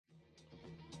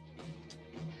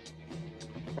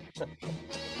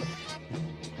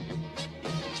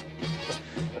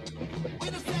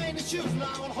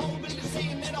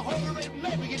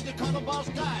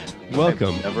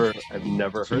Welcome I've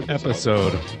never to heard this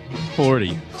episode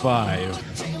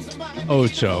 45,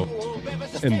 Ocho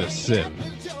in the Civ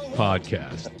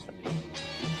podcast.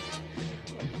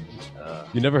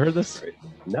 You never heard this?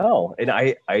 No, and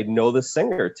I know the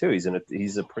singer too.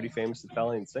 He's a pretty famous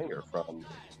Italian singer from.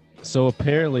 So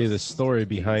apparently the story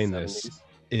behind 70s. this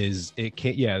is the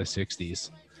 60s.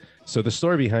 So the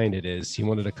story behind it is he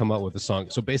wanted to come up with a song.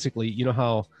 So basically, you know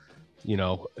how,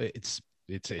 it's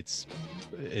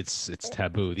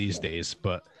taboo these days,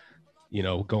 but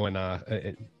going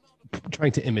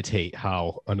trying to imitate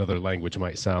how another language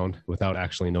might sound without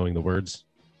actually knowing the words.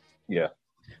 Yeah.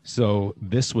 So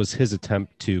this was his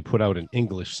attempt to put out an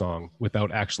English song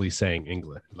without actually saying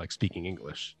English, like speaking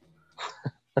English.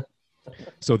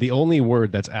 So the only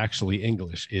word that's actually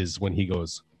English is when he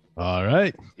goes, "All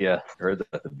right." Yeah, I heard that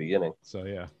at the beginning. So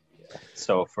yeah.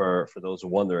 So for those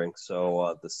wondering,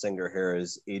 the singer here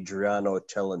is Adriano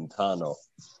Celentano,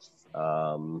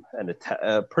 and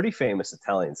a pretty famous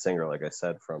Italian singer, like I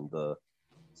said, from the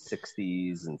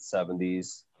 60s and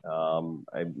 70s. I'm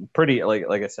pretty,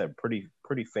 like I said, pretty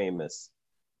famous.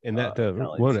 And that the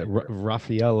Italian one singer.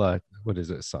 Raffaella, what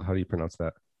is it? How do you pronounce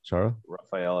that? Chara?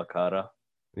 Raffaella Cara.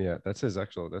 Yeah, that's his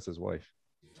wife.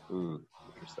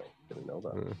 Interesting. Didn't know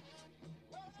that.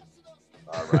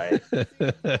 All right.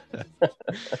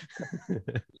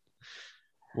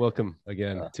 Welcome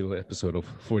again to episode of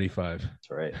 45. That's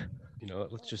right.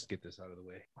 Let's just get this out of the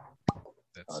way.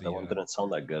 That one didn't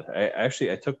sound that good. I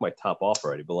took my top off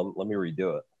already, but let me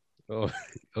redo it.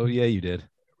 Oh yeah, you did. There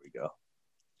we go.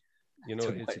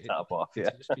 It's top off. Yeah,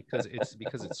 just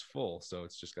because it's full, so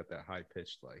it's just got that high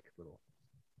pitched like little.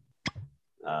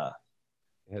 It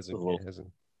hasn't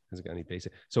got any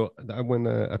basic. So when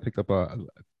I picked up I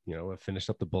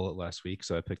finished up the Bullet last week,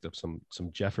 so I picked up some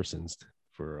Jeffersons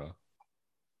for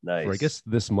nice. For I guess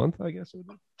this month, I guess it would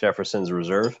be. Jefferson's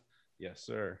Reserve. Yes,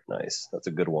 sir. Nice. That's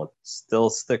a good one.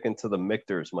 Still sticking to the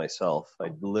Michter's myself.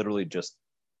 I literally just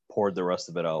poured the rest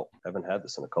of it out. I haven't had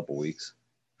this in a couple weeks.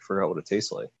 Forgot what it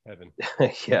tastes like. Heaven.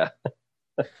 Yeah.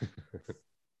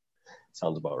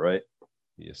 Sounds about right.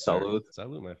 Yes, Salud.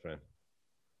 Salud, my friend.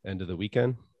 End of the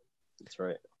weekend. That's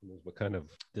right. What kind of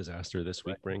disaster this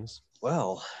week brings?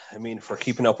 Well, I mean, if we're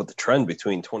keeping up with the trend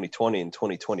between 2020 and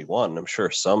 2021, I'm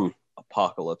sure some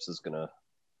apocalypse is gonna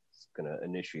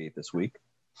initiate this week.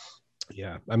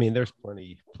 Yeah, I mean, there's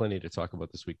plenty to talk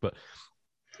about this week, but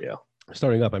yeah,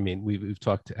 starting up, I mean, we've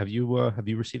talked. Have you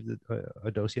received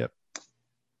a dose yet?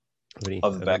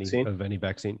 Of the vaccine? Of any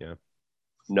vaccine? Yeah.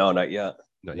 No, not yet.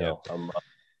 Not yet.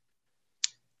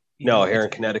 No, here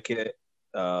in Connecticut,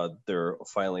 they're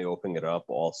finally opening it up,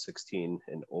 all 16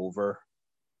 and over,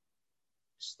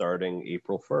 starting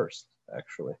April 1st,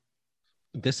 actually.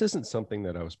 This isn't something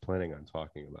that I was planning on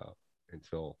talking about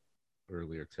until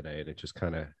earlier today, and it just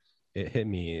kind of hit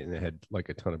me in the head like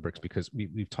a ton of bricks, because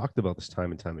we've talked about this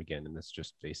time and time again, and it's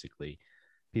just basically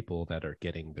people that are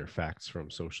getting their facts from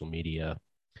social media.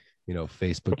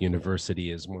 Facebook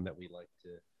University is one that we like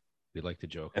to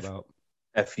joke about.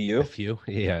 FU?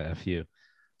 Yeah, FU.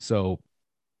 So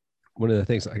one of the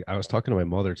things I was talking to my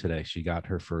mother today, she got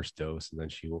her first dose, and then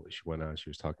she went on. She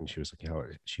was talking. She was like, how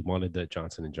she wanted the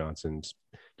Johnson & Johnson's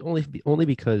only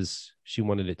because she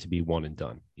wanted it to be one and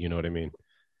done. You know what I mean?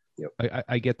 Yep.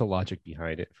 I get the logic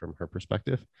behind it from her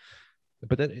perspective,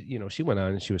 but then she went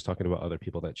on and she was talking about other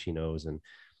people that she knows, and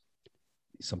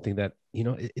something that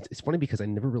it's funny because I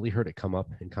never really heard it come up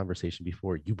in conversation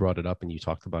before. You brought it up and you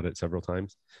talked about it several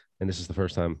times, and this is the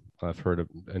first time I've heard of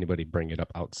anybody bring it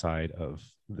up outside of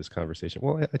this conversation.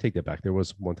 Well, I take that back. There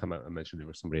was one time I mentioned there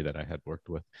was somebody that I had worked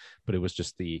with, but it was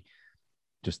just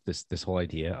this whole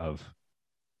idea of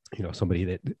somebody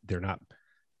that they're not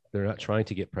trying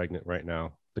to get pregnant right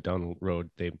now, but down the road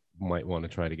they might want to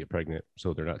try to get pregnant,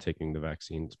 so they're not taking the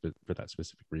vaccines for that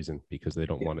specific reason, because they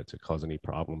don't want it to cause any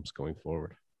problems going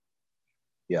forward.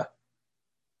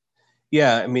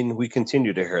 Yeah, I mean, we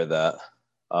continue to hear that.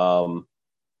 I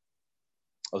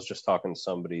was just talking to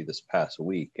somebody this past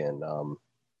week, and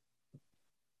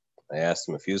I asked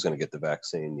him if he was going to get the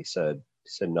vaccine. He said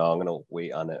no, I'm going to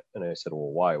wait on it. And I said,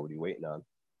 well, why? What are you waiting on?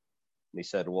 And he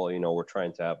said, well, we're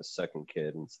trying to have a second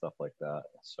kid and stuff like that.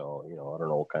 So, I don't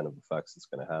know what kind of effects it's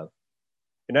going to have.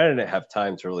 And I didn't have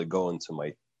time to really go into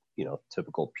my,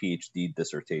 typical PhD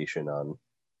dissertation on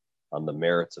the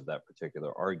merits of that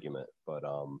particular argument. But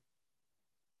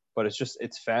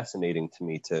it's fascinating to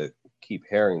me to keep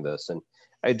hearing this. And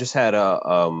I just had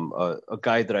a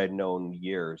guy that I'd known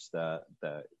years that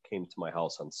came to my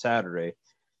house on Saturday,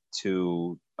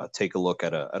 to take a look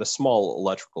at a small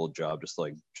electrical job, just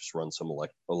run some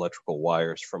electrical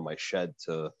wires from my shed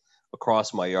to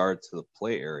across my yard to the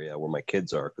play area where my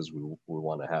kids are, because we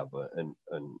want to have an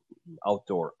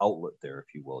outdoor outlet there,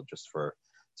 if you will, just for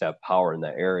to have power in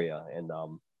that area. And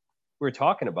we were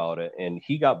talking about it, and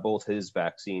he got both his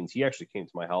vaccines. He actually came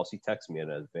to my house. He texted me in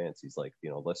advance. He's like,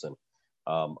 listen,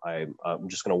 I'm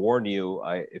just going to warn you.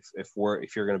 If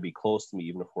you're going to be close to me,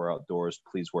 even if we're outdoors,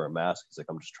 please wear a mask. He's like,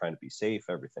 I'm just trying to be safe.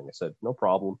 Everything. I said, no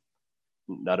problem,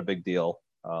 not a big deal.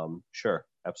 Sure,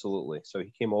 absolutely. So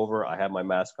he came over. I had my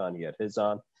mask on. He had his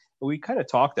on. And we kind of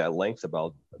talked at length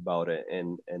about it.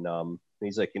 And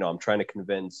he's like, I'm trying to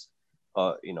convince,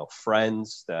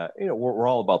 friends that we're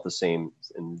all about the same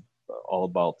and all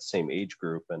about the same age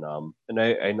group. And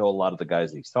I know a lot of the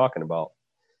guys that he's talking about.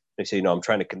 They say, I'm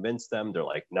trying to convince them. They're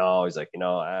like, no. He's like,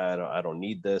 I don't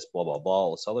need this, blah, blah, blah,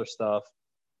 all this other stuff.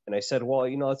 And I said, well,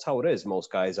 that's how it is.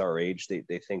 Most guys our age,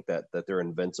 they think that they're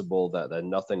invincible, that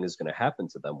nothing is going to happen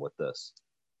to them with this.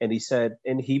 And he said,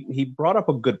 and he brought up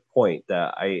a good point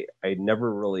that I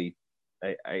never really,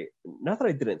 I not that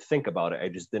I didn't think about it, I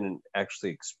just didn't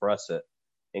actually express it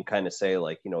and kind of say,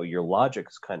 like, your logic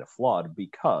is kind of flawed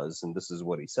because, and this is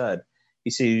what he said. He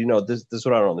said, this is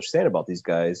what I don't understand about these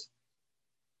guys,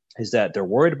 is that they're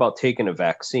worried about taking a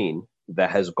vaccine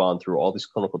that has gone through all these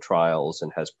clinical trials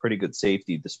and has pretty good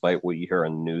safety, despite what you hear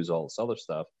on the news, all this other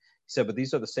stuff. He said, but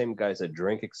these are the same guys that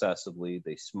drink excessively,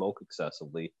 they smoke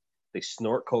excessively, they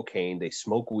snort cocaine, they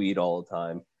smoke weed all the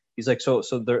time. He's like, so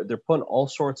they're putting all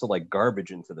sorts of like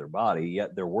garbage into their body,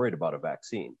 yet they're worried about a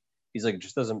vaccine. He's like, it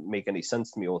just doesn't make any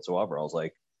sense to me whatsoever. I was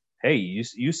like, hey,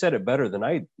 you said it better than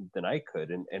I could,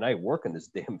 and I work in this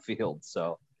damn field,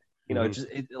 so. Just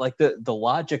like the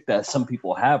logic that some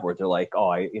people have where they're like, oh,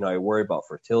 I worry about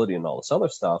fertility and all this other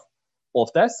stuff. Well,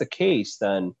 if that's the case,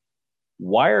 then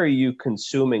why are you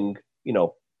consuming,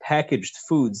 packaged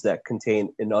foods that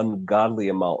contain an ungodly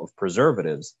amount of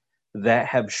preservatives that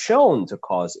have shown to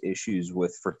cause issues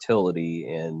with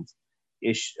fertility and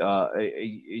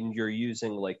you're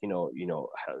using like,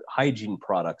 hygiene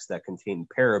products that contain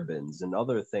parabens and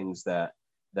other things that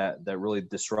really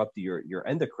disrupt your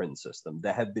endocrine system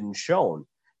that have been shown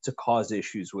to cause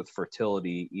issues with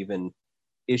fertility, even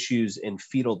issues in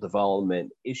fetal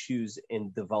development, issues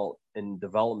in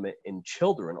development in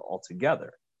children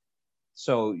altogether.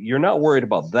 So you're not worried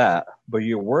about that, but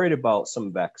you're worried about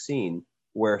some vaccine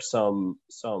where some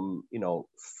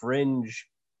fringe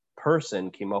person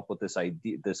came up with this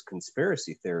idea, this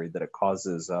conspiracy theory that it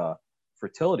causes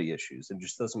fertility issues. It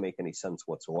just doesn't make any sense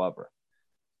whatsoever.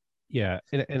 Yeah.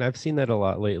 And I've seen that a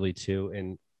lot lately too.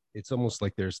 And it's almost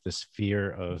like there's this fear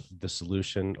of the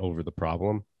solution over the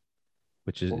problem,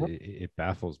 which is, it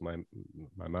baffles my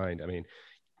mind. I mean,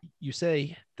 you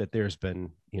say that there's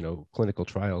been, clinical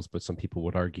trials, but some people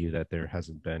would argue that there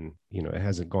hasn't been, it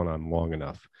hasn't gone on long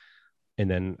enough. And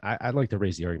then I'd like to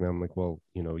raise the argument. I'm like, well,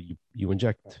 you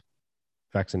inject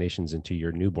vaccinations into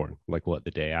your newborn, like what,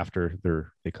 the day after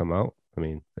they come out? I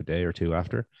mean, a day or two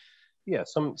after? Yeah,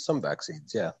 some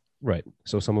vaccines, yeah. Right.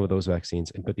 So some of those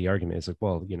vaccines, but the argument is like,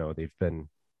 well, they've been,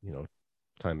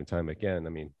 time and time again. I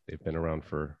mean, they've been around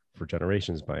for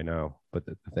generations by now. But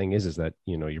the thing is that,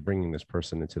 you're bringing this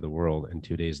person into the world and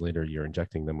 2 days later, you're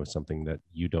injecting them with something that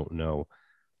you don't know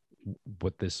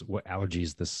what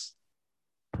allergies this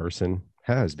person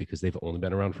has, because they've only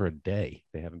been around for a day.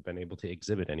 They haven't been able to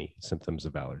exhibit any symptoms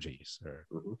of allergies or,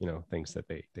 things that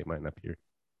they might not be,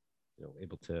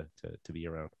 able to be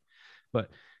around. But,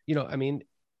 I mean,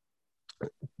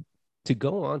 to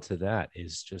go on to that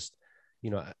is just,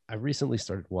 I recently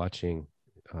started watching,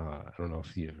 I don't know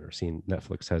if you've ever seen,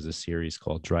 Netflix has a series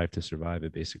called Drive to Survive.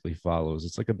 It basically follows,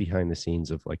 it's like a behind the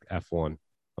scenes of like F1,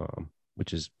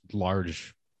 which is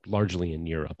largely in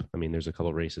Europe. I mean, there's a couple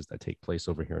of races that take place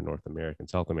over here in North America and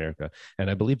South America. And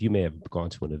I believe you may have gone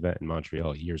to an event in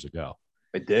Montreal years ago.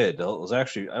 I did. It was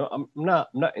actually, I'm not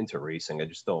into racing.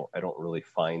 I don't really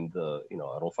find I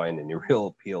don't find any real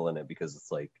appeal in it, because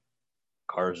it's like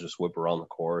cars just whip around the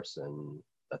course and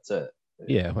that's it.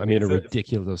 Yeah, I mean, a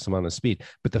ridiculous amount of speed.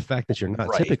 But the fact that you're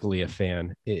not typically a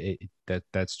fan,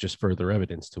 that's just further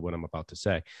evidence to what I'm about to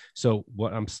say. So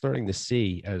what I'm starting to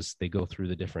see as they go through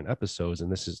the different episodes,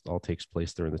 and this all takes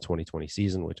place during the 2020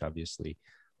 season, which obviously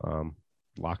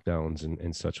lockdowns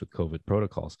and such with COVID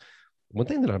protocols. One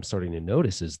thing that I'm starting to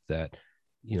notice is that,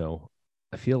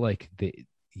 I feel like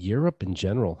Europe in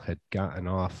general had gotten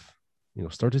off,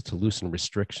 started to loosen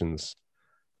restrictions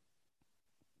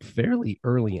fairly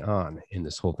early on in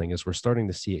this whole thing, as we're starting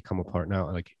to see it come apart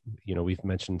now. Like, we've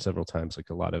mentioned several times, like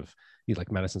a lot of,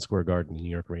 like Madison Square Garden, the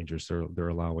New York Rangers, they're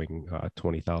allowing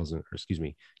 20,000, or excuse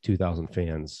me, 2,000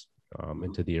 fans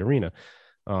into the arena.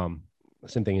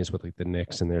 Same thing is with like the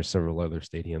Knicks, and there's several other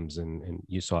stadiums, and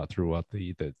you saw it throughout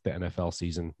the NFL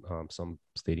season. Some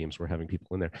stadiums were having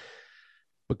people in there.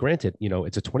 But granted,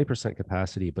 it's a 20%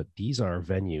 capacity, but these are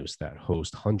venues that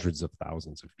host hundreds of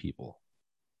thousands of people.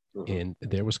 Mhm. And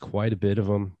there was quite a bit of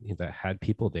them that had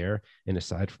people there. And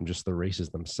aside from just the races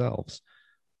themselves,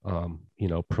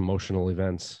 promotional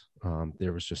events,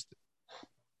 there was just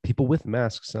people with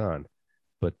masks on,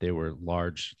 but they were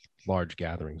large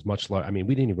gatherings, much large. I mean,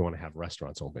 we didn't even want to have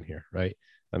restaurants open here, right?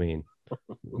 I mean,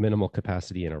 minimal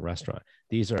capacity in a restaurant.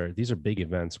 These are big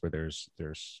events where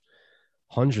there's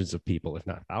hundreds of people, if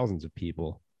not thousands of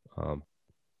people,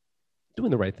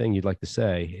 doing the right thing, you'd like to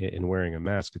say, in wearing a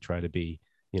mask to try to be,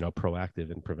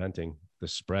 proactive in preventing the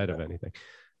spread of anything.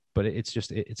 But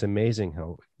it's amazing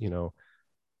how,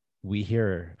 we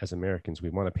here as Americans,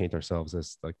 we want to paint ourselves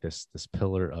as like this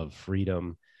pillar of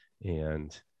freedom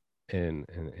and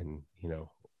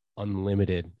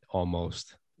unlimited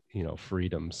almost,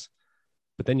 freedoms.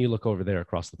 But then you look over there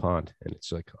across the pond and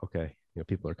it's like, okay,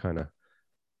 people are kind of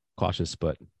cautious,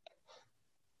 but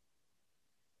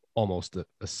almost a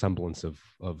semblance of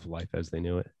life as they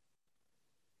knew it.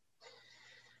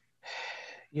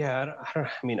 Yeah, I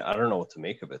don't know what to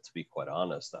make of it, to be quite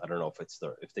honest. I don't know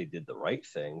if they did the right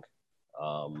thing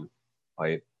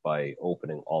by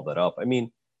opening all that up. I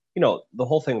mean, the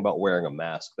whole thing about wearing a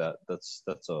mask,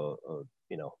 that's a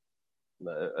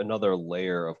another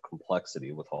layer of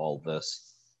complexity with all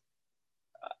this.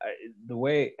 The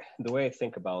way I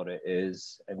think about it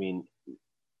is, I mean,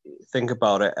 think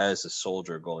about it as a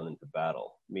soldier going into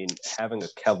battle. I mean, having a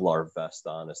Kevlar vest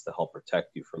on is to help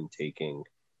protect you from taking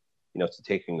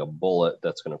a bullet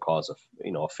that's going to cause a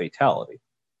fatality.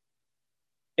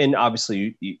 And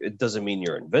obviously, it doesn't mean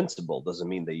you're invincible. It doesn't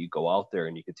mean that you go out there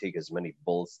and you can take as many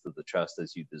bullets to the chest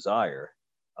as you desire.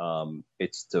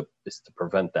 It's to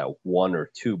prevent that one or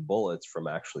two bullets from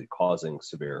actually causing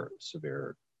severe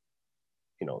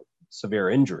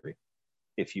injury,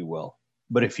 if you will.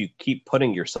 But if you keep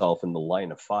putting yourself in the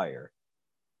line of fire,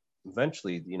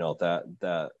 eventually,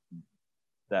 that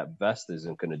vest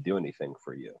isn't going to do anything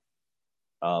for you.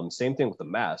 Same thing with the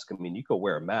mask. I mean, you could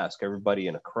wear a mask. Everybody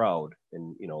in a crowd,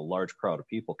 and a large crowd of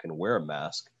people can wear a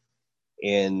mask,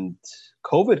 and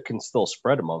COVID can still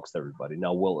spread amongst everybody.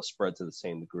 Now, will it spread to the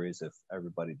same degree as if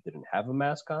everybody didn't have a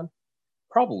mask on?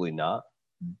 Probably not.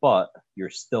 But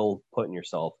you're still putting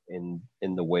yourself in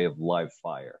the way of live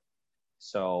fire.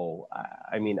 So,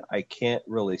 I mean, I can't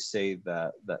really say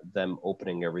that them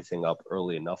opening everything up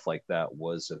early enough like that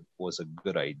was a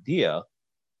good idea.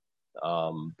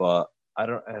 But I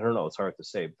don't know. It's hard to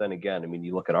say. But then again, I mean,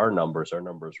 you look at our numbers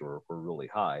were really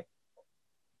high.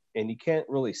 And you can't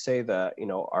really say that,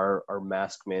 our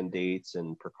mask mandates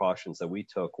and precautions that we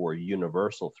took were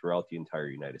universal throughout the entire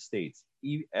United States.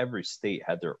 Every state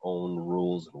had their own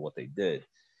rules and what they did.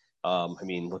 I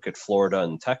mean, look at Florida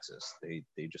and Texas. They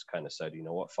just kind of said, you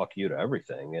know what, fuck you to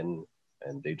everything. And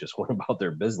they just went about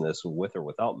their business with or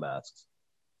without masks.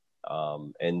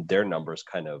 And their numbers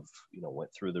kind of,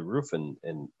 went through the roof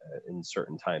in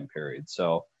certain time periods.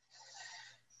 So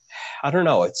I don't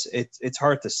know. It's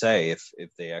hard to say if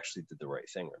they actually did the right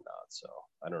thing or not. So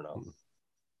I don't know.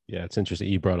 Yeah, it's interesting.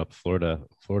 You brought up Florida.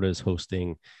 Florida is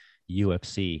hosting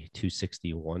UFC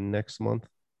 261 next month.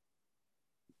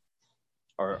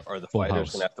 Are the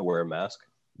fighters gonna have to wear a mask?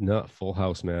 No, full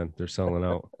house, man. They're selling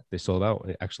out. They sold out.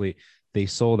 Actually, they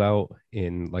sold out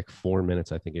in like 4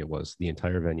 minutes. I think it was the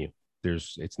entire venue.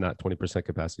 It's not 20%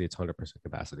 capacity. It's 100%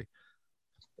 capacity.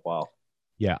 Wow.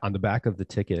 Yeah. On the back of the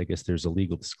ticket, I guess there's a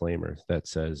legal disclaimer that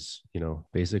says,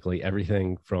 basically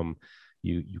everything from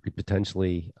you could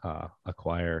potentially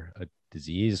acquire a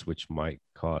disease, which might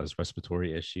cause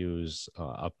respiratory issues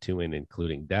up to and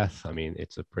including death. I mean,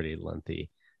 it's a pretty lengthy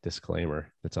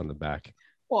disclaimer that's on the back.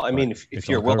 Well, I mean, if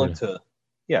you're willing to,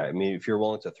 I mean, if you're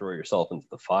willing to throw yourself into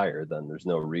the fire, then there's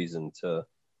no reason to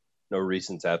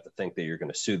have to think that you're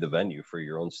going to sue the venue for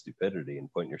your own stupidity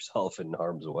and putting yourself in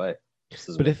harm's way. This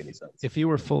doesn't make any sense. If you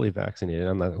were fully vaccinated,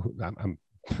 I'm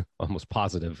almost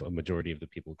positive a majority of the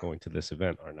people going to this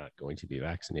event are not going to be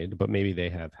vaccinated, but maybe they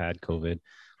have had COVID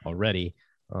already.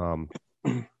 So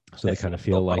they kind of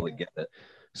feel like get it.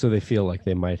 So they feel like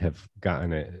they might have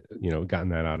gotten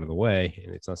that out of the way,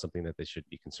 and it's not something that they should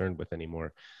be concerned with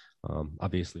anymore.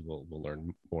 Obviously, we'll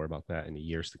learn more about that in the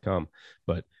years to come.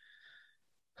 But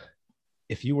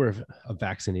if you were a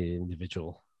vaccinated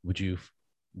individual, would you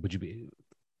be,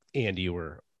 and you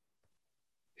were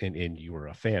and you were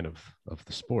a fan of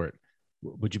the sport,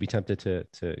 would you be tempted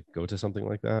to go to something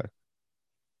like that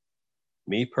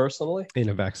Me personally, in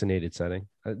a vaccinated setting?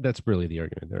 That's really the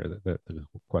argument there, the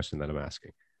question that I'm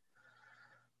asking.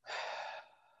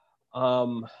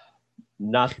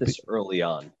 not this early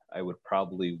on. I would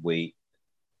probably wait.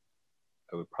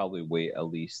 I would probably wait at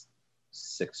least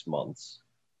 6 months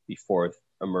before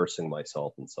immersing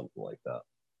myself in something like that.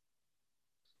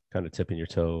 Kind of tipping your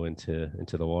toe into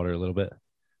the water a little bit.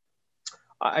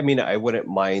 I mean, I wouldn't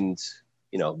mind,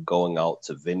 going out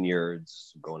to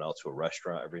vineyards, going out to a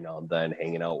restaurant every now and then,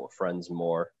 hanging out with friends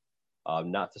more.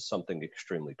 Not to something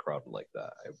extremely crowded like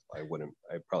that. I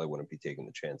probably wouldn't be taking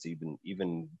the chance,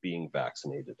 even being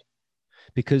vaccinated.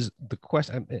 Because the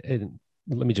question, and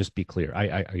let me just be clear,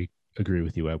 I agree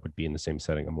with you. I would be in the same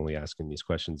setting. I'm only asking these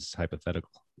questions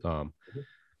hypothetical.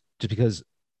 Just because,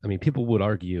 I mean, people would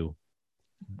argue,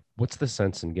 what's the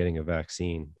sense in getting a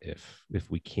vaccine if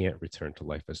we can't return to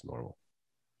life as normal?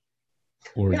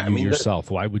 Or Yeah, you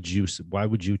yourself, why would you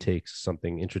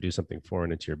introduce something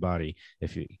foreign into your body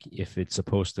if it's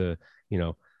supposed to,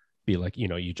 be like,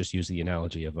 you just use the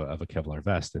analogy of a Kevlar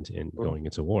vest and going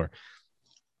into war.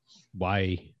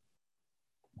 Why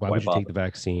would you take the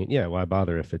vaccine? Yeah, why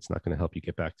bother if it's not going to help you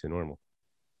get back to normal?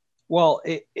 Well,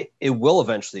 it will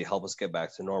eventually help us get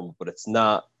back to normal, but it's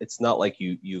not like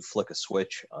you flick a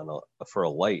switch for a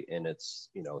light and it's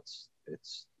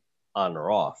on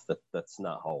or off. That's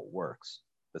not how it works.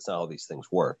 That's not how these things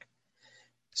work.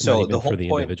 So the whole for the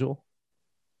point, individual?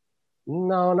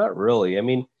 No, not really. I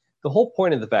mean, the whole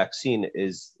point of the vaccine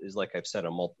is like I've said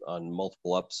on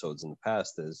multiple episodes in the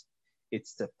past, is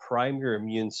it's to prime your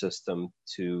immune system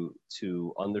to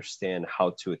understand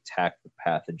how to attack the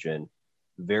pathogen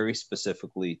very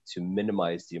specifically, to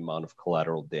minimize the amount of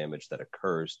collateral damage that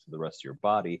occurs to the rest of your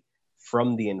body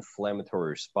from the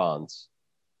inflammatory response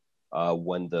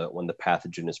when the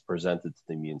pathogen is presented to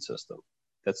the immune system.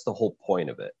 That's the whole point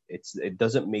of it. It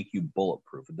doesn't make you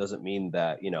bulletproof. It doesn't mean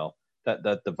that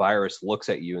that the virus looks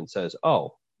at you and says,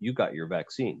 "Oh, you got your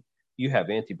vaccine. You have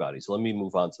antibodies. Let me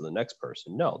move on to the next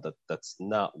person." No, that's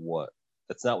not what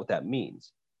that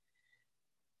means.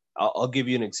 I'll give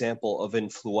you an example of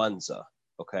influenza.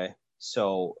 Okay,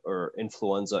 or an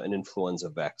influenza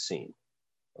vaccine.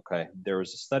 Okay, there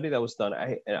was a study that was done.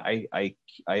 I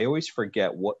always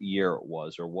forget what year it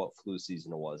was or what flu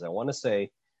season it was. I want to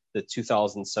say the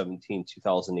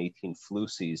 2017-2018 flu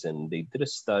season. They did a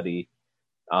study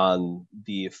on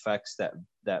the effects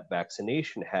that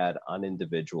vaccination had on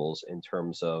individuals in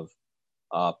terms of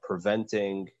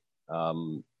preventing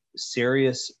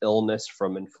serious illness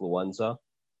from influenza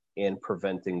and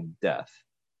preventing death,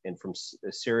 and from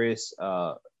serious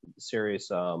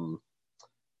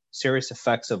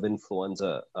effects of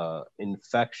influenza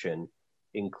infection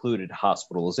included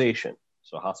hospitalization.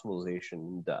 So hospitalization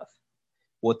and death.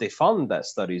 What they found in that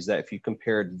study is that if you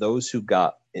compared those who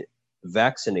got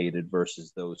vaccinated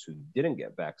versus those who didn't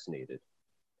get vaccinated,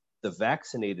 the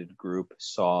vaccinated group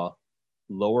saw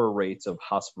lower rates of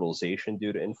hospitalization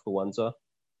due to influenza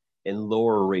and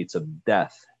lower rates of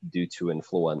death due to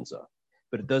influenza.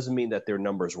 But it doesn't mean that their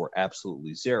numbers were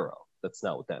absolutely zero. That's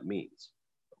not what that means.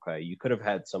 Okay, you could have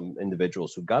had some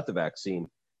individuals who got the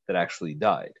vaccine that actually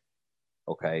died.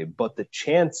 Okay, but the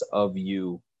chance of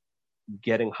you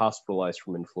getting hospitalized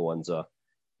from influenza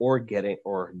or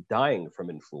dying from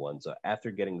influenza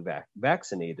after getting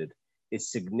vaccinated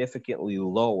is significantly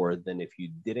lower than if you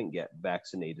didn't get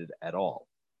vaccinated at all.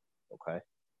 Okay,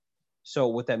 so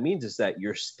what that means is that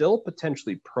you're still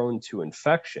potentially prone to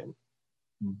infection,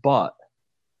 but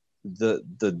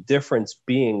the difference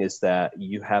being is that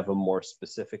you have a more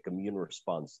specific immune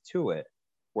response to it,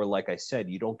 where, like I said,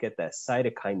 you don't get that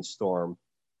cytokine storm,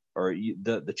 or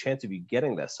the chance of you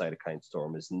getting that cytokine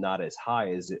storm is not as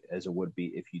high as it would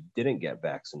be if you didn't get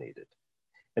vaccinated.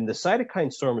 And the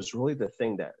cytokine storm is really the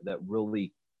thing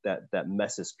that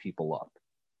messes people up.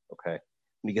 Okay,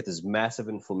 when you get this massive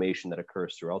inflammation that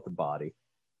occurs throughout the body,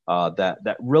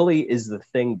 that really is the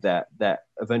thing that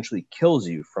eventually kills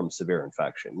you from severe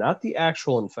infection, not the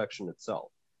actual infection itself.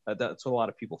 That's what a lot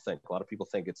of people think. A lot of people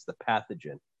think it's the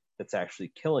pathogen that's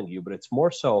actually killing you, but it's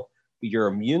more so your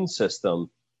immune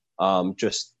system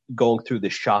just going through the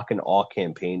shock and awe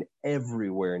campaign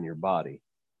everywhere in your body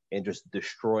and just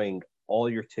destroying all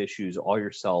your tissues, all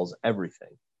your cells,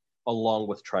 everything, along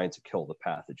with trying to kill the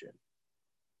pathogen.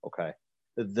 Okay.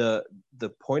 The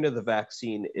point of the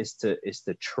vaccine is to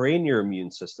train your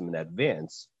immune system in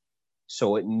advance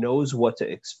so it knows what to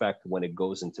expect when it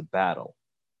goes into battle.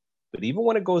 But even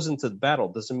when it goes into the battle,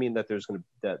 doesn't mean that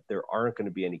there aren't going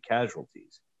to be any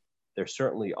casualties. There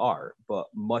certainly are, but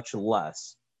much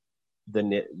less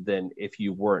than if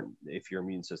your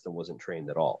immune system wasn't trained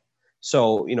at all.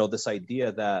 So, this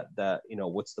idea that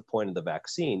what's the point of the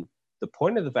vaccine? The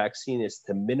point of the vaccine is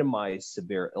to minimize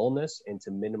severe illness and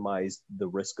to minimize the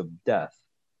risk of death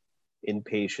in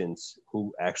patients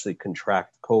who actually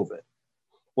contract COVID.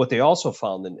 What they also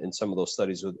found in some of those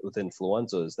studies with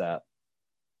influenza is that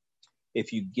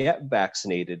if you get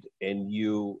vaccinated and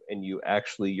you're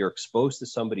exposed to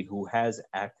somebody who has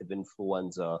active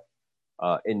influenza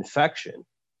infection,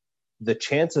 the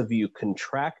chance of you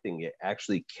contracting it,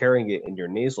 actually carrying it in your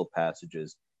nasal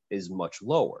passages, is much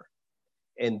lower.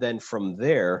 And then from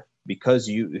there, because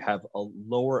you have a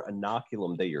lower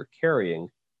inoculum that you're carrying,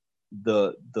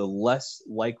 the less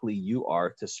likely you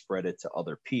are to spread it to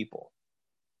other people.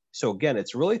 So again,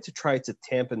 it's really to try to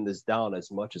tampen this down as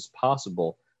much as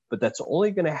possible, but that's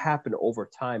only going to happen over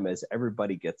time as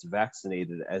everybody gets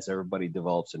vaccinated, as everybody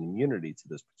develops an immunity to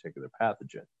this particular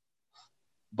pathogen.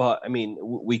 But I mean,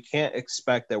 we can't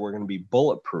expect that we're going to be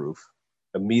bulletproof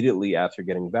immediately after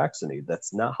getting vaccinated.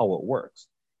 That's not how it works.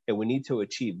 And we need to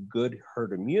achieve good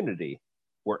herd immunity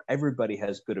where everybody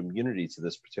has good immunity to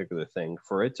this particular thing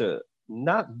for it to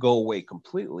not go away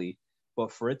completely,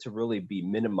 but for it to really be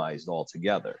minimized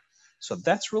altogether. So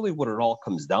that's really what it all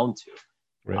comes down to.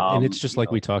 Right. And it's just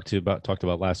like we talked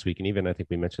about last week. And even I think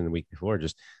we mentioned the week before,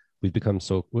 just we've gotten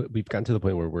to the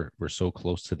point where we're so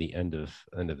close to the end of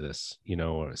this,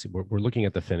 we're looking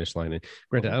at the finish line. And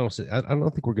granted, I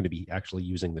don't think we're going to be actually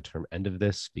using the term end of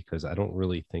this, because I don't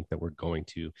really think that we're going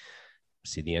to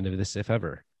see the end of this, if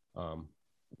ever.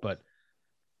 But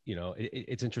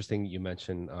it's interesting you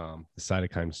mentioned the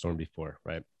cytokine storm before,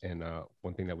 right? And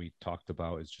one thing that we talked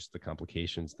about is just the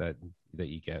complications that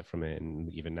you get from it.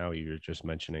 And even now you're just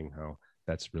mentioning how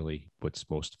that's really what's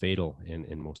most fatal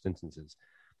in most instances.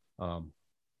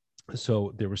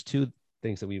 So there was two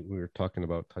things that we were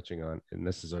touching on, and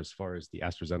this is as far as the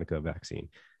AstraZeneca vaccine.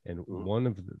 And one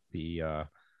of the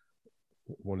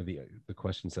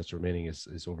questions that's remaining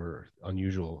is over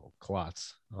unusual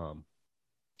clots.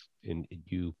 And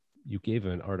you gave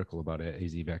an article about it.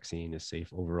 AZ vaccine is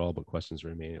safe overall, but questions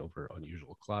remain over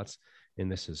unusual clots.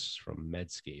 And this is from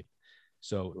Medscape.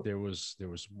 So there was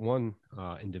one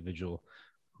individual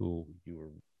who you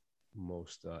were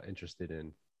most interested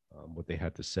in what they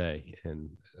had to say, and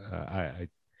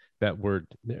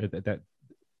that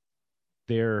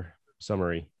their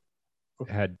summary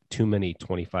had too many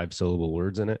 25-syllable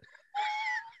words in it.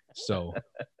 So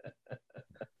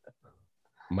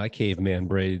my caveman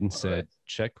brain said,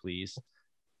 "Check, please.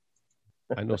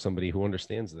 I know somebody who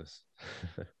understands this."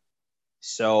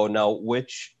 So now,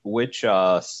 which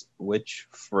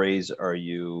phrase are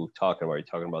you talking about? Are you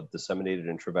talking about disseminated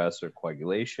intravascular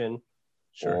coagulation,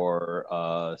 sure,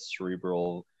 or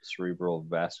cerebral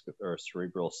vascular or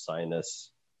cerebral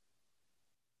sinus?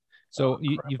 So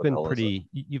you've been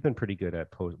pretty good at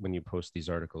when you post these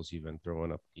articles. You've been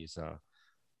throwing up these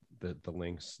the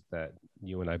links that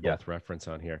you and I both reference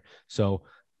on here. So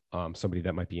somebody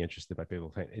that might be interested might be able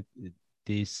to find it.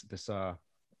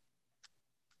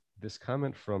 This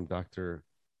comment from Dr.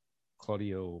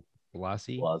 Claudio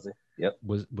Blasi. Yep.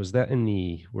 Was that in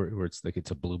the where it's like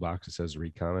it's a blue box that says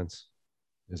read comments?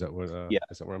 Is that what?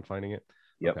 Is that where I'm finding it?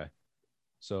 Yep. Okay.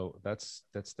 So that's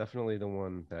definitely the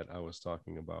one that I was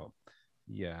talking about.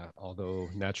 Yeah. Although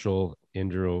natural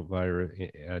adenovirus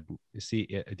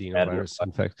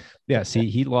infect. Yeah. See,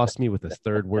 he lost me with the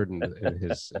third word in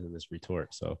his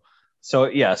retort. So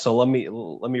let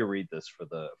me read this for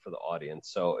the audience.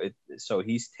 So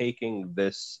he's taking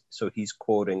this. So he's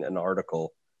quoting an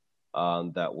article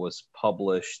that was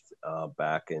published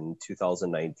back in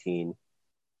 2019.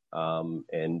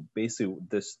 And basically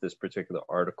this particular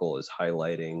article is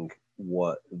highlighting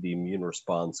what the immune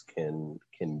response can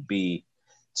be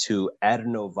to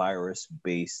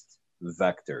adenovirus-based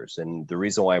vectors. And the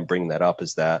reason why I'm bringing that up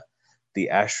is that the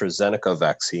AstraZeneca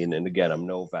vaccine, and again, I'm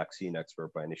no vaccine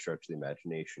expert by any stretch of the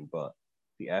imagination, but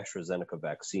the AstraZeneca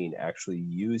vaccine actually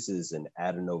uses an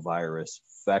adenovirus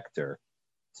vector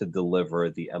to deliver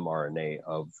the mRNA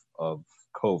of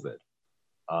COVID.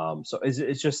 So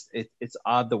it's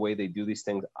odd the way they do these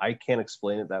things. I can't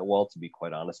explain it that well, to be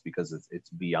quite honest, because it's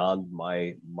beyond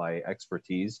my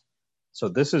expertise. So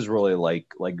this is really like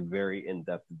very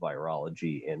in-depth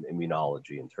virology and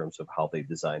immunology in terms of how they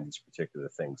design these particular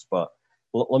things. But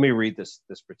let me read this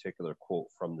particular quote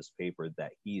from this paper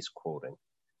that he's quoting.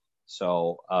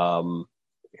 So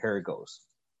here it goes.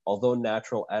 Although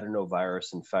natural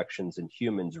adenovirus infections in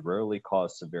humans rarely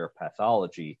cause severe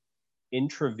pathology,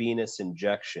 intravenous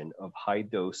injection of high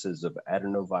doses of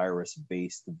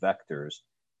adenovirus-based vectors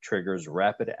triggers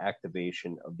rapid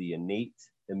activation of the innate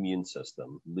immune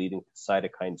system, leading to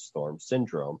cytokine storm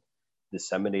syndrome,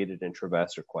 disseminated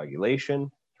intravascular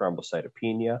coagulation,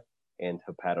 thrombocytopenia, and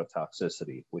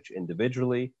hepatotoxicity, which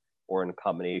individually or in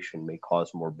combination may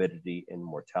cause morbidity and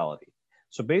mortality.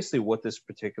 So basically, what this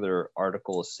particular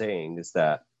article is saying is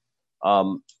that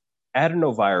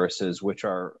adenoviruses, which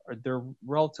they're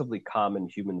relatively common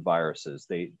human viruses,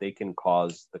 they can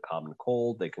cause the common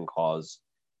cold, they can cause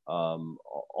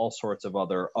all sorts of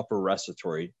other upper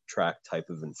respiratory tract type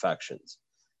of infections.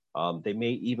 They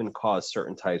may even cause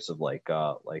certain types of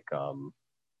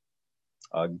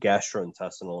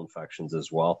gastrointestinal infections as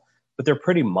well, but they're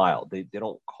pretty mild. They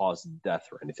don't cause death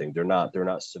or anything. They're not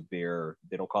severe.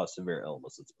 They don't cause severe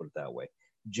illness. Let's put it that way,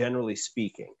 generally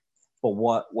speaking. But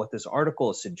what this article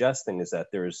is suggesting is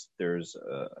that there's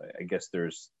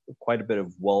quite a bit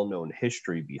of well-known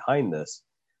history behind this,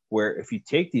 where if you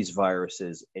take these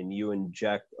viruses and you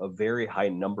inject a very high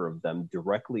number of them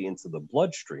directly into the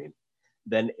bloodstream,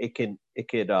 then it could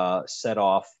set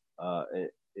off.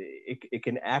 It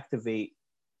can activate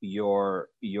your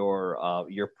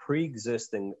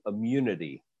pre-existing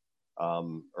immunity,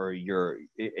 or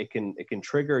it can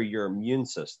trigger your immune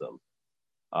system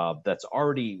that's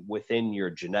already within your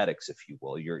genetics, if you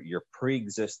will, your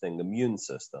pre-existing immune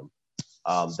system,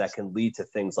 that can lead to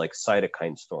things like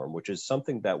cytokine storm, which is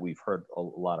something that we've heard a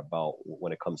lot about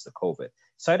when it comes to COVID.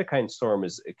 Cytokine storm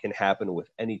it can happen with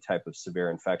any type of severe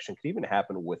infection. It can even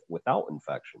happen without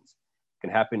infections. It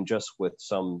can happen just with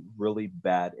some really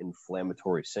bad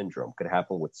inflammatory syndrome. It can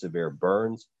happen with severe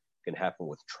burns. It can happen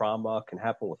with trauma. It can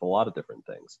happen with a lot of different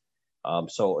things.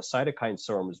 So a cytokine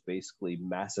storm is basically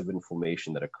massive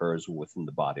inflammation that occurs within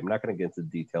the body. I'm not going to get into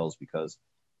the details because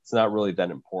it's not really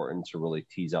that important to really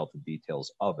tease out the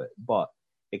details of it, but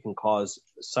it can cause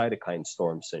cytokine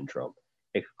storm syndrome.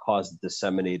 It can cause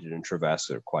disseminated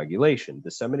intravascular coagulation.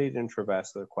 Disseminated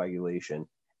intravascular coagulation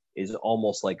is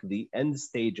almost like the end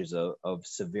stages of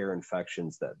severe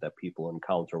infections that people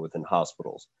encounter within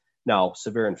hospitals. Now,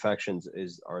 severe infections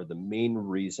are the main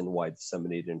reason why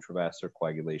disseminated intravascular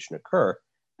coagulation occur,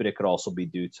 but it could also be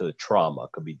due to trauma,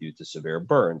 it could be due to severe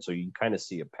burn. So you kind of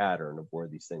see a pattern of where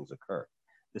these things occur.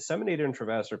 Disseminated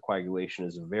intravascular coagulation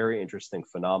is a very interesting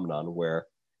phenomenon where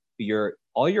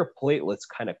all your platelets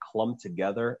kind of clump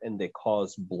together and they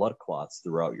cause blood clots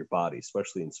throughout your body,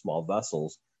 especially in small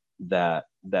vessels that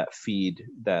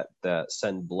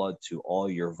send blood to all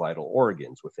your vital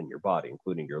organs within your body,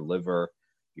 including your liver,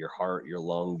 your heart, your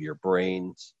lung, your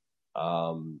brains,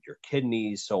 your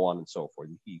kidneys, so on and so forth.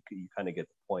 You kind of get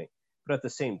the point. But at the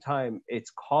same time,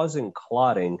 it's causing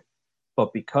clotting.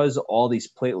 But because all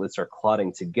these platelets are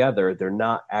clotting together, they're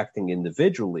not acting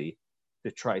individually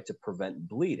to try to prevent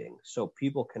bleeding. So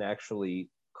people can actually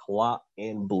clot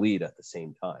and bleed at the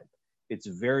same time. It's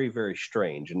very, very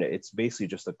strange. And it's basically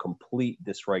just a complete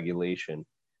dysregulation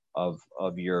of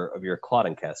your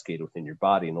clotting cascade within your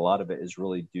body. And a lot of it is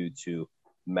really due to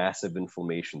massive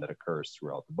inflammation that occurs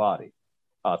throughout the body.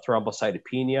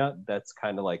 Thrombocytopenia, that's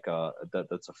kind of like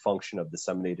that's a function of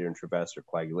disseminated intravascular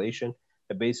coagulation.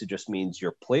 It basically just means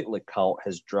your platelet count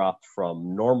has dropped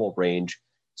from normal range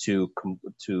to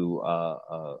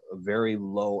a very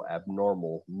low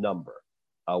abnormal number,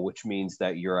 which means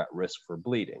that you're at risk for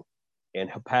bleeding. And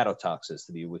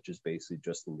hepatotoxicity, which is basically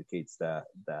just indicates that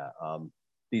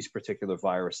these particular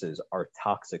viruses are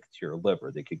toxic to your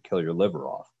liver. They could kill your liver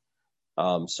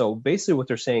off. So basically what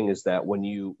they're saying is that when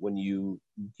you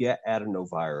get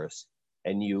adenovirus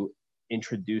and you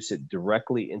introduce it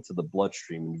directly into the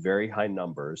bloodstream in very high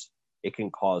numbers, it can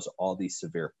cause all these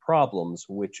severe problems,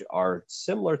 which are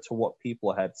similar to what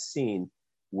people had seen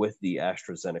with the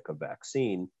AstraZeneca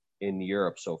vaccine in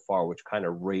Europe so far, which kind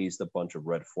of raised a bunch of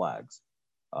red flags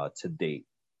to date.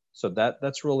 So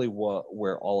that's really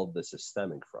where all of this is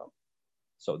stemming from.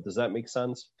 So does that make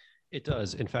sense? It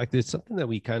does. In fact, it's something that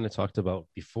we kind of talked about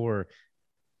before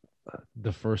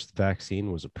the first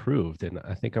vaccine was approved. And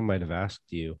I think I might have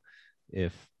asked you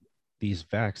if these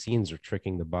vaccines are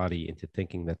tricking the body into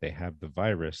thinking that they have the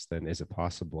virus, then is it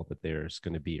possible that there's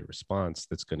going to be a response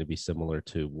that's going to be similar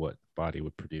to what the body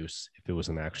would produce if it was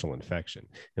an actual infection?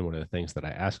 And one of the things that I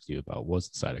asked you about was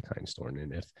the cytokine storm.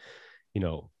 And if,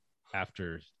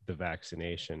 after the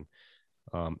vaccination,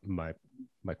 my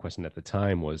question at the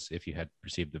time was if you had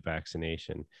received the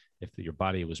vaccination, if your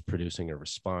body was producing a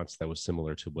response that was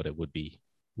similar to what it would be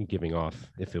giving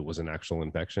off if it was an actual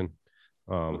infection.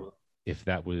 If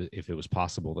it was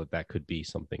possible that could be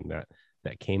something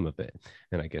that came of it.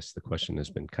 And I guess the question has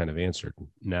been kind of answered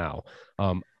now.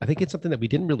 I think it's something that we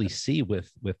didn't really see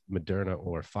with Moderna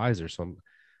or Pfizer. So I'm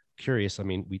curious. I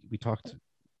mean, we talked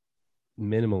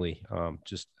minimally,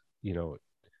 just, you know,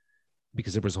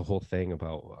 because there was a whole thing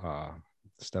about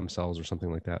stem cells or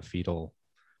something like that, fetal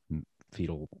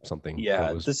something that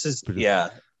Yeah, was this is produced. yeah,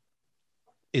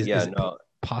 Is yeah, it no.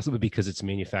 possibly because it's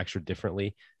manufactured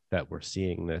differently that we're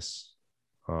seeing this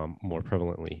more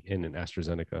prevalently in an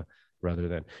AstraZeneca rather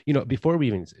than, you know, before we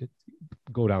even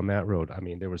go down that road? I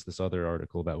mean, there was this other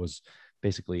article that was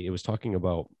basically, it was talking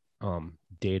about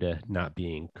data not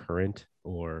being current,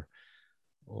 or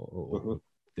Mhm.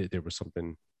 there was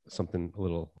something a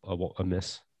little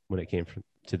amiss when it came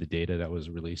to the data that was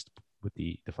released with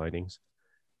the findings.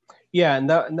 Yeah, and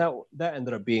that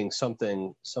ended up being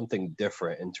something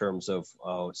different in terms of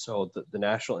so the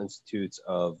National Institutes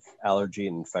of Allergy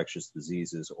and Infectious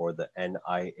Diseases, or the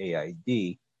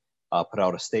NIAID, put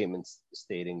out a statement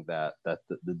stating that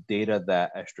the data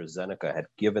that AstraZeneca had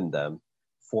given them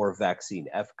for vaccine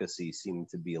efficacy seemed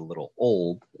to be a little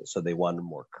old, so they wanted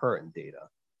more current data.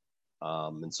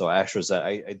 And so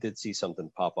AstraZeneca, I did see something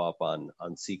pop up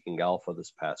on Seeking Alpha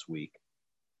this past week,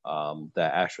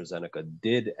 that AstraZeneca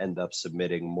did end up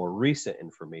submitting more recent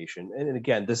information. And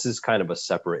again, this is kind of a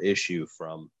separate issue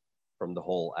from the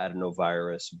whole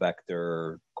adenovirus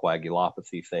vector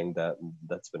coagulopathy thing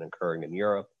that's been occurring in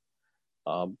Europe.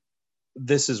 Um,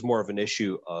 this is more of an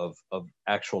issue of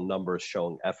actual numbers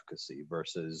showing efficacy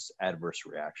versus adverse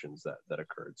reactions that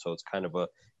occurred. So it's kind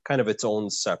of its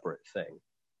own separate thing.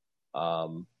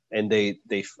 And they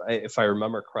if I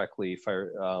remember correctly, if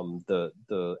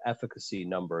the efficacy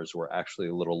numbers were actually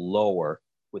a little lower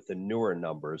with the newer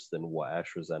numbers than what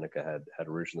AstraZeneca had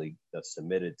originally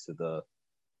submitted to the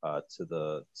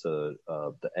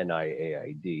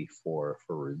NIAID for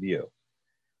review.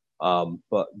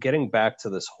 But getting back to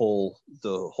the whole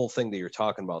thing that you're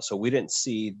talking about, so we didn't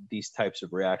see these types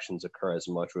of reactions occur as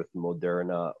much with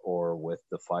Moderna or with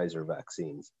the Pfizer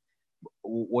vaccines.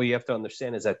 What you have to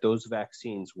understand is that those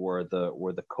vaccines were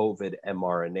the COVID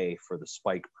mRNA for the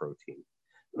spike protein,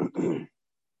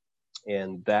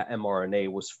 and that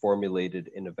mRNA was formulated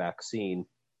in a vaccine,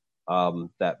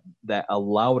 that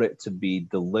allowed it to be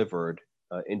delivered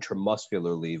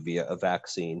intramuscularly via a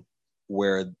vaccine,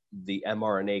 where the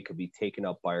mRNA could be taken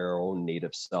up by our own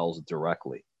native cells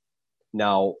directly.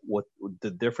 Now, what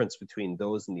the difference between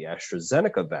those and the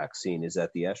AstraZeneca vaccine is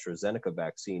that the AstraZeneca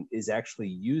vaccine is actually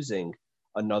using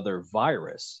another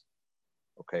virus,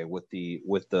 okay, with the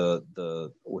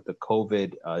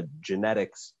COVID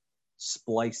genetics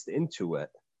spliced into it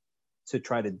to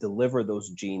try to deliver those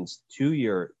genes to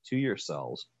your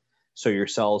cells, so your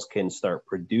cells can start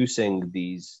producing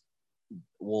these,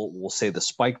 we'll say, the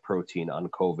spike protein on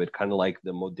COVID, kind of like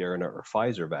the Moderna or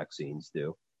Pfizer vaccines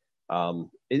do.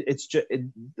 It's just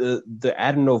the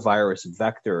adenovirus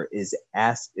vector it's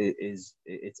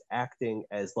acting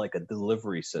as like a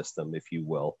delivery system, if you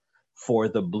will, for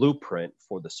the blueprint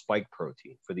for the spike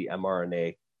protein, for the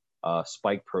mRNA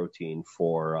spike protein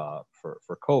for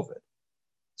COVID.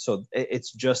 So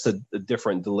it's just a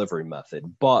different delivery method.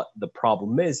 But the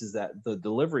problem is that the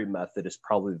delivery method is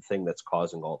probably the thing that's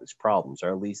causing all these problems, or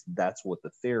at least that's what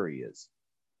the theory is.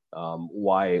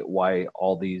 Why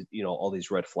all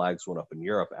these red flags went up in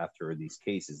Europe after these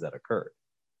cases that occurred.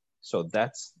 So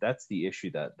that's the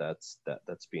issue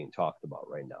that's being talked about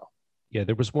right now. Yeah,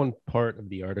 there was one part of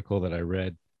the article that I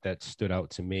read that stood out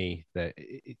to me that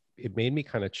it made me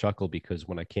kind of chuckle, because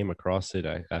when I came across it,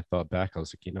 I thought back, I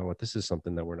was like, you know what, this is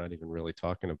something that we're not even really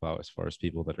talking about as far as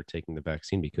people that are taking the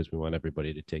vaccine, because we want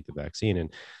everybody to take the vaccine.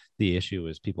 And the issue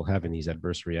is people having these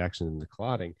adverse reactions in the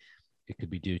clotting. It could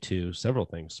be due to several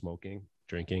things: smoking,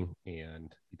 drinking,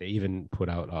 and they even put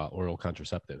out oral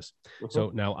contraceptives. Mhm.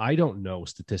 So now I don't know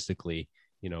statistically,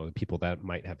 you know, the people that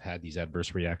might have had these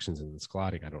adverse reactions in this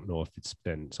clotting. I don't know if it's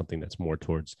been something that's more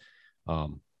towards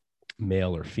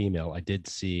male or female. I did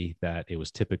see that it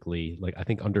was typically, like, I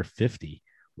think under 50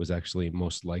 was actually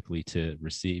most likely to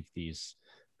receive these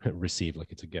receive,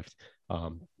 like it's a gift,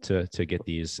 to get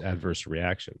these adverse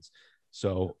reactions.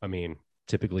 So I mean,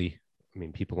 typically, I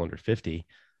mean, people under 50,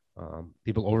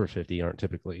 people over 50 aren't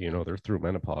typically, you know, they're through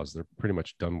menopause, they're pretty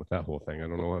much done with that whole thing. I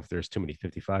don't know if there's too many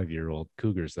 55-year-old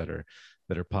cougars that are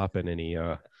popping any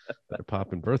that are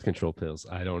popping birth control pills.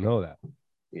 I don't know that.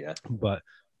 Yeah. But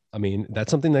I mean, that's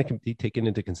something that can be taken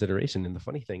into consideration. And the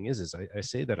funny thing is I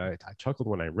say that I chuckled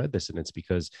when I read this, and it's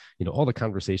because, you know, all the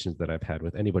conversations that I've had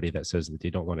with anybody that says that they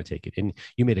don't want to take it. And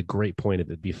you made a great point of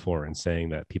it before in saying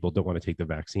that people don't want to take the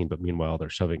vaccine, but meanwhile they're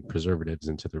shoving preservatives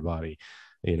into their body.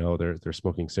 You know, they're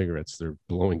smoking cigarettes, they're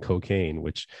blowing cocaine,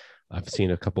 which I've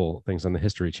seen a couple things on the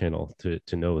History Channel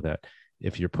to know that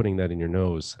if you're putting that in your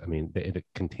nose, I mean, it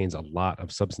contains a lot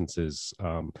of substances,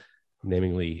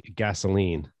 namely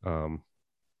gasoline,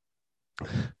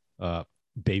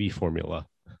 baby formula,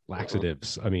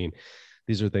 laxatives. I mean,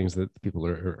 these are things that people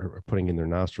are putting in their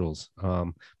nostrils,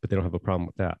 but they don't have a problem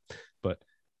with that. But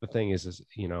the thing is,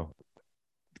 you know,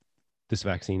 this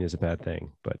vaccine is a bad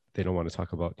thing, but they don't want to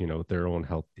talk about, you know, their own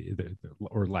health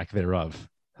or lack thereof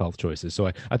health choices. So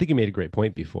I think you made a great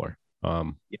point before. Yeah.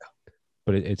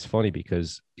 But it's funny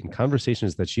because in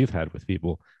conversations that you've had with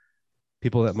people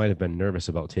that might have been nervous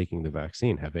about taking the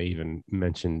vaccine, have they even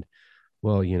mentioned,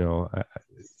 well, you know,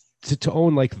 to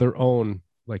own like their own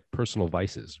like personal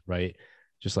vices, right?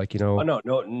 Just like, you Oh know,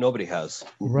 no, nobody has.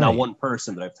 Not right, one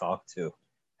person that I've talked to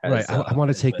right. I want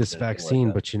to has take this mentioned anything like vaccine,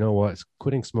 that. but you know what?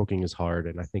 Quitting smoking is hard,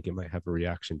 and I think it might have a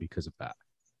reaction because of that,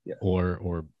 Yeah.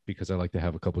 or because I like to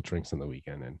have a couple drinks on the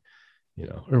weekend, and you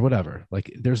know, or whatever.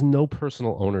 Like, there's no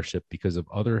personal ownership because of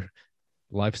other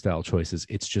lifestyle choices.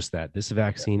 It's just that this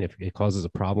vaccine, if it causes a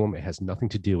problem, it has nothing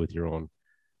to do with your own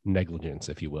negligence,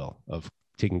 if you will, of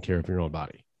taking care of your own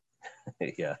body.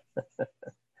 Yeah.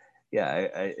 Yeah.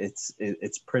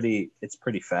 It's pretty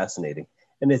fascinating.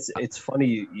 And it's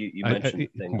funny you mentioned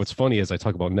the What's things. funny is I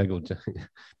talk about negligent,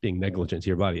 being negligent to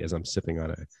your body as I'm sipping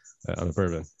on a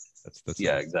bourbon. That's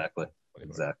Yeah, funny. exactly. Funny part.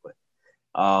 Exactly.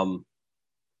 Um,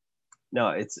 no,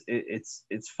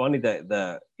 it's funny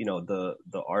that you know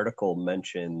the article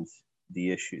mentioned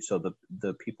the issue. So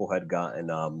the people had gotten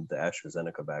the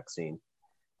AstraZeneca vaccine.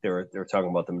 They were talking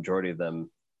about the majority of them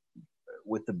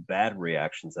with the bad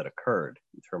reactions that occurred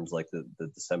in terms like the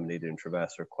disseminated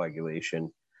intravascular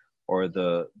coagulation or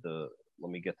the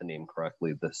let me get the name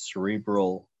correctly, the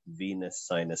cerebral venous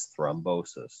sinus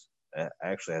thrombosis. I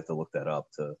actually had to look that up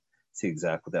to see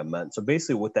exactly what that meant. So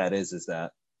basically what that is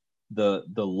that the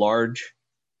large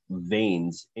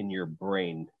veins in your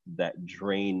brain that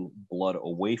drain blood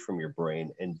away from your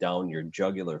brain and down your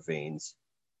jugular veins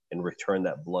and return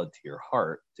that blood to your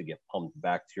heart to get pumped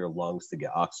back to your lungs to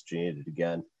get oxygenated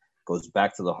again, goes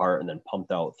back to the heart and then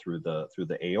pumped out through the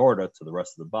aorta to the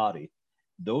rest of the body.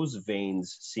 Those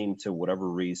veins seem to whatever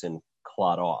reason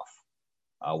clot off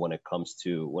when it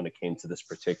came to this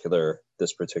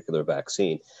particular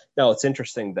vaccine. Now it's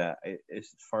interesting that as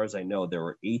far as I know, there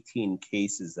were 18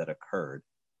 cases that occurred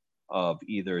of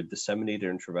either disseminated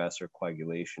intravascular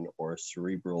coagulation or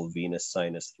cerebral venous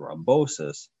sinus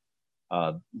thrombosis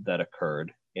that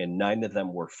occurred, and 9 of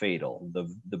them were fatal.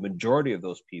 The majority of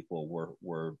those people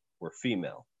were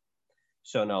female.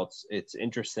 So now it's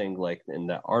interesting, like in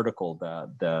that article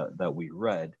that we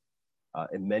read,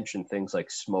 it mentioned things like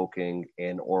smoking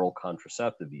and oral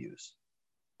contraceptive use.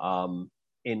 In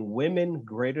women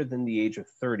greater than the age of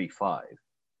 35,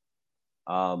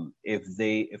 if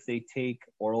they take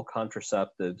oral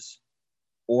contraceptives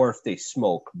or if they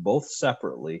smoke both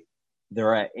separately,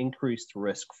 they're at increased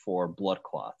risk for blood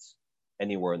clots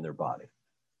anywhere in their body.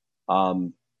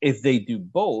 If they do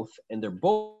both and they're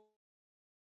both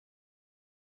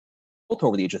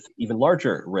over the age of even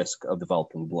larger risk of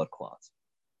developing blood clots.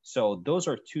 So those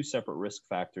are two separate risk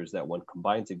factors that when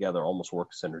combined together almost work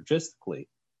synergistically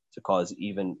to cause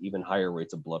even higher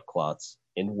rates of blood clots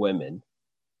in women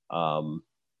um,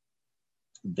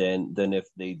 than if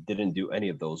they didn't do any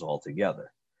of those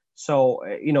altogether. So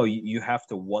you know you have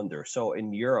to wonder. So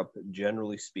in Europe,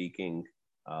 generally speaking,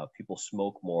 people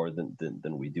smoke more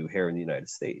than we do here in the United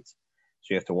States.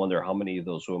 So you have to wonder how many of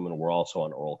those women were also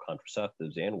on oral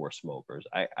contraceptives and were smokers.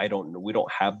 I don't know. We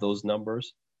don't have those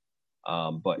numbers,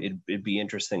 but it'd be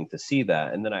interesting to see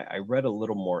that. And then I read a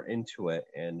little more into it,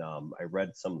 and I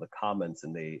read some of the comments,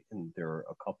 and there are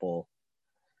a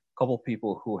couple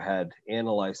people who had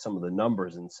analyzed some of the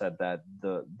numbers and said that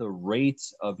the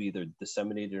rates of either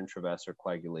disseminated intravascular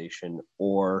coagulation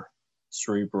or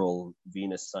cerebral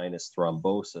venous sinus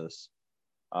thrombosis,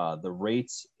 the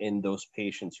rates in those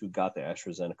patients who got the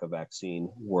AstraZeneca vaccine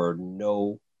were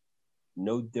no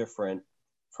different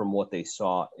from what they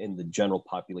saw in the general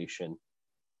population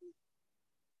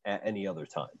at any other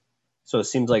time. So it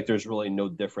seems like there's really no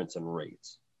difference in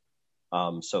rates.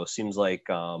 So it seems like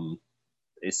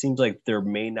there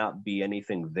may not be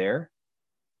anything there.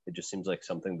 It just seems like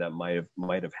something that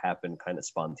might have happened kind of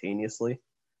spontaneously.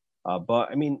 But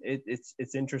I mean,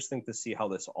 it's interesting to see how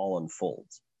this all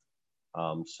unfolds.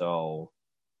 So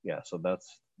yeah, so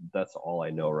that's all I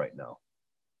know right now.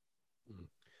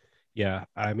 Yeah,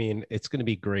 I mean, it's going to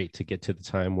be great to get to the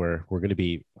time where we're going to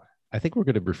be. I think we're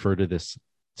going to refer to this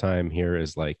time here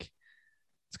as like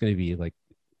it's going to be like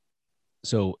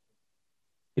so.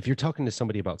 If you're talking to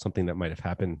somebody about something that might have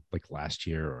happened like last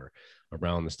year or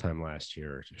around this time last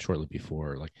year or shortly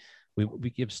before, like we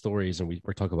give stories and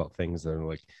we're talking about things that are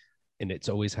like, and it's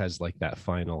always has like that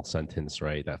final sentence,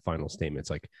 right? That final statement. It's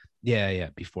like, yeah,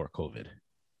 before COVID.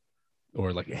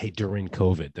 or like, hey, during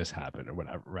COVID, this happened or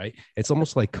whatever, right? It's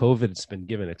almost like COVID's been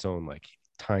given its own like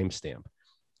timestamp.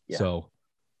 Yeah. So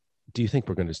do you think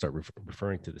we're going to start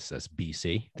referring to this as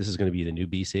BC? This is going to be the new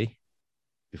BC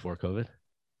before COVID?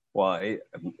 Well,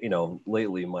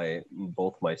 lately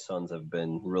both my sons have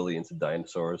been really into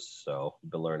dinosaurs, so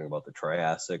I've been learning about the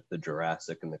Triassic, the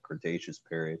Jurassic, and the Cretaceous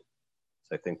period.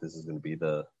 So I think this is going to be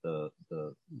the The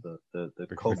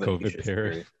COVID COVID-acious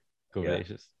period.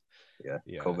 period. Yeah, COVID.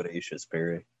 Yeah. COVID-acious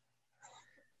period.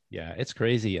 Yeah. It's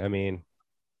crazy. I mean,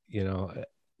 you know,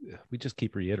 we just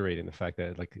keep reiterating the fact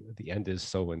that like the end is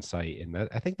so in sight. And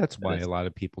I think that's It why is. a lot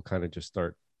of people kind of just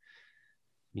start,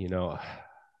 you know,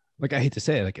 like I hate to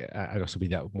say it, like I also be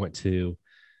that went to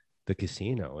the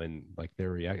casino and like they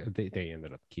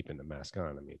ended up keeping the mask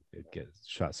on. I mean, they'd get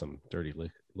shot some dirty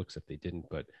looks if they didn't,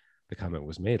 but the comment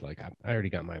was made like, I already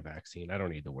got my vaccine. I don't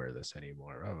need to wear this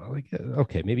anymore. I'm like,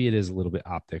 okay, maybe it is a little bit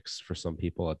optics for some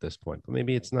people at this point, but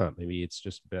maybe it's not. Maybe it's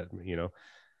just, you know,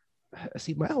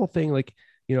 see my whole thing, like,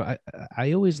 you know,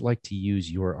 I always like to use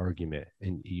your argument,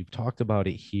 and you've talked about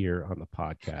it here on the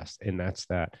podcast, and that's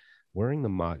that wearing the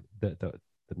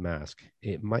mask,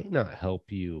 it might not help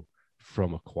you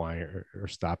from acquire or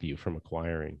stop you from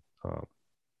acquiring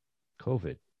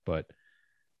COVID. But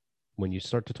when you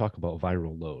start to talk about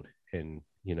viral load and,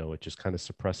 you know, it just kind of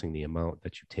suppressing the amount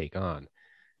that you take on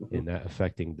Mhm. and that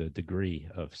affecting the degree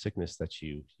of sickness that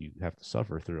you have to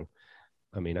suffer through.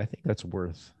 I mean, I think that's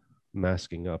worth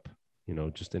masking up, you know,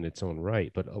 just in its own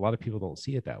right. But a lot of people don't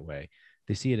see it that way.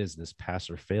 They see it as this pass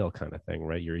or fail kind of thing,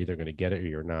 right? You're either going to get it or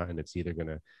you're not, and it's either going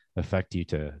to affect you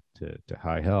to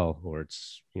high hell, or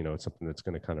it's, you know, it's something that's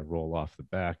going to kind of roll off the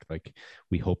back, like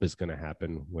we hope is going to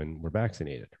happen when we're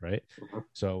vaccinated, right? Mhm.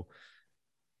 So,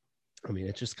 I mean,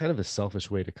 it's just kind of a selfish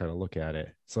way to kind of look at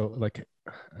it. So, like,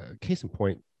 case in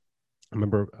point, I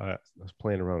remember I was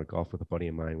playing around at golf with a buddy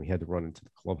of mine. We had to run into the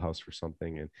clubhouse for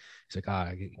something, and he's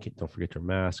like, don't forget your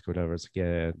mask or whatever." It's like,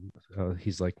 yeah.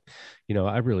 He's like, you know,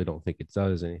 I really don't think it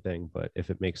does anything, but if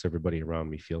it makes everybody around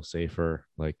me feel safer,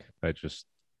 like I just,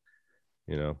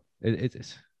 you know,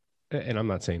 it's, and I'm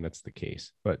not saying that's the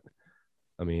case, but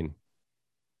I mean,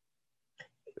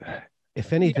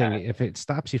 if anything, Yeah. if it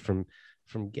stops you from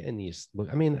getting these look,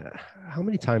 I mean, how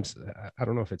many times, I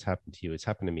don't know if it's happened to you, it's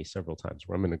happened to me several times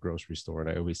where I'm in a grocery store and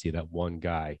I always see that one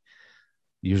guy.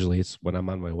 Usually it's when I'm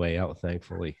on my way out,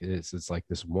 thankfully. It's like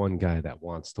this one guy that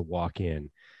wants to walk in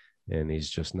and he's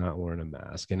just not wearing a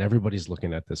mask, and everybody's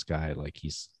looking at this guy like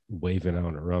he's waving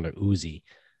out around a Uzi,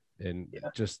 and Yeah.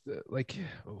 just like,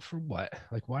 for what?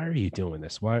 Like, why are you doing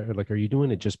this? Why, like, are you doing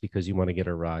it just because you want to get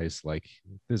a rise? Like,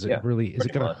 is it Yeah. really, is it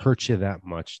Pretty going to much. hurt you that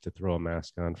much to throw a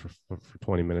mask on for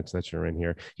 20 minutes that you're in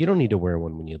here? You don't need to wear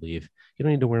one when you leave. You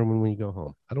don't need to wear one when you go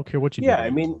home. I don't care what you do Yeah. when I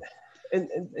you go mean, home.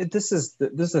 and this is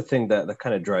the thing that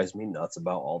kind of drives me nuts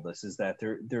about all this is that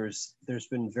there's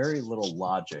been very little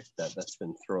logic that's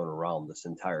been thrown around this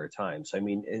entire time. So I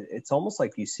mean, it's almost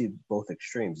like you see both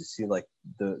extremes. You see like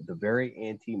the very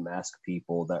anti-mask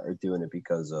people that are doing it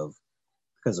because of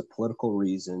political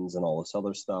reasons and all this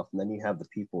other stuff, and then you have the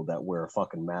people that wear a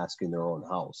fucking mask in their own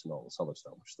house and all this other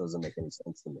stuff, which doesn't make any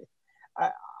sense to me. I,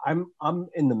 I'm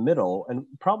in the middle and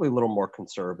probably a little more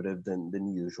conservative than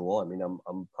usual. I mean,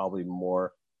 I'm probably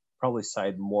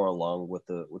side more along with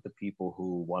the people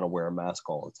who want to wear a mask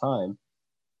all the time.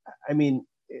 I mean,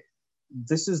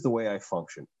 this is the way I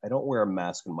function. I don't wear a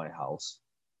mask in my house.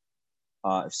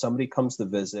 If somebody comes to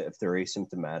visit, if they're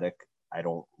asymptomatic, I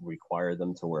don't require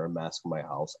them to wear a mask in my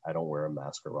house. I don't wear a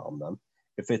mask around them.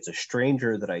 If it's a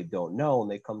stranger that I don't know and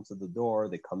they come to the door,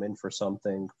 they come in for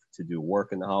something to do work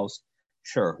in the house,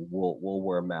 sure, we'll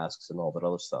wear masks and all that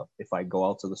other stuff. If I go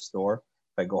out to the store,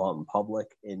 if I go out in public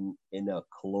in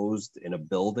a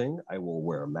building, I will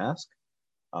wear a mask.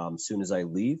 As soon as I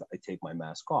leave, I take my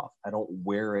mask off. I don't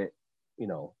wear it,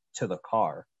 to the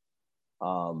car.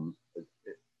 Um,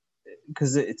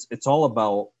 because it's all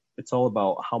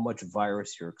about how much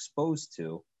virus you're exposed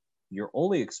to. You're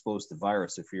only exposed to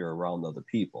virus if you're around other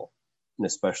people, and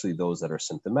especially those that are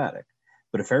symptomatic.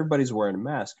 But if everybody's wearing a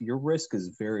mask, your risk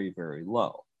is very, very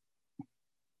low.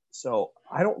 So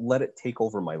I don't let it take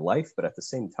over my life, but at the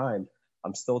same time,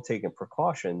 I'm still taking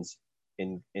precautions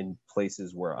in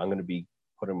places where I'm going to be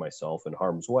putting myself in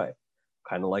harm's way,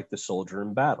 kind of like the soldier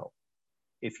in battle.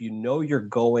 If you know you're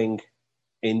going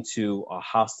into a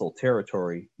hostile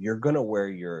territory, you're going to wear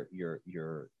your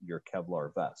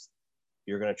Kevlar vest.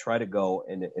 You're going to try to go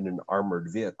in an armored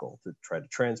vehicle to try to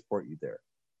transport you there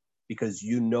because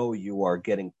you know you are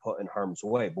getting put in harm's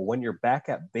way. But when you're back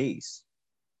at base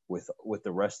with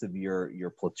the rest of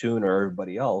your platoon or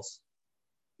everybody else,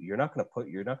 you're not going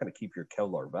to keep your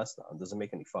Kevlar vest on. It doesn't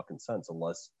make any fucking sense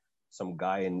unless some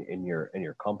guy in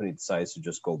your company decides to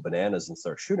just go bananas and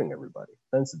start shooting everybody,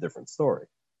 then it's a different story.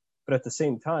 But at the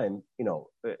same time,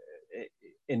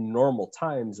 in normal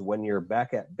times when you're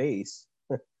back at base,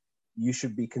 you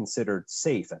should be considered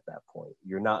safe at that point.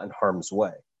 You're not in harm's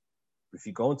way. If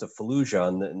you go into Fallujah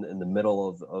in the middle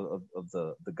of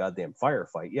the goddamn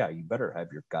firefight, yeah, you better have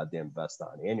your goddamn vest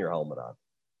on and your helmet on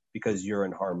because you're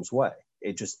in harm's way.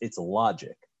 It's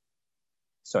logic.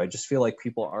 So I just feel like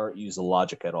people aren't using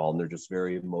logic at all, and they're just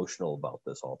very emotional about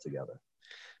this altogether.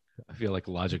 I feel like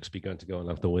logic's begun to go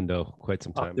out the window quite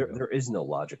some time ago. There is no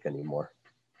logic anymore.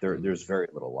 There's very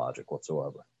little logic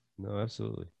whatsoever. No,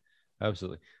 absolutely.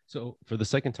 So for the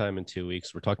second time in 2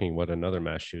 weeks, we're talking about another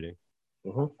mass shooting.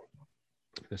 Mm-hmm.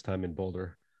 This time in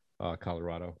Boulder,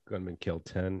 Colorado. Gunman killed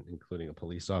 10, including a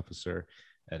police officer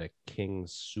at a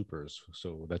King's Supers.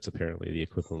 So that's apparently the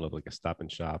equivalent of like a Stop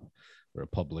and Shop or a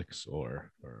Publix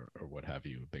or what have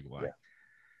you, a Big Y. Yeah.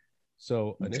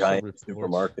 So initial giant reports,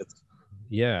 supermarkets.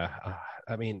 Yeah,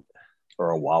 I mean,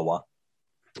 or a Wawa.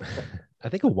 I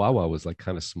think a Wawa was like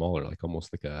kind of smaller, like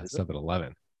almost like a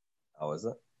 7-Eleven. Oh, is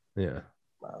it? Yeah.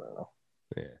 I don't know.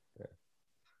 Yeah.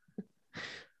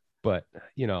 But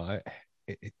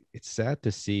it's sad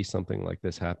to see something like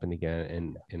this happen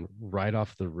again, and right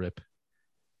off the rip,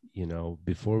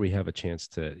 before we have a chance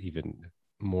to even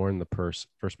mourn the first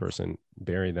person,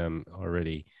 bury them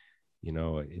already,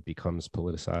 it becomes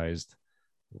politicized.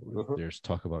 Mm-hmm. There's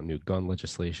talk about new gun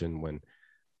legislation when,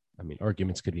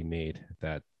 arguments could be made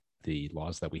that the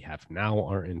laws that we have now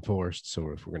aren't enforced. So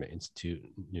if we're going to institute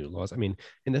new laws, and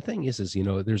the thing is,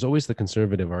 there's always the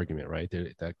conservative argument, right?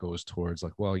 That goes towards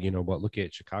like, well, you know what, look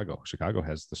at Chicago. Chicago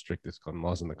has the strictest gun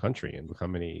laws in the country, and look how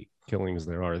many killings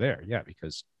there are there. Yeah,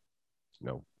 because,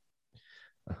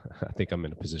 I think I'm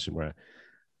in a position where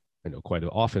I know quite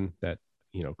often that,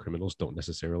 criminals don't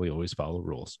necessarily always follow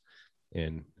rules.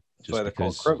 And just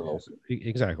because criminals.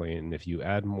 Exactly. And if you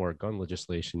add more gun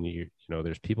legislation,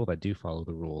 there's people that do follow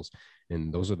the rules,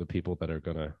 and those are the people that are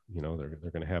gonna,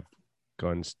 they're gonna have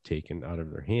guns taken out of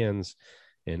their hands.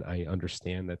 And I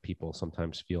understand that people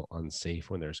sometimes feel unsafe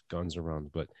when there's guns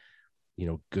around, but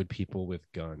good people with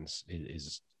guns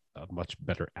is a much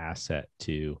better asset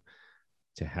to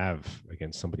have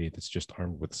against somebody that's just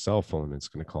armed with a cell phone and it's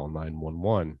going to call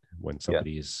 911 when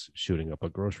somebody is shooting up a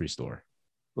grocery store.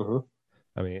 Mm-hmm.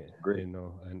 Great. And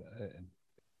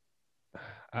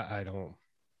I don't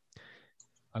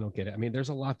get it. There's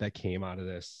a lot that came out of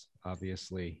this,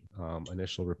 obviously.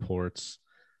 Initial reports,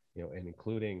 and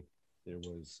including there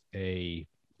was a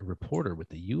reporter with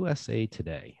the USA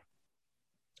Today.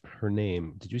 Her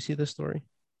name, did you see this story?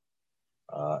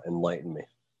 Enlighten me.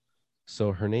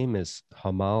 So her name is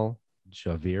Hamal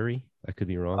Javeri. I could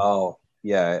be wrong. Oh,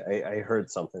 yeah. I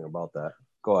heard something about that.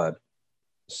 Go ahead.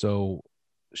 So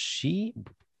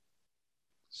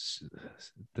that's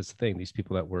the thing. These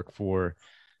people that work for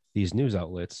these news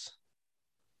outlets,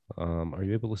 are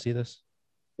you able to see this?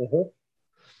 Mm-hmm.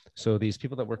 So these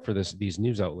people that work for these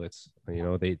news outlets,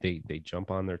 they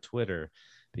jump on their Twitter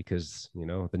because,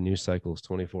 the news cycle is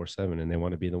 24/7 and they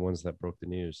want to be the ones that broke the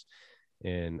news.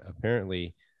 And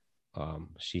apparently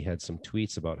she had some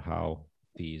tweets about how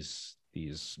these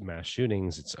mass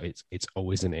shootings, it's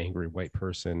always an angry white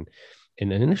person. And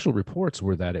the initial reports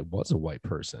were that it was a white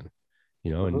person,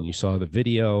 mm-hmm. And you saw the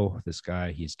video, this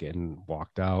guy, he's getting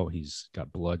walked out. He's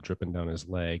got blood dripping down his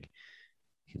leg.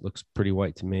 He looks pretty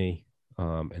white to me.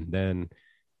 And then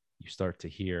you start to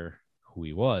hear who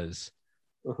he was.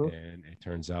 Mm-hmm. And it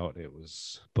turns out it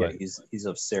was, but he's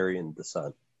of Syrian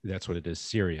descent. That's what it is.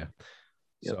 Syria.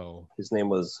 Yep. So his name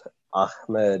was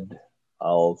Ahmed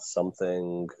Al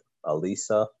something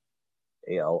Alissa,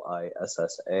 Alissa.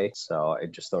 So I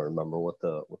just don't remember what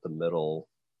the middle.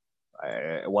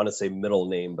 I want to say middle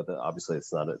name, but obviously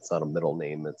it's not a middle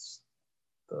name. It's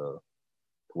the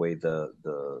way the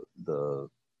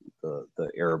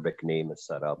Arabic name is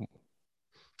set up.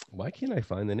 Why can't I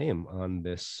find the name on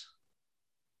this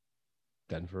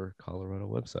Denver, Colorado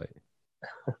website?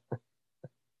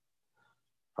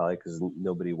 Probably because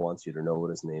nobody wants you to know what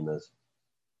his name is.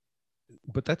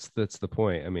 But that's the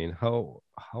point. How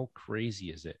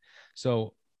crazy is it?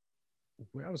 So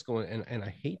where I was going, and I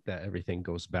hate that everything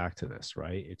goes back to this,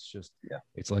 right? It's just,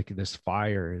 it's like this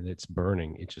fire that's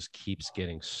burning. It just keeps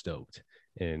getting stoked.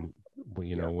 And,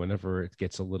 whenever it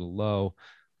gets a little low,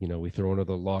 we throw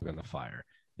another log on the fire.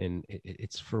 And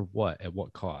it's for what? At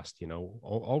what cost?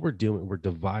 All we're doing, we're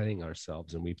dividing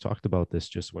ourselves. And we've talked about this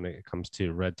just when it comes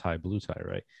to red tie, blue tie,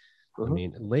 right?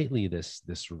 Mm-hmm. Lately,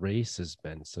 this race has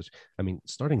been such,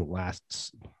 starting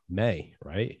last May,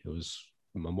 right? It was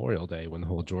Memorial Day when the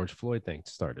whole George Floyd thing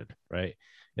started, right?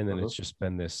 And then Mhm. it's just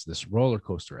been this roller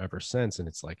coaster ever since. And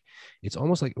it's like, it's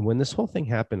almost like when this whole thing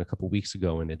happened a couple weeks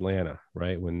ago in Atlanta,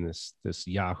 right? When this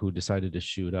Yahoo decided to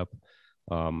shoot up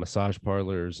massage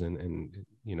parlors, and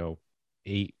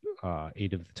eight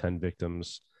of the 10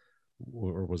 victims,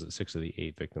 or was it six of the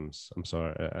eight victims? I'm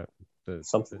sorry.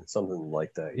 Something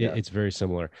like that. Yeah. It's very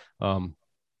similar. Um,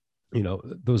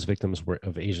 those victims were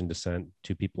of Asian descent.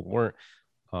 Two people weren't.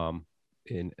 Um,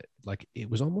 and like it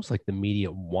was almost like the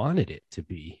media wanted it to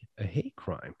be a hate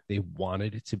crime. They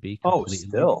wanted it to be Oh, completely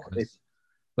still, because,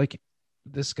 like,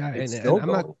 this guy, it's and still I'm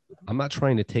not going. I'm not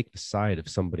trying to take the side of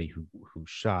somebody who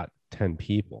shot 10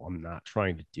 people. I'm not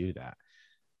trying to do that.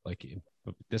 Like,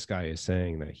 but this guy is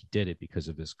saying that he did it because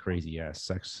of this crazy ass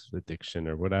sex addiction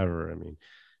or whatever. I mean,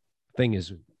 thing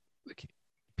is, like,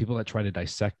 people that try to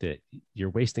dissect it, you're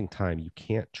wasting time. You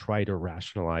can't try to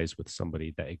rationalize with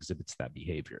somebody that exhibits that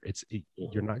behavior.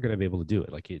 You're not going to be able to do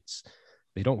it. Like,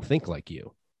 they don't think like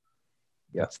you.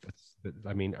 Yeah.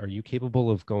 I mean, are you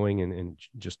capable of going and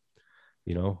just,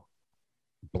 you know,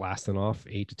 blasting off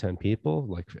 8 to 10 people,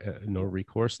 like, no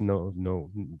recourse,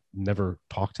 never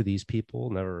talk to these people,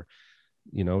 never,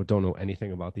 don't know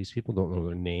anything about these people, don't know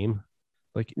their name?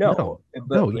 Like, No, no,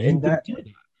 but you in wouldn't that do that.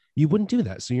 You wouldn't do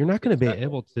that. So you're not going to be exactly.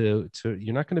 able to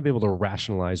you're not going to be able to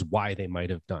rationalize why they might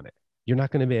have done it. You're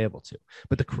not going to be able to.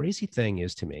 But the crazy thing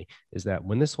is, to me, is that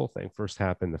when this whole thing first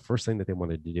happened, the first thing that they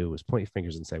wanted to do was point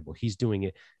fingers and say, well, he's doing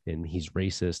it and he's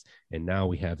racist. And now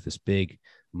we have this big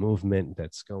movement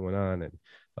that's going on and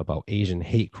about Asian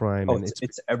hate crime. Oh, And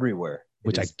it's everywhere. It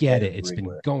which I is get it. It's been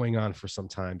everywhere. going on for some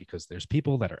time because there's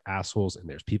people that are assholes and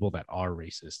there's people that are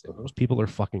racist, and Mhm. those people are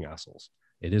fucking assholes.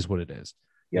 It is what it is.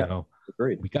 Yeah,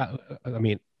 agreed. We got, I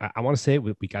mean, I want to say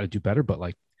we got to do better, but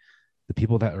like, the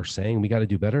people that are saying we got to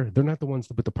do better, they're not the ones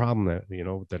with the problem that,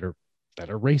 that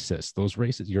are racist. Those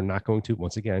racists, you're not going to,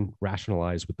 once again,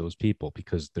 rationalize with those people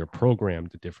because they're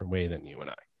programmed a different way than you and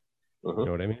I. You know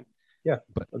Mhm. what I mean? Yeah,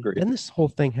 But agreed. then this whole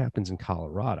thing happens in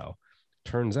Colorado.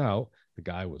 Turns out the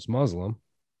guy was Muslim,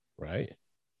 right?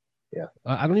 Yeah,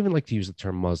 I don't even like to use the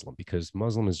term Muslim because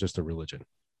Muslim is just a religion.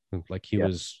 Like, he yeah,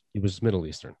 was Middle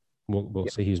Eastern. We'll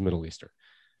yeah. say he's Middle Eastern.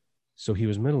 So he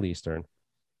was Middle Eastern,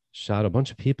 shot a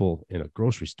bunch of people in a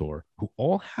grocery store who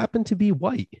all happened to be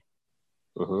white,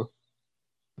 Mhm.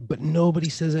 but nobody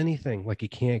says anything. Like, he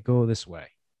can't go this way,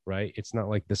 right? It's not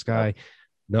like this No. guy.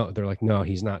 No, they're like, no,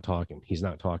 he's not talking. He's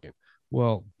not talking.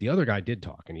 Well, the other guy did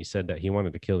talk, and he said that he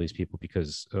wanted to kill these people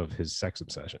because of his sex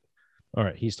obsession. All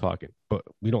right, he's talking, but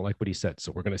we don't like what he said,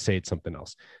 so we're going to say it's something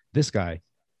else. This guy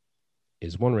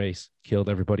is one race, killed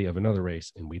everybody of another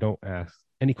race, and we don't ask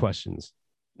any questions.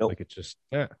 Nope. Like, it's just,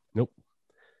 yeah, nope.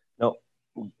 Nope.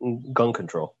 Gun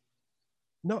control.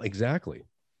 No, exactly.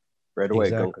 Right away,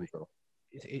 gun Exactly. control.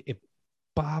 It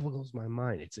boggles my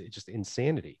mind. It's just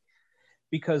insanity.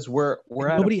 Because we're And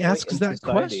at a nobody point asks in that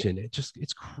society. question.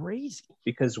 It's crazy.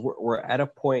 Because we're at a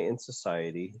point in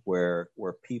society where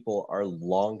people are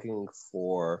longing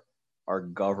for our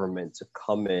government to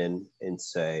come in and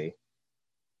say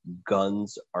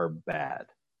guns are bad.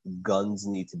 Guns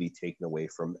need to be taken away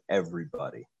from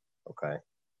everybody. Okay,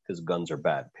 because guns are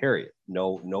bad. Period.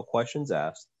 No questions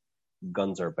asked.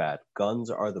 Guns are bad. Guns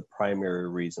are the primary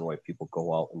reason why people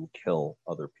go out and kill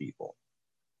other people.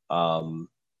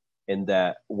 In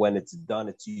that when it's done,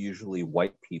 it's usually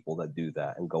white people that do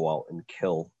that and go out and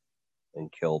kill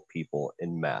people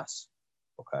in mass.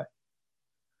 Okay.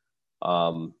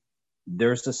 Um,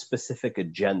 there's a specific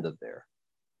agenda there.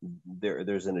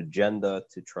 There's an agenda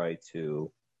to try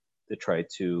to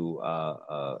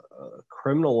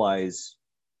criminalize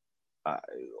uh,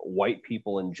 white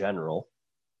people in general.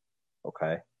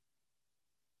 Okay,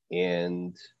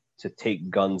 and to take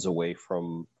guns away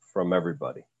from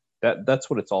everybody. That's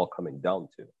what it's all coming down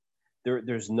to.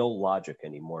 There's no logic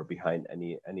anymore behind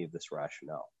any of this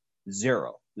rationale.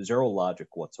 Zero logic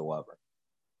whatsoever.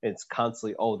 It's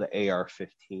constantly, oh, the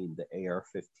AR-15, the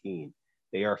AR-15.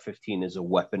 The AR-15 is a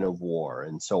weapon of war,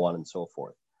 and so on and so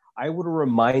forth. I would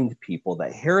remind people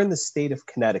that here in the state of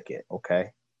Connecticut, okay,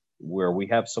 where we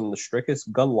have some of the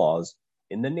strictest gun laws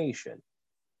in the nation,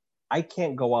 I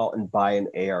can't go out and buy an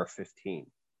AR-15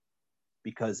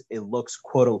 because it looks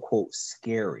quote unquote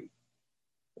scary.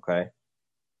 Okay,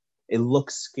 it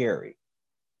looks scary.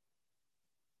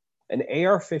 An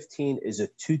AR-15 is a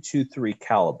 223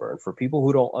 caliber. And for people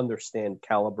who don't understand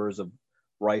calibers of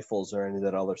rifles or any of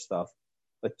that other stuff,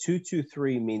 a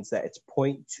 223 means that it's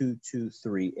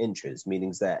 0.223 inches,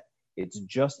 meaning that it's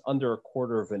just under a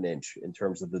quarter of an inch in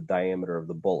terms of the diameter of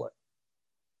the bullet.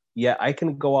 Yeah, I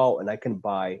can go out and I can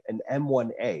buy an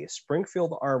M1A,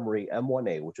 Springfield Armory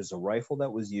M1A, which is a rifle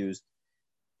that was used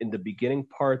in the beginning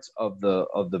parts of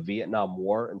the Vietnam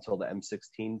War until the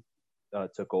M16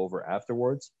 took over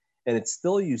afterwards, and it's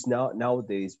still used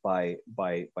nowadays by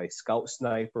scout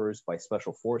snipers, by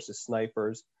special forces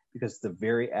snipers, because it's a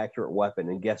very accurate weapon.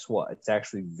 And guess what? It's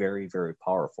actually very, very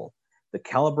powerful. The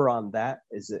caliber on that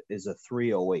is a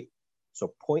 308,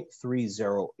 so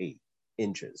 0.308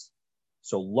 inches,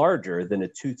 so larger than a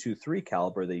 223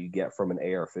 caliber that you get from an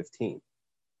AR-15.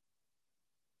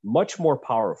 Much more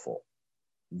powerful,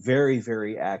 very,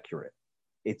 very accurate.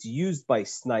 It's used by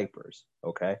snipers,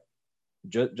 okay?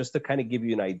 Just to kind of give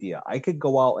you an idea, I could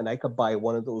go out and I could buy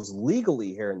one of those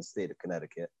legally here in the state of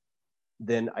Connecticut.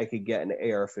 Then I could get an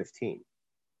AR-15.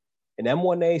 An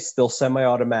M1A still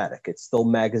semi-automatic. It's still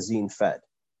magazine fed.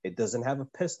 It doesn't have a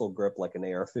pistol grip like an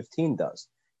AR-15 does.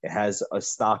 It has a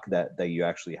stock that you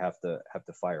actually have to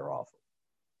fire off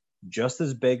of. Just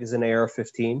as big as an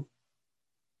AR-15,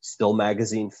 still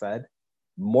magazine fed,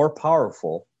 more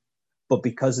powerful, but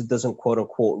because it doesn't quote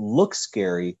unquote look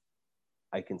scary,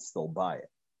 I can still buy it.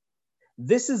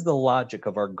 This is the logic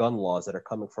of our gun laws that are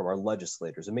coming from our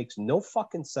legislators. It makes no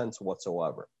fucking sense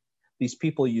whatsoever. These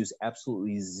people use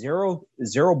absolutely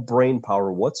zero brain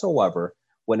power whatsoever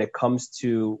when it comes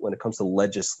to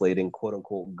legislating quote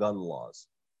unquote gun laws.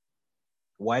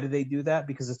 Why do they do that?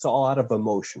 Because it's all out of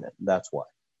emotion. That's why.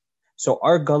 So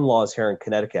our gun laws here in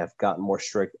Connecticut have gotten more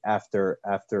strict after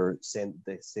the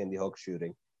Sandy Hook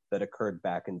shooting that occurred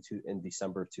back in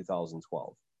December of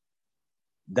 2012.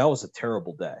 That was a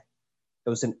terrible day. It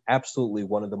was absolutely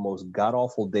one of the most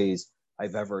god-awful days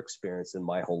I've ever experienced in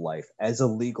my whole life as a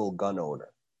legal gun owner,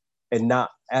 and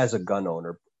not as a gun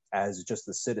owner, as just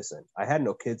a citizen. I had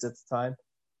no kids at the time,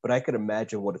 but I could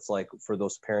imagine what it's like for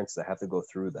those parents that have to go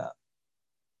through that.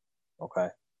 Okay.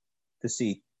 To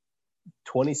see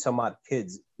 20 some odd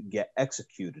kids get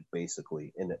executed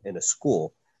basically in a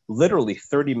school, literally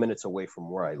 30 minutes away from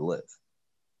where I live.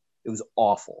 It was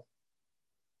awful.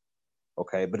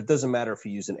 Okay, but it doesn't matter if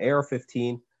you use an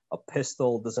AR-15, a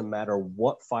pistol, doesn't matter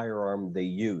what firearm they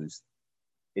used,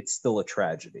 it's still a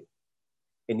tragedy.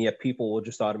 And yet people will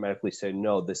just automatically say,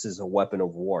 no, this is a weapon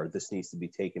of war. This needs to be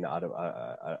taken out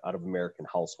of American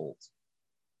households.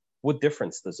 What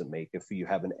difference does it make if you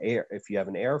have an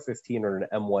AR-15 or an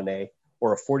M1A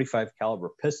or a 45 caliber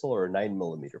pistol or a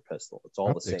 9mm pistol? It's all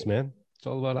optics, the same, man. It's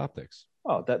all about optics.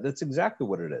 Oh, that's exactly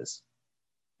what it is.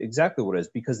 Exactly what it is,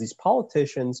 because these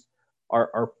politicians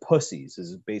are pussies,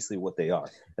 is basically what they are.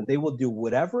 And they will do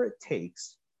whatever it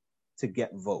takes to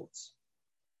get votes.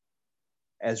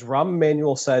 As Rahm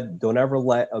Emanuel said, don't ever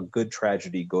let a good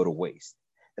tragedy go to waste.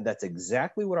 And that's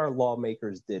exactly what our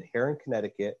lawmakers did here in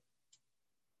Connecticut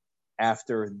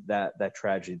after that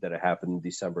tragedy that had happened in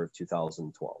December of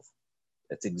 2012.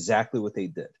 That's exactly what they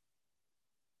did.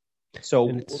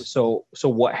 So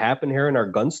what happened here in our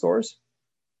gun stores?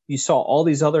 You saw all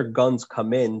these other guns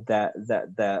come in that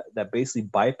basically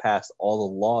bypassed all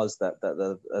the laws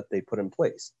that they put in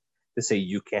place. To say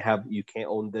you can't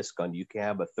own this gun, you can't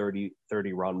have a 30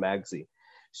 round magazine.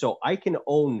 So I can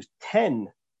own 10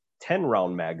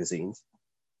 round magazines,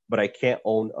 but I can't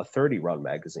own a 30 round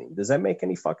magazine. Does that make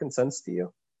any fucking sense to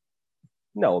you?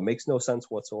 No, it makes no sense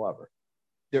whatsoever.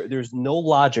 There's no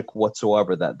logic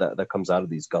whatsoever that comes out of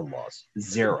these gun laws.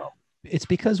 Zero. It's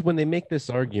because when they make this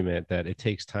argument that it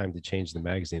takes time to change the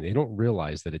magazine, they don't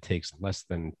realize that it takes less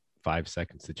than 5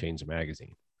 seconds to change a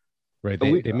magazine, right?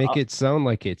 They make it sound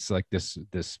like it's like this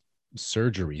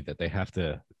surgery that they have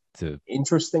to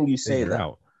interesting you say that.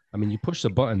 Out. I mean, you push the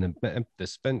button, the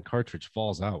spent cartridge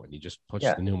falls out, and you just push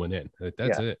the new one in.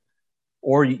 That's it.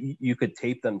 Or you could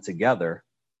tape them together,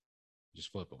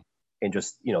 just flip them, and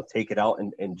just take it out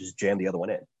and just jam the other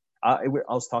one in. I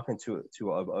was talking to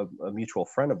a mutual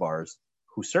friend of ours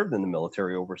who served in the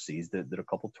military overseas, did a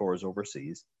couple tours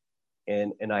overseas,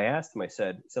 and I asked him. I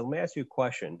said, let me ask you a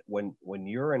question. When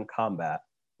you're in combat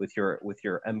with your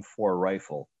M4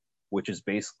 rifle, which is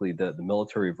basically the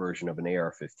military version of an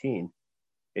AR-15,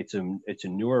 it's a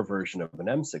newer version of an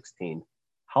M16.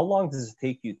 How long does it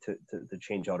take you to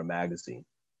change out a magazine?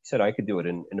 He said I could do it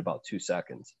in about 2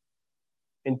 seconds.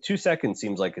 And 2 seconds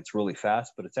seems like it's really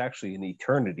fast, but it's actually an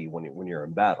eternity when you're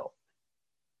in battle.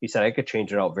 He said I could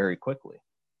change it out very quickly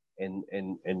and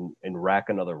rack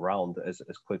another round as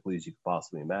quickly as you could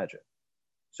possibly imagine.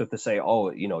 So to say,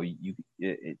 while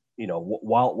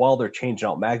they're changing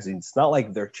out magazines, it's not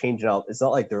like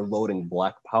they're loading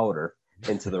black powder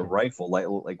into the rifle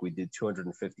like we did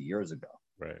 250 years ago.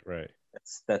 Right.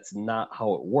 That's not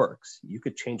how it works. You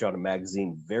could change out a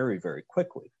magazine very, very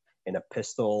quickly. In a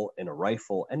pistol, in a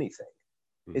rifle, anything.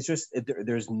 It's just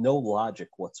there's no logic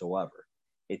whatsoever.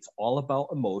 It's all about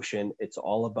emotion. It's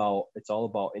all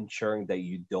about ensuring that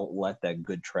you don't let that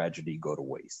good tragedy go to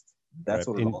waste. That's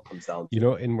Right. what it And, all comes down you to.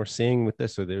 know, and we're seeing with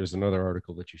this, so there's another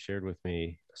article that you shared with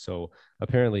me. So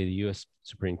apparently the U.S.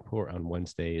 Supreme Court on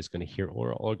Wednesday is going to hear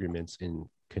oral arguments in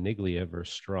Coniglia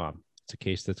versus Strom. It's a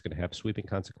case that's going to have sweeping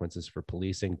consequences for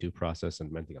policing, due process,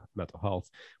 and mental health,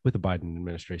 with the Biden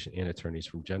administration and attorneys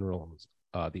from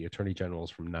the attorney generals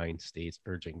from 9 states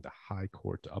urging the high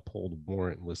court to uphold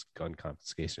warrantless gun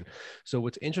confiscation. So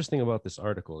what's interesting about this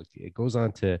article, it goes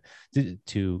on to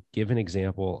give an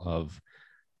example of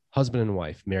husband and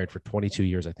wife married for 22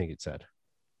 years, I think it said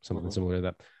something similar to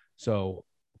that. So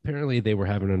apparently they were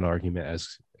having an argument,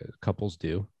 as couples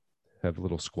do, have a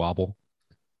little squabble.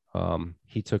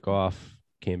 He took off,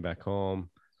 came back home.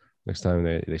 Next time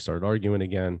they started arguing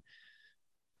again.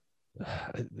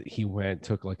 He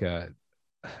took like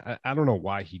I don't know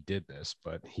why he did this,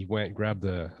 but he went, grabbed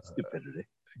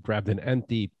an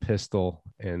empty pistol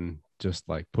and just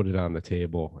like put it on the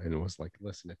table and was like,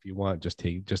 listen, if you want, just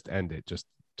end it.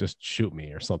 Just shoot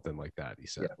me or something like that. He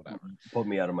said, whatever. Put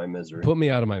me out of my misery. Put me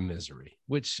out of my misery,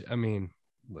 which, I mean,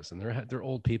 listen, they're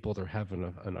old people. They're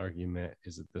having an argument.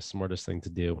 Is it the smartest thing to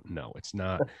do? No, it's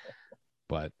not,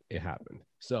 but it happened.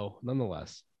 So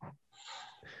nonetheless,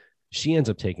 she ends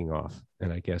up taking off.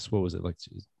 And I guess, what was it like?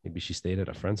 Maybe she stayed at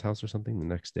a friend's house or something. The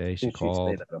next day she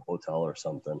called. She stayed at a hotel or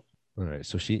something. All right.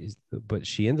 So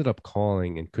she ended up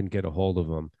calling and couldn't get a hold of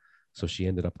him. So she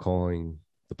ended up calling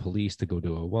the police to go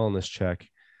do a wellness check.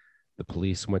 The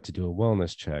police went to do a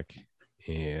wellness check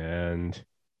and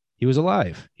he was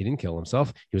alive. He didn't kill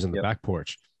himself. He was on the back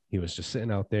porch. He was just sitting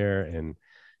out there, and,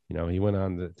 you know, he went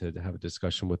on to have a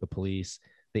discussion with the police.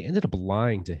 They ended up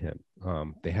lying to him.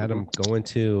 They had him go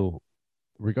into,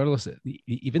 regardless,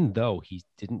 even though he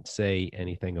didn't say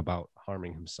anything about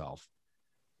harming himself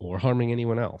or harming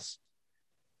anyone else,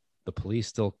 the police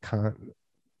still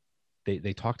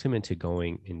they talked him into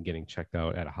going and getting checked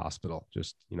out at a hospital,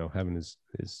 just, you know, having his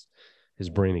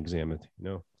brain examined, you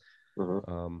know.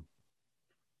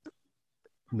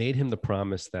 Made him the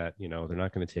promise that, you know, they're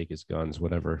not going to take his guns,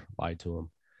 whatever, lied to him.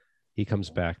 He comes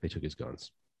back, they took his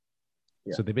guns.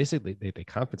 So they basically they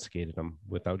confiscated him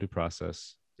without due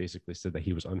process, basically said that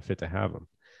he was unfit to have them.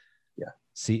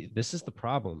 See, this is the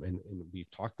problem, and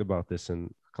we've talked about this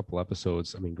in a couple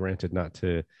episodes. I mean, granted, not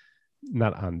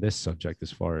on this subject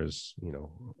as far as, you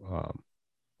know,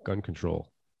 gun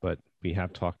control, but we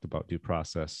have talked about due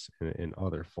process in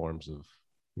other forms of,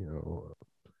 you know,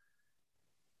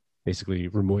 basically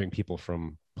removing people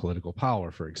from political power,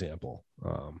 for example.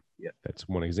 That's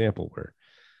one example where,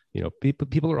 you know,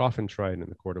 people are often tried in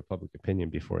the court of public opinion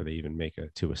before they even make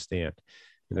it to a stand,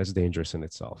 and that's dangerous in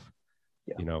itself.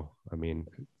 You know, I mean,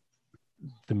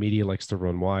 the media likes to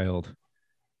run wild.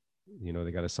 You know,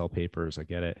 they got to sell papers. I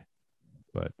get it.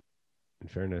 But in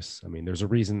fairness, I mean, there's a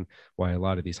reason why a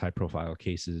lot of these high profile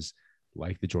cases,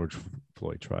 like the George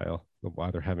Floyd trial,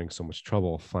 why they're having so much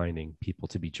trouble finding people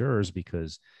to be jurors,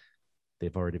 because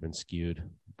they've already been skewed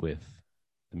with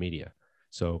the media.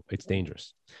 So it's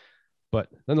dangerous. But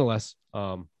nonetheless,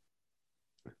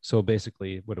 so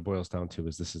basically what it boils down to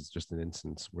is this is just an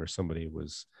instance where somebody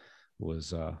was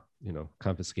you know,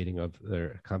 confiscated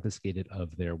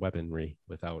of their weaponry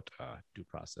without due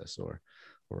process or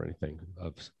anything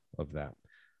of that.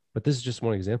 But this is just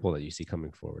one example that you see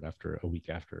coming forward after a week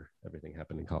after everything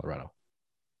happened in Colorado.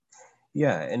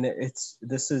 Yeah, and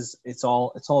it's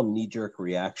all knee-jerk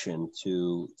reaction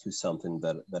to something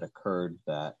that occurred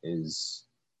that is,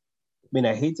 I mean,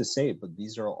 I hate to say it, but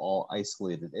these are all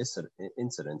isolated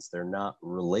incidents. They're not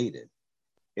related.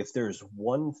 If there's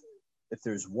one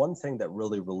thing that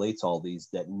really relates all these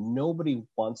that nobody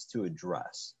wants to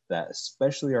address, that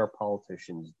especially our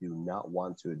politicians do not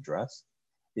want to address,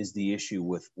 is the issue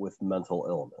with mental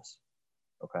illness.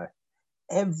 Okay.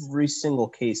 Every single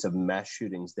case of mass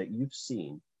shootings that you've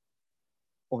seen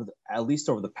at least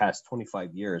over the past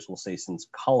 25 years, we'll say since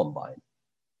Columbine,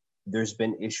 there's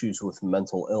been issues with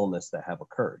mental illness that have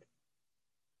occurred.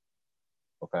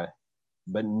 Okay.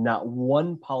 But not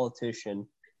one politician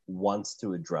wants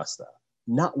to address that.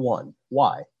 Not one.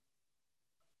 Why?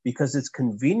 Because it's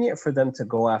convenient for them to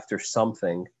go after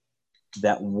something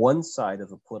that one side of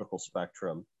the political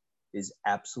spectrum is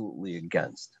absolutely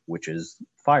against, which is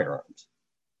firearms.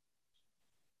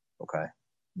 Okay.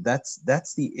 That's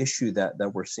the issue that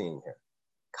we're seeing here.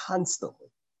 Constantly.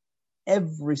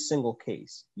 Every single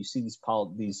case, you see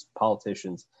these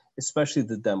politicians, especially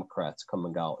the Democrats,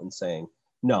 coming out and saying,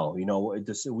 no, you know,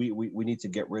 we need to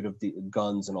get rid of the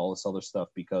guns and all this other stuff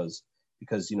because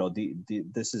you know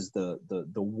this is the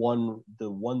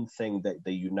one thing that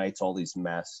unites all these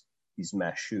mass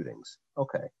shootings.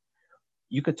 Okay,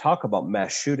 You could talk about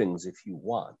mass shootings if you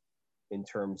want in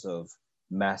terms of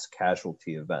mass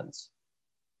casualty events.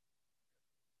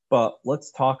 But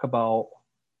let's talk about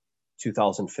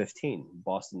 2015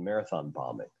 Boston Marathon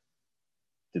bombing.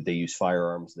 Did they use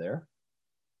firearms there?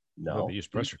 No, they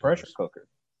used pressure cookers.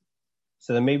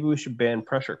 So then maybe we should ban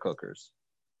pressure cookers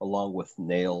along with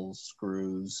nails,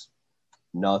 screws,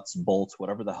 nuts, bolts,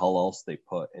 whatever the hell else they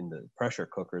put in the pressure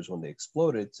cookers when they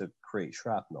exploded to create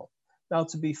shrapnel. Now,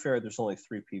 to be fair, there's only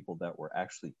 3 people that were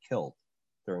actually killed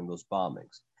during those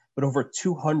bombings, but over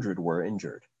 200 were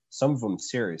injured, some of them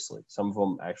seriously. Some of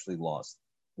them actually lost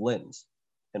limbs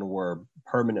and were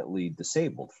permanently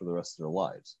disabled for the rest of their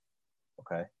lives.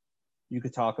 Okay. You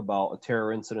could talk about a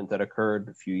terror incident that occurred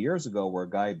a few years ago where a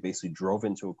guy basically drove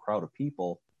into a crowd of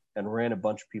people and ran a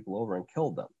bunch of people over and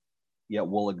killed them. Yet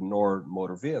we'll ignore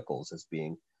motor vehicles as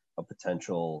being a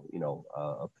potential,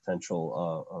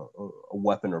 a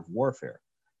weapon of warfare.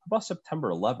 How about September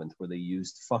 11th, where they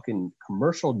used fucking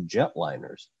commercial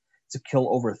jetliners to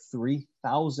kill over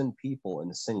 3,000 people in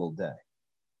a single day?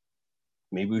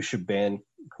 Maybe we should ban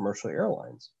commercial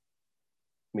airlines.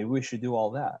 Maybe we should do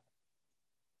all that.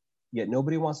 Yet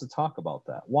nobody wants to talk about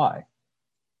that. Why?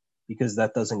 Because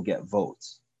that doesn't get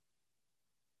votes.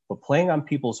 But playing on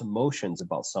people's emotions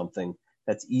about something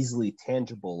that's easily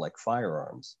tangible, like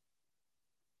firearms,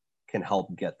 can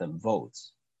help get them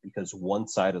votes, because one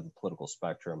side of the political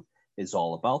spectrum is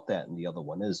all about that and the other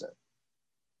one isn't.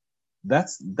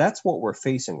 That's what we're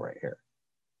facing right here.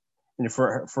 And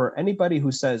for anybody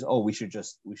who says, oh, we should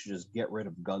just get rid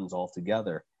of guns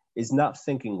altogether, is not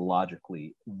thinking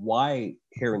logically why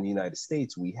here in the United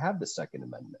States we have the Second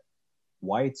Amendment,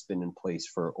 why it's been in place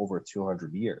for over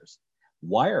 200 years,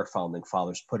 why our founding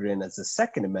fathers put it in as the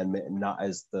Second Amendment and not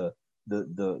as the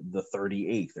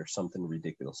 38th or something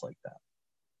ridiculous like that.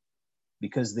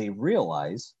 Because they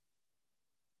realize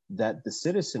that the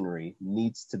citizenry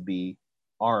needs to be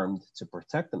armed to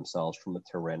protect themselves from a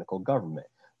tyrannical government,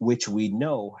 which we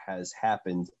know has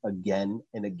happened again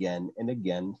and again and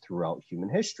again throughout human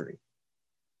history.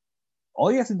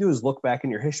 All you have to do is look back in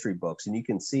your history books and you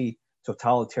can see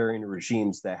totalitarian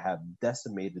regimes that have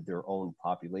decimated their own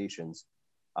populations,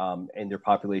 and their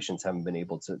populations haven't been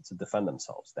able to defend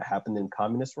themselves. That happened in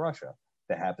communist Russia,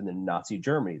 that happened in Nazi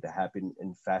Germany, that happened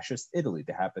in fascist Italy,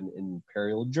 that happened in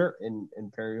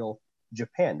imperial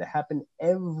Japan, that happened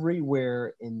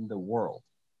everywhere in the world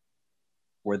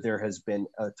where there has been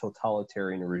a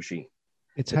totalitarian regime.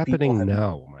 It's happening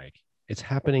now, Mike. It's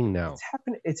happening now.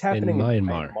 It's happening in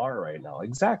Myanmar right now.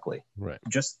 Exactly. Right.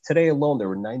 Just today alone, there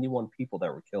were 91 people that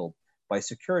were killed by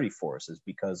security forces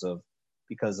because of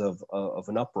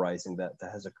an uprising that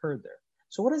has occurred there.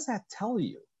 So what does that tell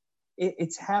you?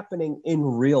 It's happening in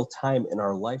real time in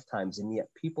our lifetimes, and yet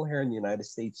people here in the United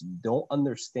States don't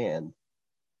understand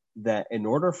that in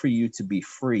order for you to be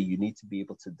free, you need to be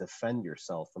able to defend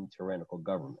yourself from tyrannical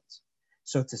governments.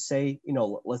 So to say,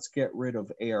 let's get rid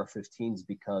of AR-15s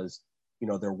because,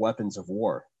 they're weapons of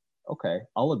war. Okay,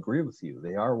 I'll agree with you.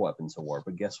 They are weapons of war,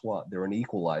 but guess what? They're an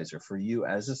equalizer for you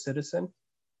as a citizen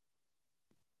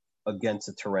against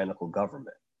a tyrannical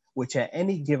government, which at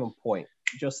any given point,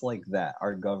 just like that,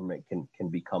 our government can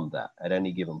become that at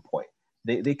any given point.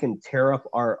 They can tear up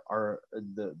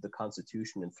the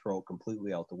Constitution and throw it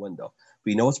completely out the window.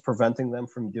 But you know what's preventing them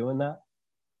from doing that?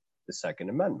 The Second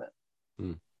Amendment.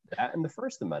 That and the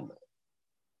First Amendment.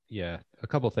 Yeah, a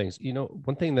couple of things.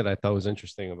 One thing that I thought was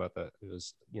interesting about that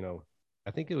was,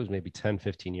 I think it was maybe 10,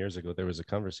 15 years ago, there was a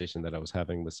conversation that I was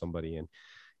having with somebody, and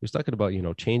he was talking about,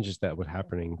 changes that were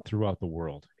happening throughout the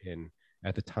world. And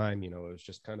at the time, it was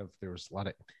just kind of, there was a lot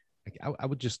of, I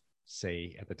would just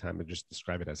say at the time, I'd just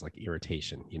describe it as like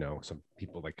irritation. Some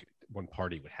people, like one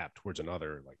party would have towards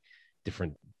another, like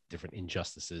different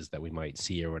injustices that we might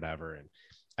see or whatever. And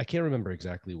I can't remember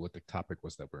exactly what the topic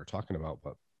was that we were talking about,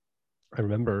 but I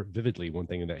remember vividly one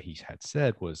thing that he had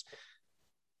said was,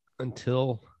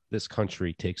 until this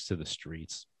country takes to the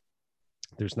streets,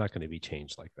 there's not going to be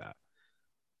change like that.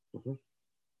 Mm-hmm.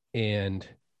 And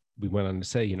we went on to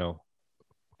say,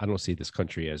 I don't see this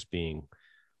country as being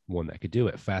one that could do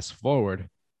it. Fast forward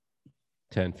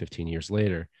 10, 15 years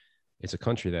later, it's a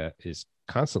country that is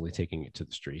constantly taking it to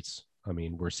the streets. I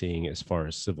mean, we're seeing as far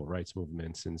as civil rights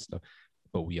movements and stuff,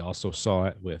 but we also saw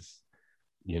it with,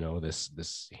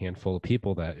 this handful of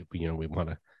people that, we want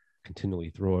to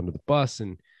continually throw under the bus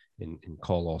and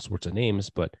call all sorts of names.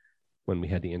 But when we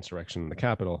had the insurrection in the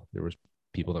Capitol, there was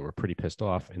people that were pretty pissed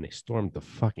off, and they stormed the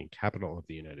fucking capital of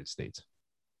the United States.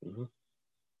 Mm-hmm.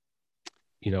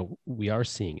 We are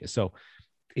seeing it. So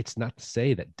it's not to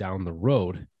say that down the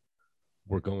road,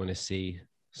 we're going to see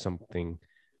something.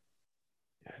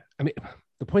 I mean,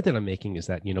 the point that I'm making is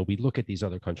that, we look at these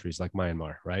other countries like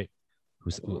Myanmar, right?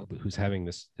 Who's having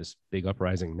this big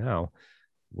uprising now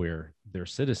where their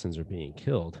citizens are being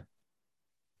killed.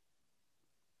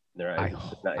 They're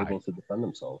not able to defend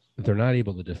themselves. They're not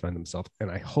able to defend themselves. And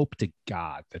I hope to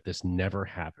God that this never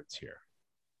happens here.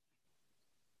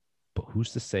 But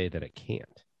who's to say that it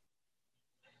can't?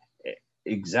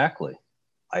 Exactly.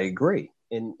 I agree.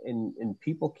 And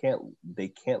people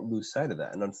can't lose sight of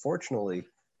that. And unfortunately,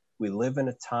 we live in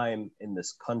a time in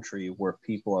this country where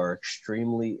people are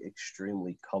extremely,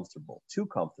 extremely comfortable, too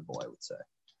comfortable, I would say.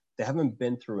 They haven't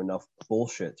been through enough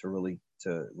bullshit to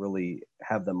really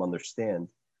have them understand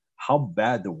how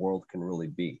bad the world can really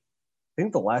be. I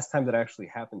think the last time that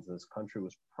actually happened to this country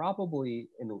was probably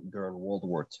during World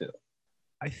War II.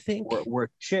 I think where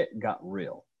shit got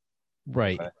real.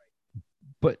 Right. Okay?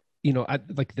 But,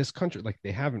 like this country, like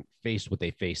they haven't faced what they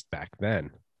faced back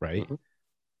then. Right. Mm-hmm.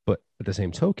 But at the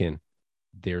same token,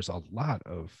 there's a lot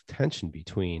of tension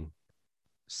between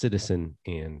citizen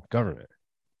and government.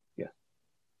 Yeah.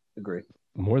 Agree.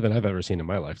 More than I've ever seen in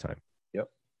my lifetime. Yep.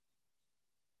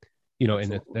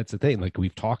 And that's the thing. Like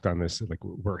we've talked on this, like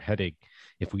we're heading,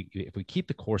 if we keep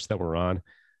the course that we're on,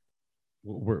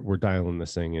 we're dialing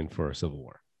this thing in for a civil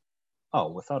war.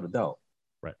 Oh, without a doubt.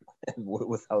 Right.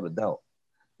 Without a doubt.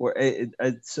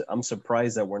 I'm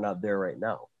surprised that we're not there right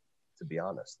now, to be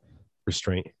honest.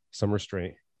 Some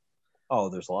restraint. Oh,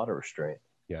 there's a lot of restraint.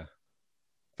 Yeah.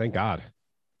 Thank God.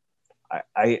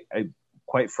 I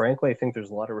quite frankly, I think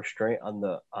there's a lot of restraint on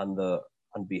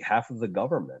behalf of the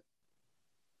government.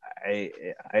 I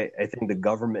think the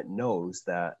government knows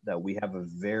that we have a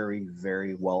very,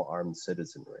 very well-armed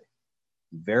citizenry.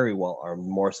 Very well-armed,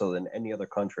 more so than any other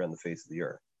country on the face of the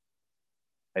earth.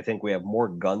 I think we have more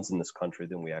guns in this country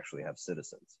than we actually have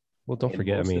citizens. Well, don't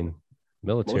forget,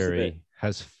 military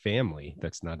has family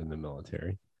that's not in the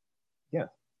military. Yeah.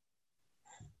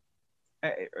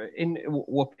 And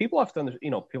what people have to understand,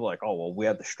 people are like, oh, well, we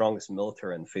have the strongest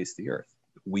military on the face of the earth.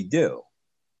 We do.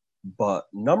 But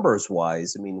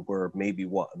numbers-wise, we're maybe,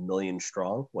 1 million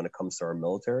strong when it comes to our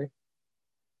military.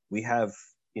 We have,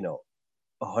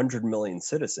 100 million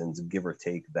citizens, give or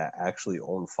take, that actually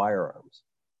own firearms.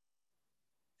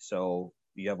 So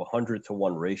you have 100 to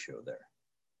 1 ratio there.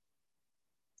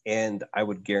 And I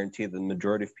would guarantee the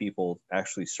majority of people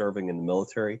actually serving in the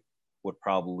military would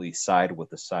probably side with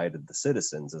the side of the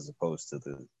citizens as opposed to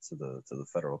the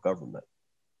federal government.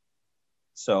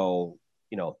 So,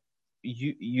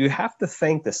 you have to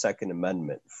thank the Second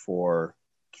Amendment for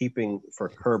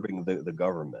curbing the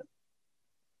government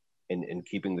and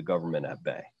keeping the government at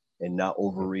bay and not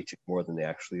overreaching more than they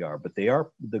actually are. But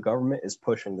the government is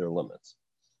pushing their limits.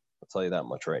 I'll tell you that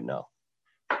much right now.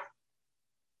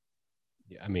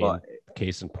 Yeah,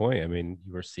 case in point, you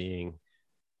were seeing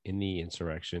in the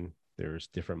insurrection, there's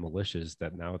different militias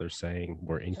that now they're saying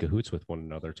we're in cahoots with one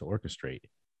another to orchestrate.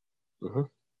 Mm-hmm.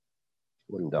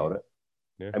 Wouldn't doubt it.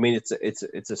 Yeah.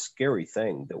 It's a scary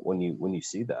thing that when you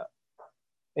see that,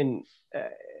 and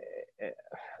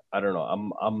I don't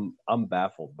know, I'm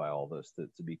baffled by all this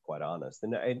to be quite honest,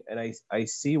 and I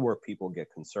see where people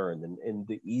get concerned, and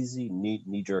the easy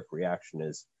knee-jerk reaction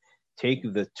is take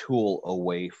the tool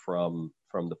away from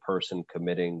the person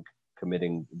committing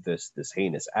this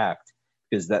heinous act,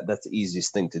 because that's the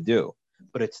easiest thing to do,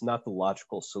 but it's not the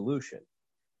logical solution.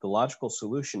 The logical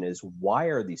solution is, why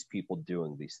are these people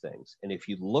doing these things? And if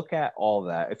you look at all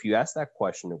that, if you ask that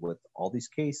question with all these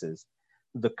cases,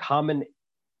 the common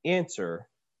answer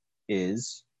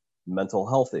is mental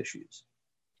health issues.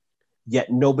 Yet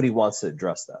nobody wants to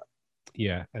address that.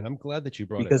 Yeah, and I'm glad that you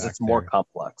brought it because it's more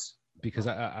complex. Because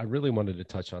I really wanted to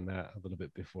touch on that a little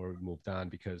bit before we moved on,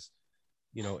 because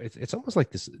it's almost like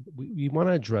this. We want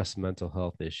to address mental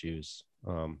health issues.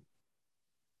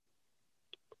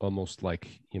 Almost like,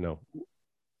 how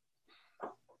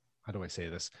do I say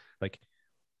this? Like,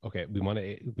 okay, we want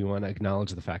to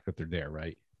acknowledge the fact that they're there,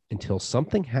 right? Until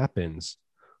something happens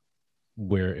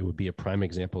where it would be a prime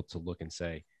example to look and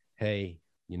say, hey,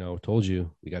 told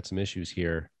you we got some issues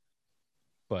here.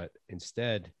 But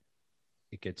instead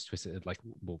it gets twisted. Like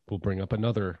we'll bring up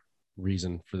another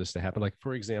reason for this to happen. Like,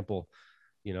 for example,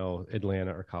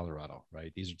 Atlanta or Colorado,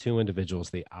 right? These are two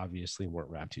individuals. They obviously weren't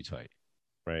wrapped too tight,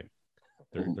 right?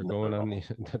 They're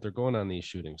going on these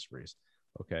shooting sprees.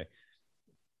 Okay.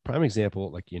 Prime example,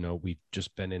 like, we've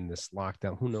just been in this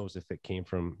lockdown. Who knows if it came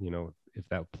from, if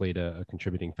that played a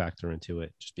contributing factor into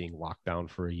it, just being locked down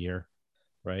for a year.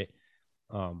 Right.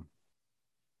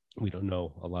 We don't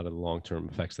know a lot of the long-term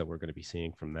effects that we're going to be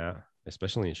seeing from that,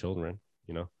 especially in children,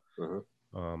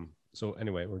 Mm-hmm. So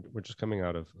anyway, we're just coming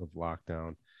out of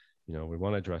lockdown. We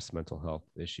want to address mental health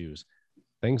issues.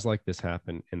 things like this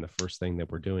happen, and the first thing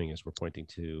that we're doing is we're pointing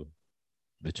to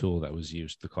the tool that was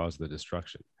used to cause the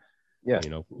destruction. Yeah. You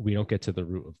know, we don't get to the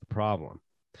root of the problem.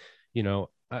 You know,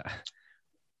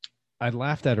 I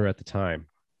laughed at her at the time.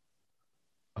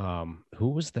 Who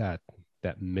was that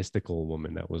mystical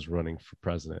woman that was running for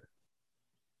president?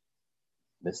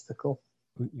 Mystical?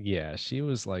 Yeah, she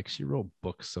was like, she wrote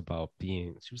books about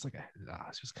being, she was like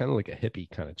she was kind of like a hippie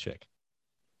kind of chick.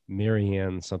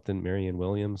 Marianne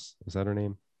Williams, is that her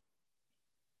name?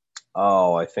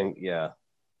 Oh, I think, yeah.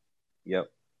 Yep.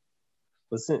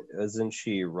 Isn't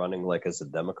she running like as a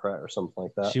Democrat or something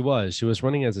like that? She was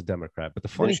running as a Democrat, but the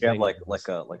funny Didn't she have thing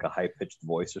like a high pitched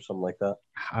voice or something like that?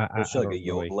 Was she I like a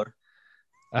don't really,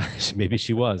 yodeler? maybe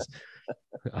she was.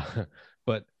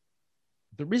 But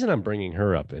the reason I'm bringing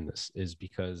her up in this is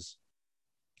because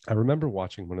I remember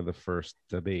watching one of the first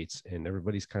debates, and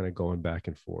everybody's kind of going back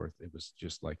and forth. It was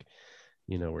just like,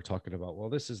 you know, we're talking about, well,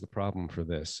 this is the problem for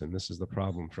this, and this is the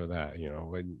problem for that, you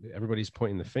know, and everybody's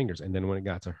pointing the fingers. And then when it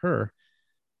got to her,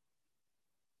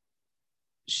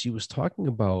 she was talking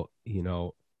about, you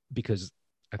know, because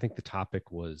I think the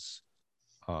topic was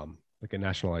like a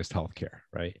nationalized healthcare,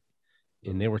 right?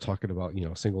 And they were talking about, you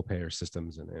know, single payer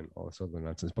systems and all this other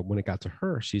nonsense. But when it got to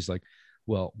her, she's like,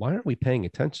 well, why aren't we paying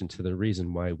attention to the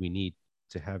reason why we need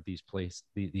to have these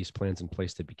plans in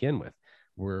place to begin with?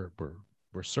 We're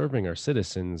serving our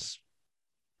citizens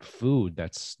food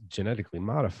that's genetically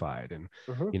modified. And,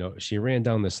 Mm-hmm. you know, she ran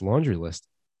down this laundry list,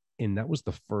 and that was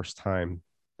the first time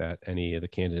that any of the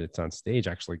candidates on stage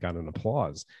actually got an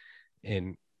applause.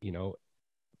 And, you know,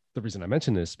 the reason I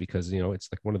mention this because, you know, it's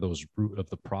like one of those root of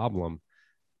the problem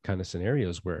kind of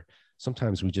scenarios where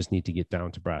sometimes we just need to get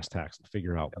down to brass tacks and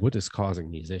figure out what is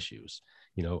causing these issues.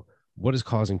 You know, what is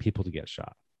causing people to get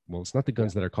shot? Well, it's not the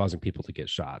guns that are causing people to get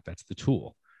shot. That's the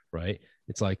tool, right?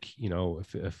 It's like, you know,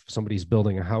 if somebody's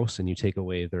building a house and you take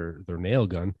away their nail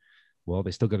gun, well,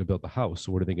 they still got to build the house.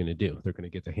 So what are they going to do? They're going to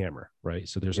get the hammer, right?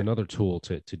 So there's another tool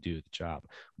to do the job.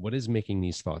 What is making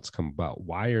these thoughts come about?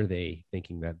 Why are they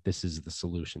thinking that this is the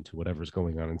solution to whatever's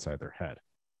going on inside their head?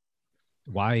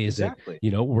 Why is Exactly. it,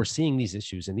 you know, we're seeing these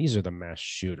issues, and these are the mass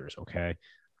shooters. Okay.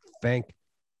 Thank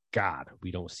God we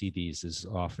don't see these as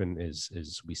often as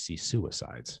we see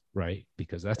suicides, right?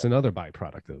 Because that's another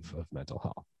byproduct of mental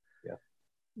health. Yeah.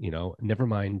 You know, never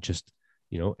mind just,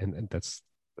 you know, and that's,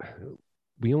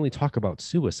 we only talk about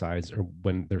suicides or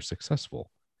when they're successful.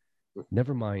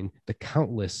 Never mind the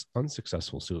countless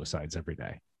unsuccessful suicides every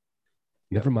day.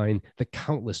 Never mind the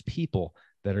countless people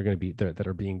that are going to be there that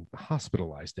are being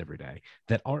hospitalized every day,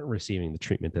 that aren't receiving the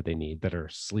treatment that they need, that are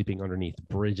sleeping underneath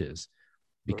bridges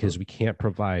because we can't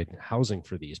provide housing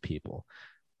for these people.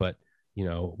 But, you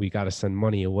know, we got to send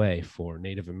money away for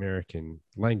Native American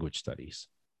language studies.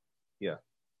 Yeah.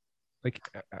 Like,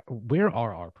 where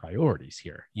are our priorities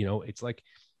here? You know, it's like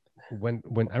when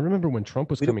I remember when Trump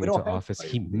was coming into office,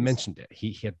 he mentioned it.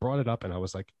 He had brought it up, and I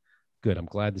was like, good. I'm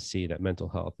glad to see that mental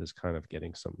health is kind of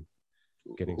getting some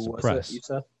press. You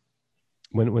said?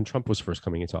 When Trump was first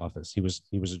coming into office, he was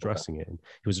addressing it, and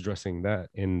he was addressing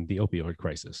that in the opioid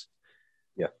crisis.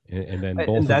 Yeah. And then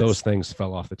both of those things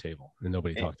fell off the table, and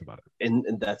nobody talked about it.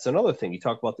 And that's another thing. You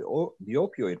talk about the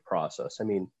opioid process. I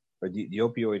mean, or the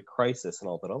opioid crisis and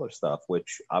all that other stuff,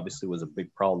 which obviously was a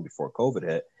big problem before COVID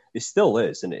hit. It still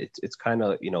is, and it's kind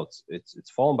of, you know,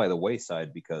 it's fallen by the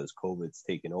wayside because COVID's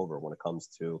taken over when it comes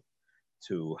to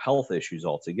health issues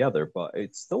altogether. But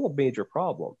it's still a major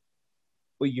problem.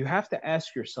 But you have to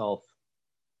ask yourself,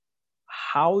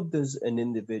 how does an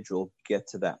individual get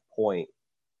to that point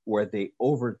where they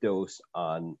overdose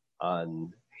on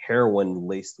heroin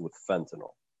laced with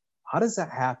fentanyl? How does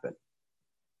that happen?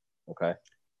 Okay.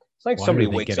 It's like somebody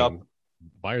wakes up.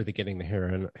 Why are they getting the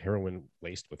heroin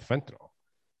laced with fentanyl?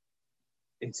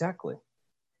 Exactly.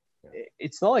 Yeah.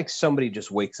 It's not like somebody just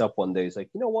wakes up one day, is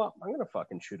like, you know what, I'm gonna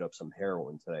fucking shoot up some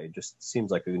heroin today. It just seems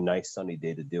like a nice sunny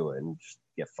day to do it and just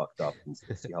get fucked up and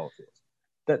see how it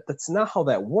feels. That's not how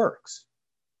that works.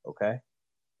 Okay.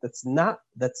 That's not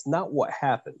what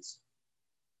happens.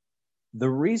 The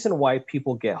reason why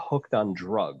people get hooked on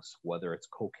drugs, whether it's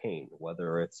cocaine,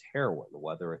 whether it's heroin,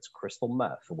 whether it's crystal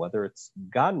meth, whether it's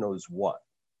God knows what,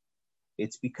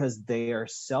 it's because they are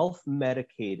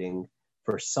self-medicating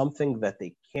for something that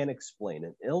they can't explain,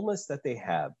 an illness that they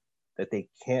have that they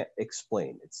can't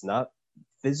explain. It's not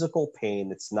physical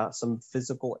pain. It's not some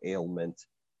physical ailment.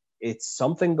 It's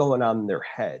something going on in their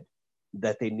head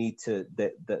that they need to,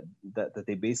 that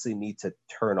they basically need to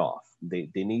turn off. They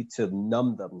need to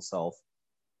numb themselves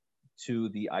to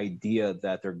the idea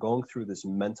that they're going through this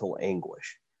mental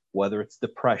anguish, whether it's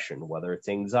depression, whether it's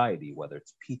anxiety, whether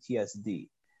it's PTSD.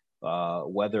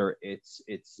 whether it's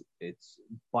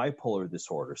bipolar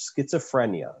disorder,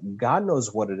 schizophrenia, God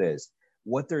knows what it is.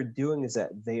 What they're doing is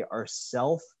that they are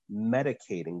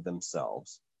self-medicating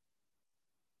themselves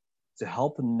to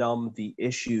help numb the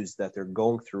issues that they're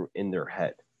going through in their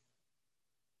head.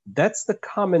 That's the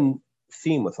common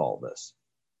theme with all this.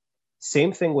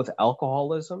 Same thing with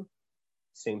alcoholism,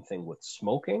 same thing with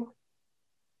smoking,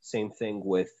 same thing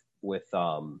with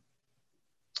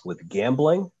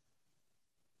gambling,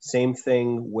 same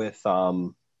thing with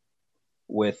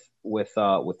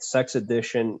sex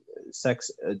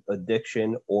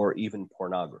addiction, or even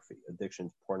pornography. Addiction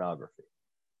to pornography.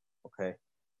 Okay,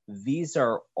 these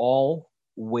are all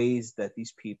ways that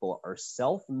these people are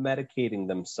self-medicating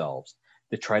themselves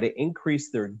to try to increase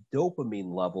their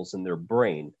dopamine levels in their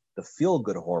brain, the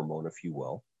feel-good hormone, if you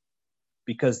will,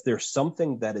 because there's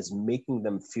something that is making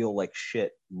them feel like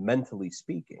shit, mentally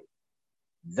speaking.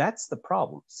 That's the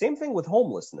problem. Same thing with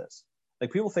homelessness.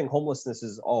 Like, people think homelessness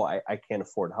is, oh, I can't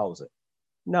afford housing.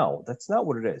 No, that's not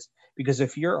what it is. Because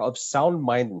if you're of sound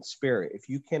mind and spirit, if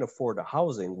you can't afford a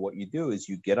housing, what you do is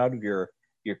you get out of your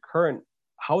current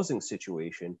housing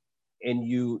situation and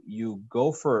you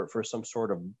go for some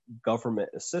sort of government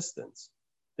assistance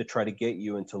to try to get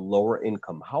you into lower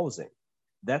income housing.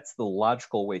 That's the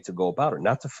logical way to go about it,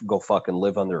 not to go fucking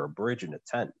live under a bridge in a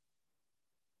tent.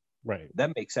 Right.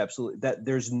 That makes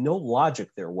there's no logic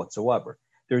there whatsoever.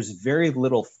 There's very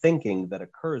little thinking that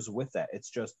occurs with that. It's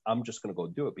just, I'm just going to go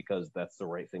do it because that's the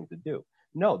right thing to do.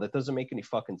 No, that doesn't make any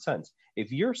fucking sense.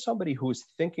 If you're somebody who is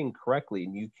thinking correctly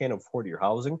and you can't afford your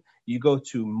housing, you go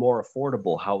to more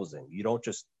affordable housing. You don't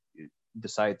just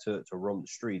decide to roam the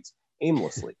streets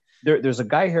aimlessly. There's a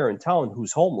guy here in town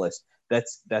who's homeless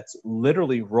that's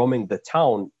literally roaming the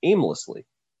town aimlessly.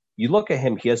 You look at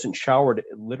him, he hasn't showered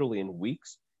literally in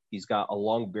weeks. He's got a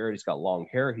long beard. He's got long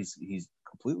hair. He's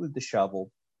completely disheveled.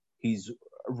 He's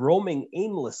roaming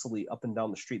aimlessly up and down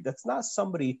the street. That's not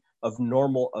somebody of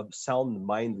sound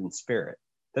mind and spirit.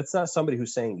 That's not somebody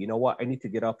who's saying, you know what, I need to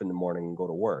get up in the morning and go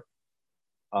to work.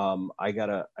 I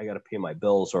gotta pay my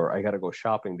bills, or I gotta go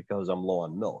shopping because I'm low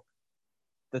on milk.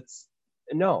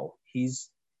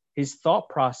 His thought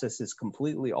process is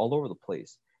completely all over the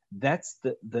place. That's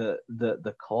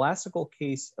the classical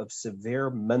case of severe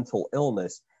mental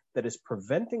illness that is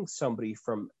preventing somebody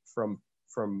from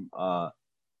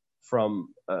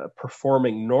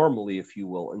performing normally, if you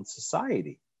will, in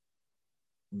society.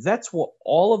 That's what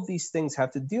all of these things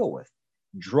have to deal with: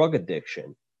 drug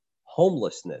addiction,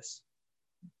 homelessness,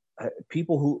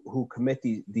 people who commit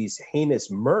these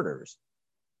heinous murders,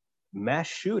 mass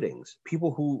shootings,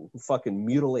 people who fucking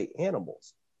mutilate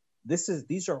animals.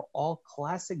 These are all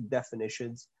classic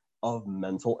definitions of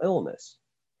mental illness.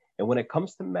 And when it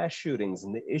comes to mass shootings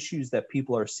and the issues that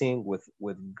people are seeing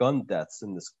with gun deaths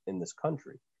in this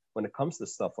country, when it comes to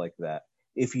stuff like that,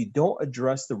 if you don't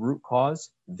address the root cause,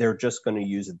 they're just going to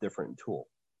use a different tool,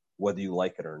 whether you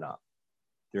like it or not.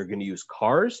 They're going to use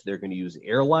cars, they're going to use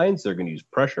airlines, they're going to use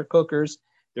pressure cookers,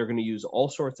 they're going to use all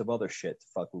sorts of other shit to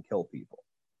fucking kill people.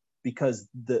 Because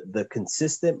the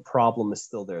consistent problem is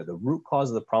still there. The root cause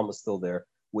of the problem is still there,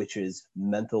 which is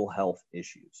mental health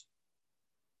issues.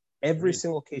 Every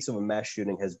single case of a mass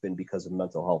shooting has been because of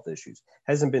mental health issues.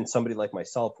 Hasn't been somebody like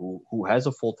myself who has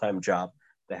a full-time job,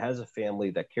 that has a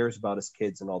family, that cares about his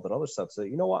kids and all that other stuff. So,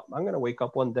 you know what? I'm going to wake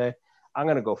up one day, I'm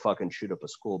going to go fucking shoot up a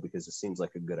school because it seems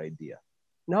like a good idea.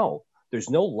 No, there's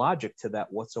no logic to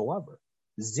that whatsoever.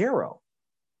 Zero.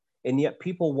 And yet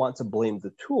people want to blame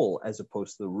the tool as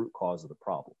opposed to the root cause of the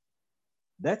problem.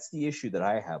 That's the issue that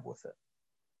I have with it.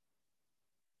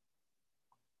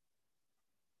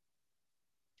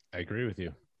 I agree with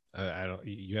you. I don't.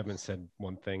 You haven't said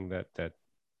one thing that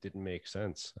didn't make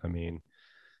sense. I mean,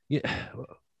 yeah,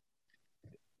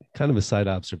 kind of a side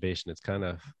observation.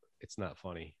 It's not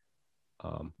funny,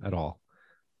 at all.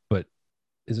 But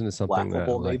isn't it something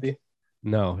laughable, that, like, maybe?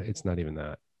 No, it's not even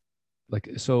that. Like,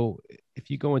 so if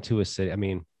you go into a city, I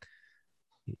mean,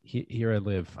 here I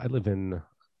live in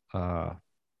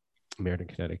Meriden,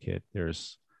 Connecticut.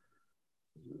 There's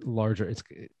larger.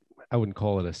 I wouldn't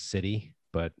call it a city,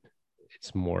 but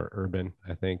it's more urban,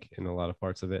 I think, in a lot of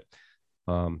parts of it.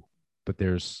 But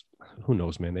there's, who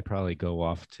knows, man, they probably go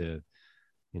off to,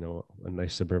 a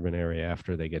nice suburban area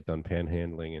after they get done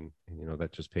panhandling, and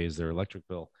that just pays their electric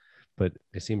bill. But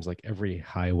it seems like every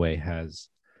highway has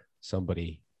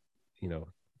somebody,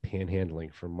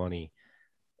 panhandling for money.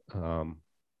 And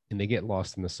they get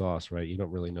lost in the sauce, right? You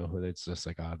don't really know who. It's just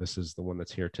like, this is the one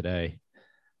that's here today.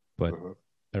 But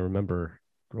I remember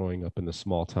growing up in the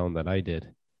small town that I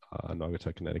did,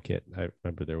 Naugatuck, Connecticut. I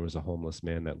remember there was a homeless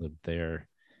man that lived there,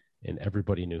 and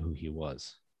everybody knew who he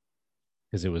was.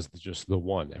 because it was just the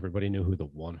one. Everybody knew who the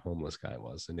one homeless guy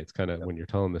was, and it's kind of, Yep. when you're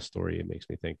telling this story, it makes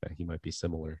me think that he might be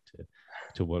similar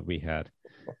to what we had.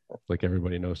 Like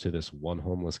everybody knows who this one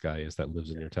homeless guy is that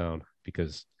lives in your town,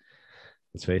 because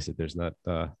let's face it, there's not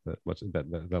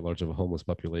that large of a homeless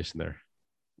population there.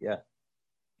 Yeah.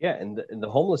 Yeah, and the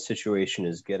homeless situation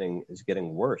is getting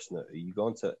worse. You go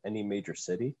into any major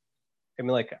city. I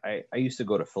mean, like I used to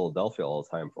go to Philadelphia all the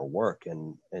time for work,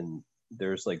 and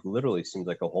there's like literally seems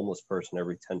like a homeless person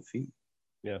every 10 feet.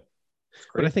 Yeah. It's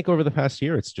But I crazy. think over the past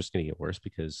year, it's just going to get worse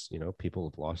because, people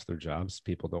have lost their jobs.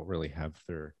 People don't really have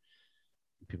the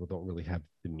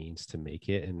means to make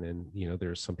it. And then,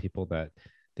 there's some people that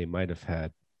they might have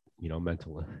had,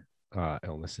 mental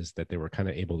illnesses that they were kind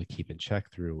of able to keep in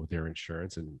check through their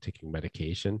insurance and taking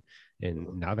medication. And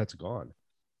Mhm. now that's gone.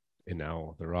 And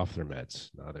now they're off their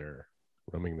meds. Now they're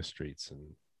roaming the streets,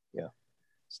 and Yeah,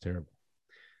 it's terrible.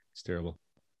 It's terrible.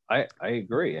 I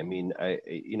agree. I mean,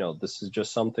 this is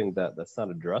just something that's not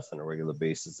addressed on a regular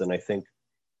basis, and I think,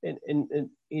 Like and to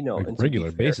be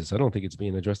regular fair, basis, I don't think it's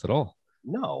being addressed at all.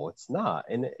 no, it's not.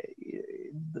 And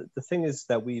the thing is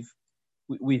that we've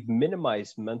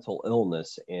minimized mental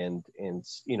illness and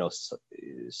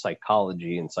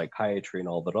psychology and psychiatry and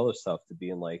all that other stuff to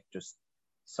being like just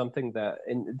something that,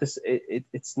 and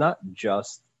it's not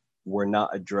just we're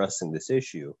not addressing this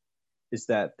issue, is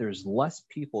that there's less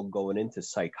people going into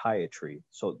psychiatry,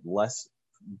 so less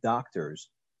doctors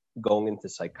going into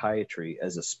psychiatry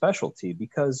as a specialty,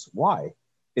 because why?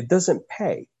 It doesn't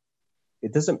pay.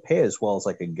 It doesn't pay as well as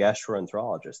like a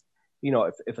gastroenterologist.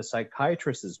 If a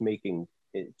psychiatrist is making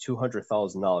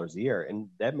 $200,000 a year, and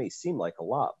that may seem like a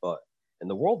lot, but in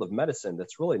the world of medicine,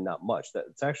 that's really not much. That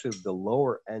it's actually the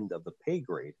lower end of the pay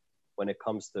grade when it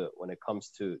comes to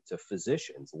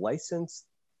physicians, licensed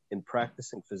and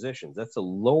practicing physicians. That's a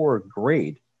lower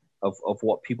grade of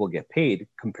what people get paid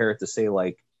compared to, say,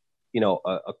 like,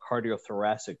 a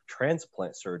cardiothoracic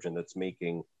transplant surgeon that's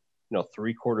making,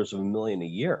 $750,000 a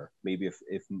year, maybe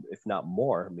if not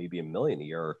more, maybe a million a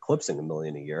year, or eclipsing a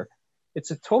million a year.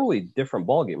 It's a totally different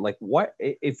ballgame. Like, what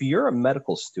if you're a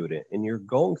medical student and you're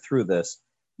going through this?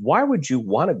 Why would you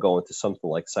want to go into something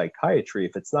like psychiatry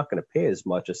if it's not going to pay as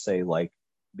much as, say, like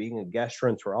being a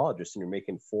gastroenterologist and you're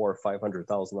making $400,000 or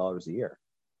 $500,000 a year?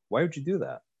 Why would you do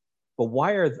that? But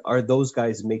why are those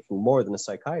guys making more than a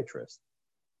psychiatrist?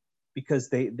 Because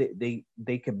they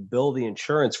can bill the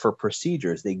insurance for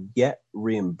procedures. They get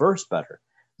reimbursed better.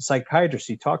 A psychiatrist,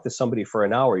 you talk to somebody for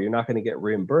an hour, you're not going to get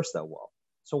reimbursed that well.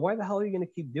 So why the hell are you going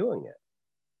to keep doing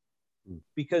it?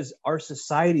 Because our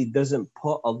society doesn't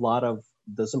put a lot of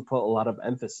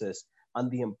emphasis on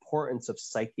the importance of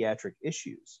psychiatric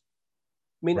issues.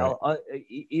 I mean,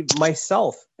 Right.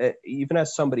 myself, even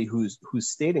as somebody who's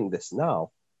stating this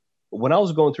now, when I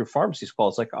was going through pharmacy school,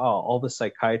 it's like, oh, all the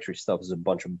psychiatry stuff is a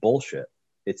bunch of bullshit.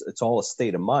 It's all a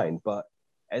state of mind. But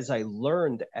as I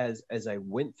learned, as I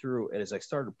went through, and as I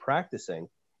started practicing,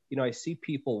 I see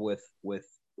people with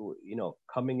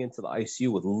coming into the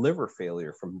ICU with liver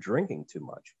failure from drinking too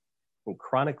much, from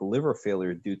chronic liver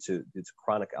failure due to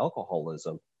chronic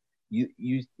alcoholism.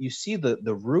 You see the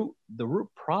root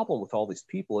problem with all these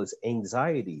people is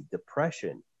anxiety,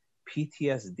 depression,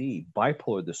 PTSD,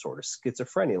 bipolar disorder,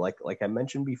 schizophrenia, like I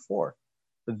mentioned before.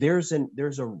 There's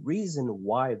a reason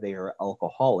why they are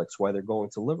alcoholics, why they're going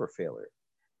to liver failure,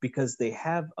 because they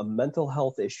have a mental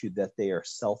health issue that they are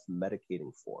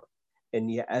self-medicating for. And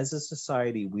yet, as a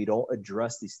society, we don't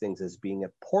address these things as being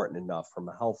important enough from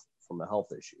a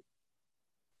health issue.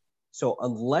 So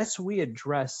unless we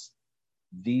address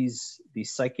these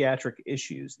psychiatric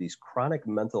issues, these chronic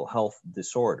mental health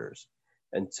disorders,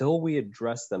 until we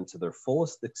address them to their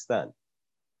fullest extent,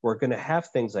 we're going to have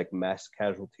things like mass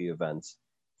casualty events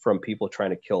from people trying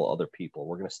to kill other people.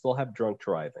 We're going to still have drunk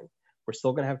driving. We're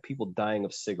still going to have people dying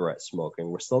of cigarette smoking.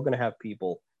 We're still going to have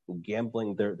people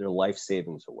gambling their life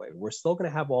savings away. We're still going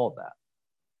to have all of that.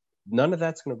 None of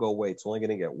that's going to go away. It's only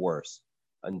going to get worse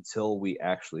until we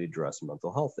actually address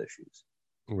mental health issues.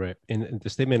 Right. And the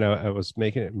statement I was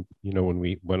making, when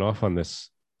we went off on this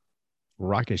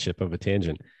rocket ship of a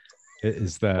tangent,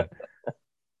 is that,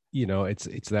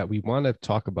 it's that we want to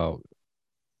talk about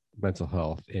mental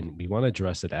health and we want to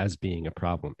address it as being a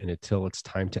problem, and until it's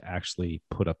time to actually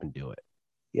put up and do it.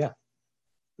 Yeah,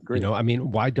 agreed. I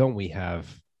mean, why don't we have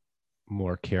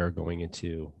more care going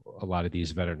into a lot of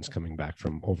these veterans coming back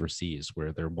from overseas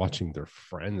where they're watching their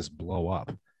friends blow up,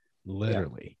 Yeah,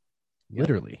 literally, yeah,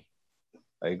 literally.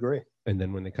 I agree. And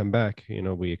then when they come back,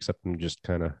 we accept them, just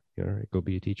kind of, all right, go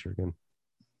be a teacher again.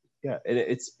 Yeah, and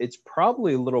it's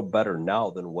probably a little better now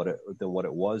than what it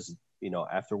was,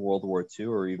 after World War II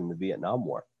or even the Vietnam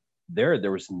War.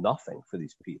 There was nothing for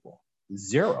these people.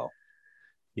 Zero.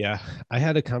 Yeah, I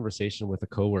had a conversation with a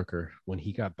coworker when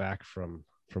he got back from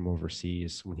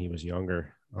overseas when he was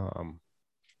younger.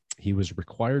 He was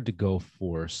required to go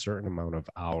for a certain amount of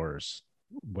hours.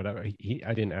 Whatever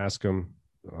I didn't ask him.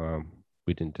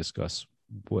 We didn't discuss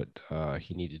what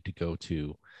he needed to go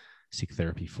to seek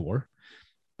therapy for,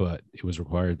 but it was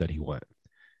required that he went.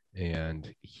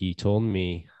 And he told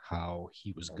me how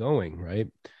he was going, right?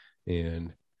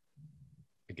 And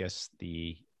I guess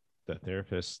the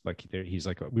therapist, like he's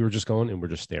like, we were just going and we're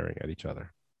just staring at each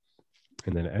other.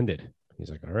 And then it ended. He's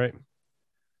like, all right.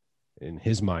 In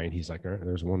his mind, he's like, all right,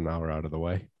 there's 1 hour out of the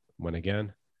way. Went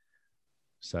again,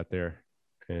 sat there,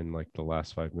 and like the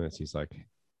last 5 minutes, he's like,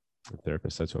 the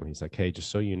therapist said to him, he's like, hey,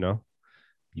 just so you know,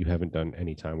 you haven't done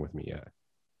any time with me yet.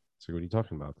 So what are you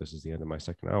talking about? This is the end of my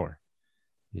second hour.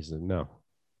 He said, no,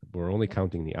 we're only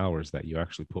counting the hours that you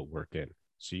actually put work in.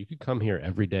 So you could come here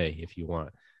every day if you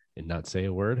want and not say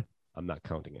a word. I'm not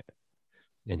counting it.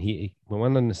 And he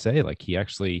went on to say, like, he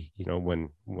actually, you know,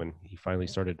 when he finally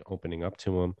started opening up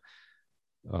to him,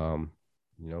 you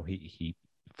know, he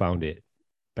found it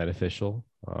beneficial.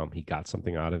 He got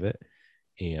something out of it.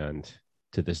 And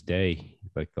to this day,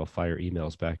 like, they'll fire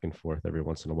emails back and forth every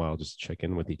once in a while just to check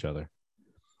in with each other.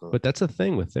 But that's the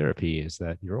thing with therapy, is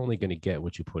that you're only going to get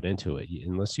what you put into it.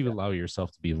 Unless you allow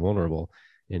yourself to be vulnerable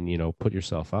and, you know, put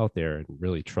yourself out there and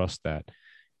really trust that,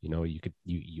 you know,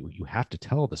 you have to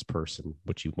tell this person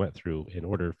what you went through in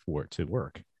order for it to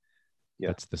work. Yeah.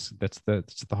 That's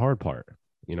the hard part,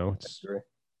 you know.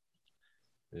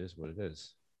 It is what it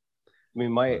is. I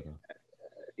mean,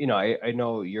 you know, I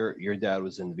know your dad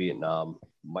was in Vietnam.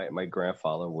 My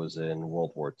grandfather was in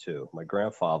World War II. My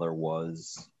grandfather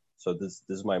was, so this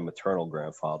is my maternal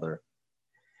grandfather.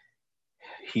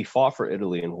 He fought for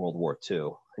Italy in World War II,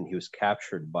 and he was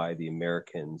captured by the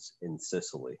Americans in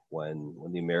Sicily when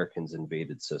the Americans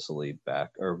invaded Sicily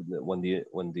back, or when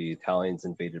the Italians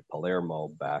invaded Palermo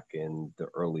back in the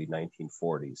early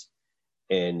 1940s.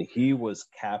 And he was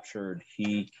captured.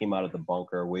 He came out of the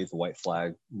bunker, waved the white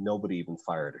flag. Nobody even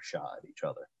fired a shot at each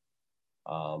other.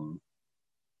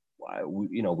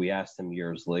 We asked him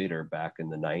years later, back in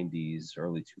the 90s,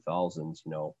 early 2000s,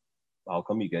 you know, how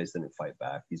come you guys didn't fight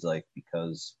back? He's like,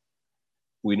 because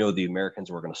we know the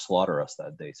Americans were going to slaughter us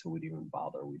that day, so we didn't even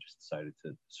bother. We just decided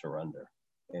to surrender,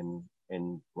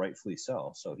 and rightfully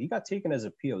so. So he got taken as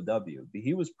a POW.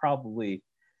 He was probably,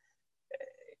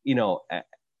 you know,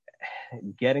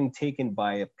 getting taken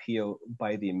by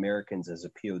the Americans as a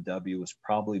POW was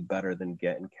probably better than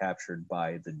getting captured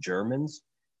by the Germans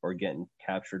or getting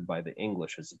captured by the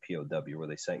English as a POW, where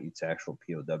they sent you to actual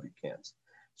POW camps.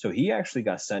 So he actually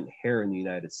got sent here in the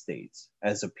United States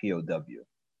as a POW.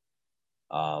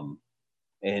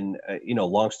 You know,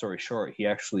 long story short, he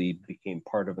actually became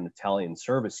part of an Italian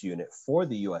service unit for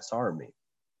the U.S. Army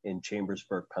in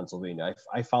Chambersburg, Pennsylvania.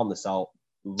 I found this out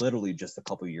literally just a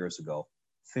couple of years ago,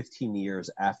 15 years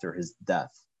after his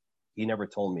death. He never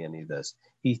told me any of this.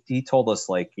 He told us,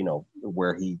 like, you know,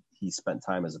 where he spent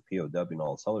time as a POW and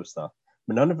all this other stuff,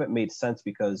 but none of it made sense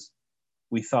because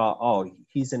we thought, oh,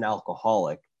 he's an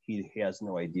alcoholic. He has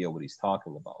no idea what he's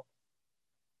talking about.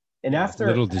 And yeah,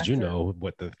 little did you know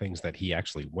what the things that he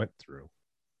actually went through.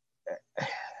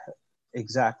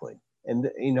 Exactly.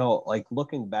 And, you know, like,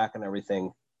 looking back on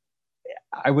everything,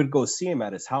 I would go see him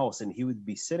at his house, and he would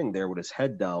be sitting there with his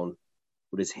head down,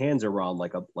 with his hands around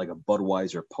like a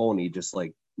Budweiser pony, just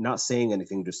like not saying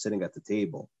anything, just sitting at the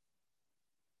table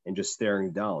and just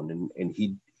staring down. And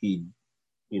he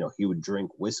you know, he would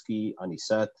drink whiskey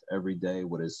anisette every day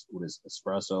with his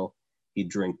espresso. He'd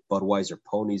drink Budweiser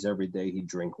ponies every day. He'd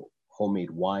drink homemade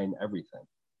wine, everything.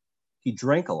 He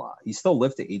drank a lot. He still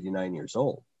lived to 89 years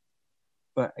old.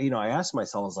 But, you know, I asked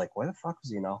myself, I was like, why the fuck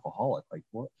was he an alcoholic? Like,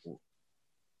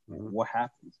 what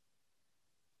happened?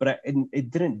 But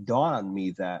it didn't dawn on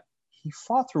me that he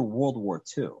fought through World War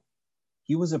II.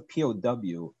 He was a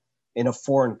POW in a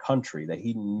foreign country that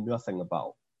he knew nothing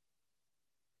about.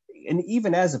 And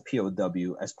even as a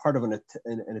POW, as part of an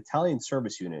Italian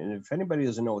service unit, and if anybody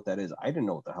doesn't know what that is, I didn't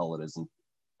know what the hell it is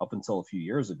up until a few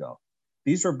years ago.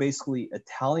 These are basically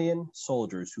Italian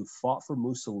soldiers who fought for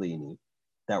Mussolini,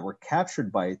 that were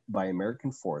captured by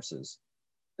American forces,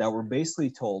 that were basically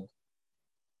told,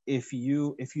 if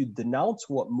you denounce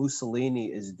what Mussolini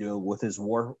is doing with his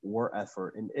war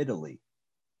effort in Italy,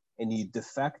 and you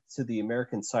defect to the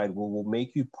American side, we'll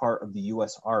make you part of the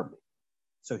U.S. Army.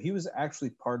 So he was actually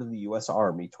part of the U.S.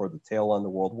 Army toward the tail end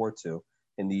of World War II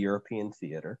in the European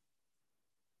theater.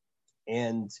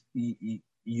 And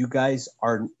you guys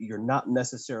you're not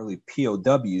necessarily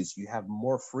POWs. You have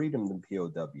more freedom than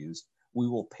POWs. We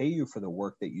will pay you for the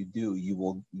work that you do. You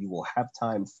will have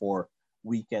time for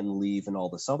weekend leave and all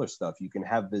this other stuff. You can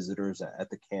have visitors at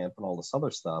the camp and all this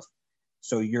other stuff.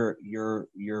 So you're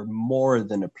more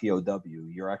than a POW.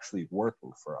 You're actually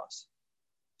working for us.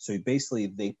 So basically,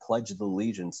 they pledged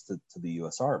allegiance to the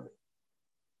U.S. Army.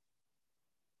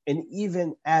 And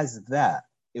even as that,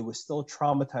 it was still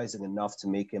traumatizing enough to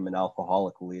make him an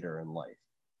alcoholic later in life.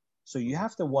 So you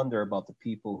have to wonder about the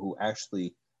people who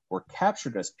actually were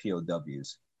captured as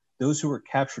POWs, those who were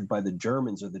captured by the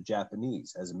Germans or the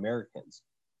Japanese as Americans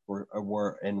were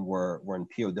in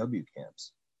POW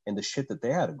camps, and the shit that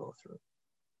they had to go through.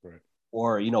 Right.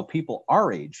 Or, you know, people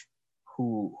our age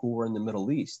who were in the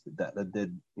Middle East that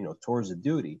did, you know, tours of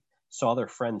duty, saw their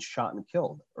friends shot and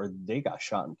killed, or they got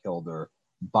shot and killed, or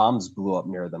bombs blew up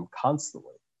near them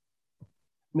constantly. I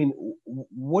mean,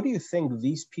 what do you think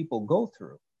these people go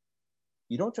through?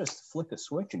 You don't just flick a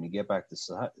switch and you get back to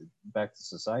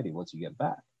society once you get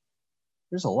back.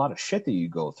 There's a lot of shit that you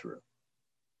go through.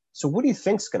 So what do you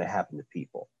think is going to happen to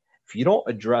people? If you don't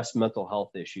address mental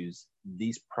health issues,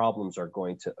 these problems are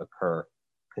going to occur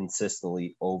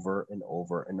consistently over and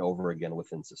over and over again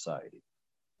within society.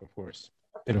 Of course.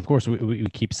 And of course, we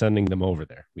keep sending them over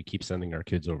there. We keep sending our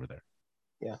kids over there.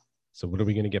 Yeah. So what are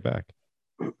we going to get back?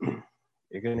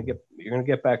 You're gonna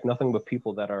get back nothing but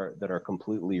people that are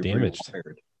completely damaged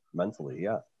mentally.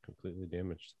 Yeah. Completely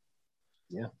damaged.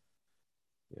 Yeah.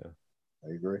 Yeah.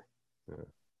 I agree. Yeah.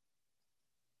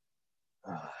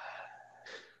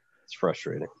 It's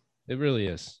frustrating. It really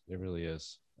is. It really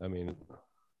is. I mean,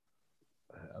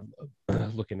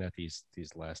 I'm looking at these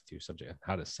last two subjects,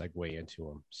 how to segue into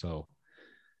them. So,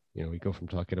 you know, we go from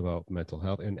talking about mental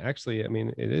health, and actually, I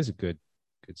mean, it is a good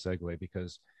segue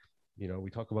because, you know, we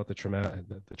talk about the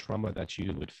trauma that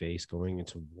you would face going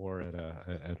into war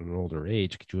at an older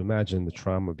age. Could you imagine the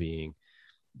trauma being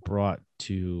brought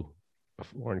to a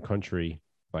foreign country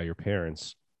by your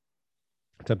parents,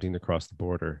 attempting to cross the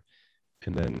border,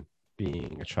 and then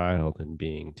being a child and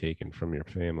being taken from your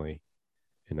family,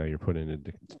 and now you're put in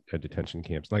a detention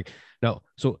camps? Like, no,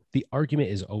 so the argument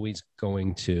is always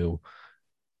going to,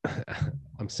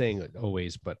 I'm saying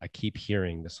always, but I keep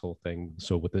hearing this whole thing.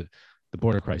 So with the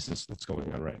border crisis that's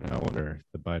going on right now under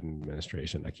the Biden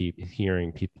administration, I keep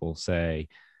hearing people say,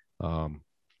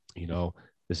 you know,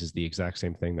 this is the exact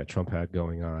same thing that Trump had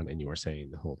going on. And you were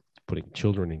saying the whole putting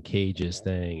children in cages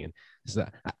thing. And this,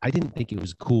 that. I didn't think it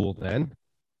was cool then.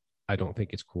 I don't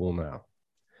think it's cool now.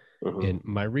 Mm-hmm. And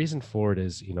my reason for it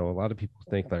is, you know, a lot of people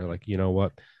think they're like, you know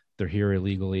what, they're here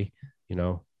illegally, you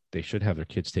know, they should have their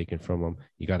kids taken from them.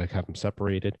 You got to have them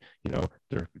separated. You know,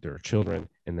 they're children,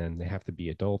 and then they have to be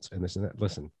adults and this and that.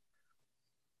 Listen,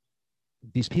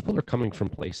 these people are coming from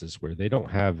places where they don't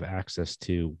have access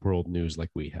to world news like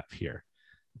we have here.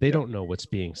 They don't know what's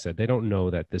being said. They don't know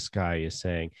that this guy is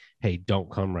saying, hey,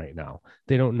 don't come right now.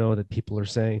 They don't know that people are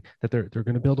saying that they're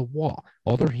going to build a wall.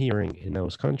 All they're hearing in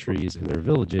those countries, in their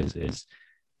villages, is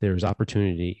there's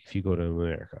opportunity if you go to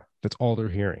America. That's all they're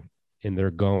hearing. And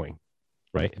they're going.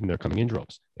 Right. And they're coming in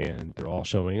droves, and they're all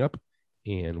showing up.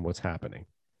 And what's happening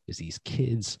is these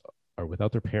kids are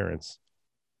without their parents,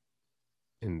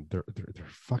 and they're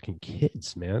fucking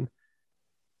kids, man.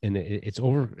 And it's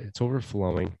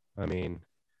overflowing. I mean,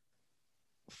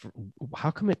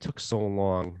 how come it took so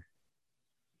long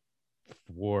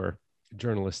for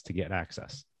journalists to get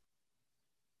access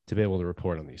to be able to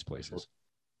report on these places?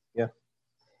 Yeah.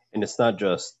 And it's not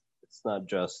just,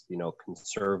 you know,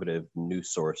 conservative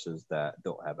news sources that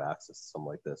don't have access to something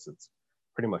like this. It's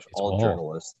pretty much all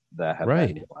journalists that have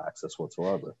had no access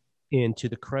whatsoever. And to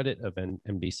the credit of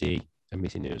NBC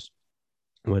News,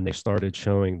 when they started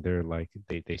showing their, like,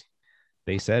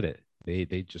 they said it.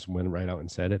 They just went right out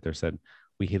and said it. They said,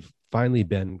 we have finally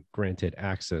been granted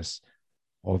access,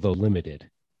 although limited,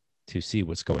 to see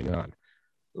what's going on.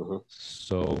 Mm-hmm.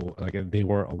 So, like, they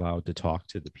weren't allowed to talk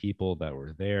to the people that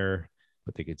were there,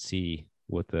 but they could see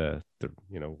what the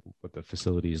you know, what the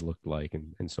facilities looked like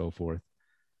and so forth.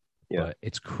 Yeah. But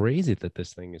it's crazy that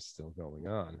this thing is still going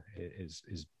on. It is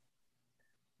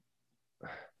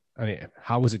I mean,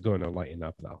 how is it going to lighten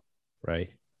up though? Right?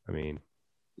 I mean,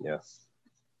 yes.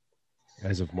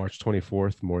 As of March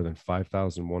 24th, more than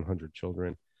 5,100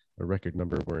 children, a record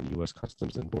number, were in U.S.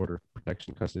 Customs and Border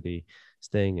Protection custody,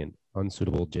 staying in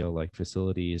unsuitable jail-like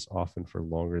facilities, often for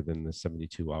longer than the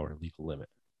 72-hour legal limit.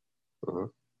 Uh-huh.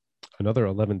 Another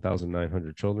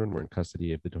 11,900 children were in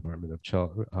custody of the Department of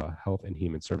Health and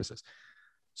Human Services.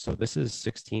 So this is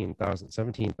 17,000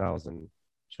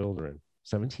 children,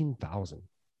 17,000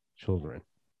 children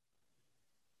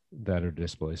that are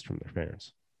displaced from their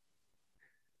parents.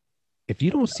 If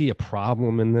you don't see a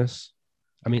problem in this,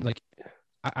 I mean, like,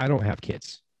 I don't have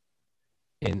kids,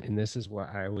 And this is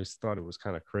what I always thought it was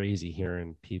kind of crazy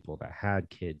hearing people that had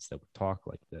kids that would talk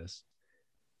like this.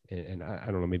 And I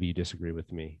don't know, maybe you disagree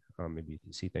with me. Maybe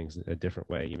you see things a different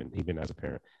way, even as a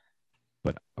parent.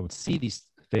 But I would see these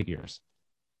figures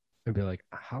and be like,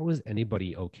 how is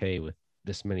anybody okay with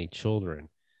this many children,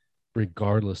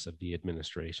 regardless of the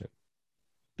administration,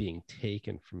 being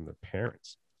taken from the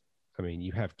parents? I mean,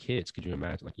 you have kids. Could you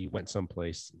imagine? Like, you went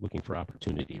someplace looking for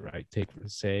opportunity, right?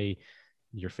 Say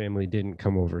your family didn't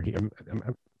come over here.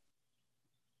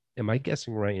 Am I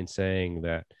guessing right in saying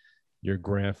that your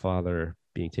grandfather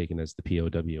being taken as the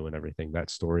POW and everything, that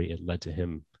story, it led to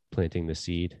him planting the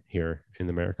seed here in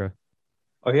America?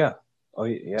 Oh yeah, oh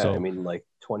yeah. I So, mean, like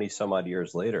 20 some odd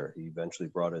years later, he eventually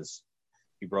brought his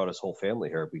whole family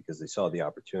here because they saw the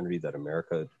opportunity that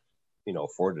America,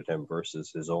 afforded him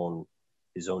versus his own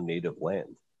native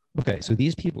land. okay, so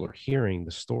these people are hearing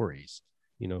the stories.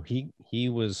 He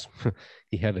was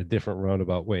he had a different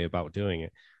roundabout way about doing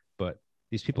it, but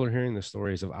these people are hearing the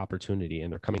stories of opportunity,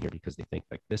 and they're coming here because they think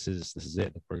like this is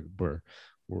it.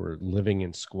 We're living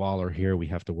in squalor here. We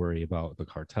have to worry about the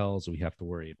cartels. We have to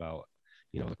worry about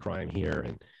the crime here,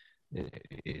 and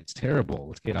it's terrible.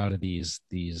 Let's get out of these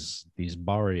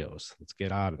barrios. Let's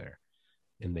get out of there.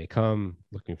 And they come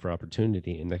looking for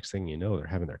opportunity, and next thing you know, they're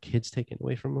having their kids taken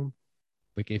away from them.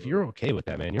 Like, if you're okay with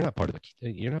that, man, you're not part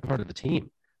of the team.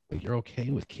 Like, you're okay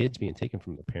with kids being taken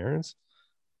from the parents.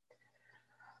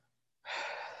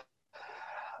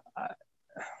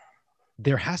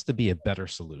 There has to be a better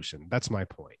solution. That's my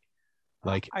point.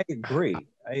 Like, I agree.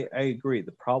 I agree.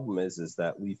 The problem is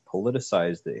that we've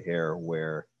politicized it here,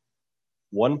 where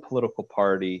one political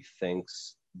party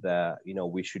thinks that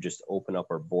we should just open up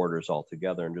our borders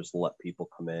altogether and just let people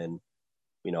come in,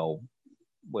 you know,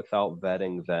 without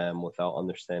vetting them, without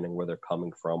understanding where they're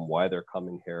coming from, why they're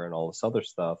coming here, and all this other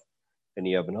stuff. And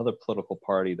you have another political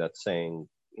party that's saying,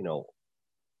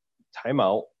 time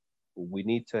out. We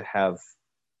need to have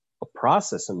a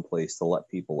process in place to let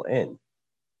people in.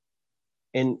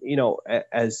 And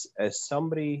as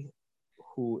somebody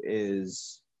who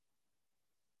is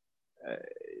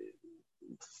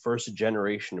first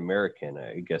generation American,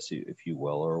 I guess, if you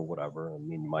will, or whatever. I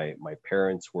mean, my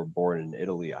parents were born in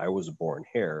Italy. I was born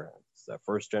here. It's that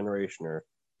first generation or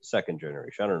second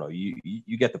generation. I don't know.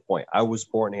 You get the point. I was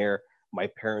born here. My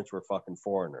parents were fucking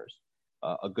foreigners.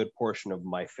 A good portion of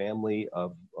my family,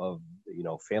 of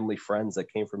family friends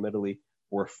that came from Italy,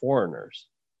 were foreigners.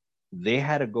 They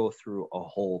had to go through a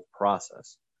whole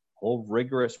process, whole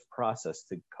rigorous process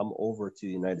to come over to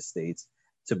the United States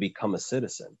to become a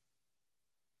citizen.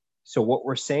 So what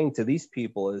we're saying to these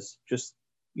people is just,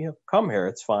 come here.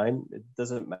 It's fine. It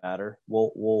doesn't matter.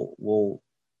 We'll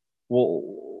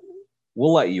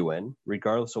let you in,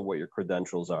 regardless of what your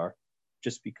credentials are,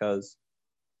 just because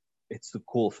it's the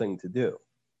cool thing to do.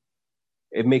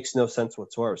 It makes no sense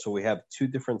whatsoever. So we have two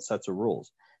different sets of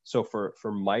rules. So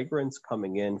for migrants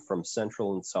coming in from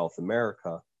Central and South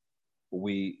America,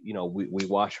 we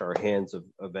wash our hands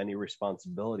of any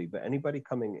responsibility. But anybody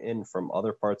coming in from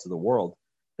other parts of the world,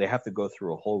 they have to go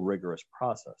through a whole rigorous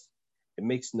process. It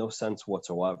makes no sense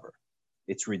whatsoever.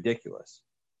 It's ridiculous.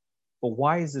 But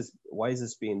why is this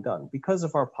being done? Because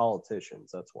of our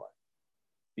politicians. That's why.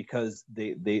 Because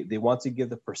they want to give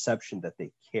the perception that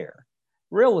they care.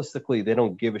 Realistically, they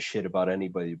don't give a shit about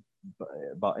anybody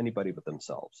but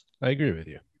themselves. I agree with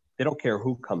you. They don't care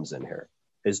who comes in here,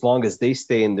 as long as they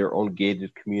stay in their own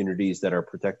gated communities that are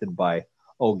protected by,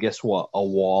 oh, guess what, a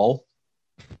wall.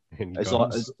 As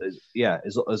long as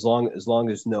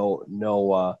no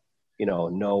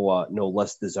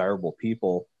less desirable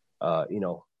people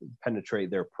penetrate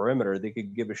their perimeter, they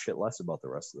could give a shit less about the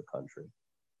rest of the country.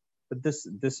 But this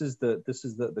is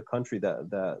the country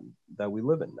that we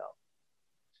live in now.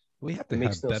 We have to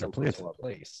have better plans in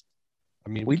place. I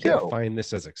mean, we can't find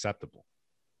this as acceptable.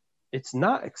 It's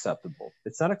not acceptable.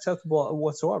 It's not acceptable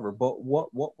whatsoever. But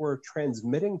what we're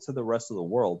transmitting to the rest of the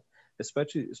world,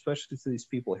 especially to these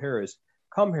people here, is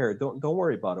come here. Don't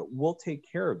worry about it. We'll take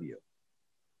care of you.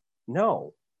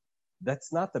 No,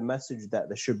 that's not the message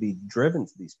that should be driven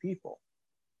to these people.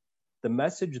 The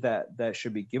message that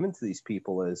should be given to these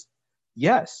people is,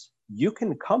 yes, you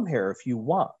can come here if you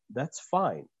want. That's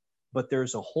fine. But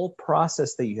there's a whole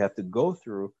process that you have to go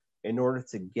through in order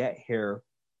to get here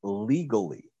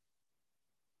legally.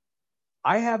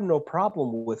 I have no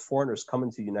problem with foreigners coming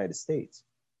to the United States.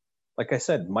 Like I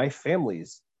said, my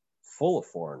family's full of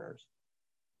foreigners.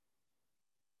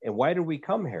 And why did we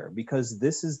come here? Because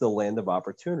this is the land of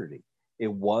opportunity.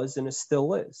 It was, and it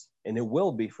still is, and it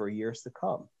will be for years to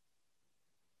come.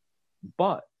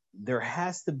 But there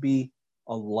has to be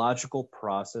a logical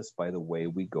process by the way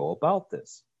we go about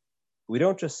this. We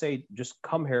don't just say, just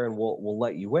come here and we'll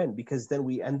let you in, because then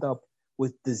we end up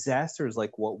with disasters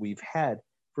like what we've had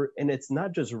and it's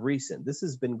not just recent. This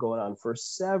has been going on for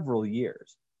several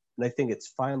years. And I think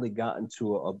it's finally gotten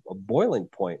to a boiling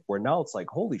point where now it's like,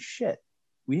 holy shit,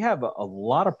 we have a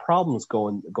lot of problems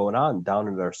going on down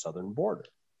at our southern border.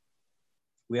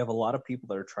 We have a lot of people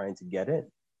that are trying to get in.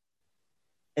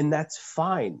 And that's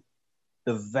fine.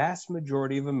 The vast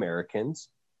majority of Americans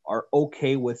are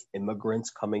okay with immigrants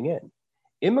coming in.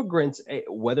 Immigrants,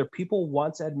 whether people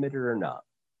want to admit it or not,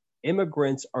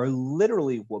 immigrants are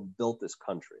literally what built this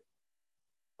country.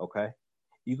 Okay?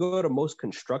 You go to most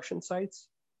construction sites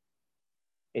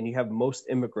and you have most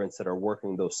immigrants that are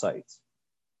working those sites.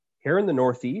 Here in the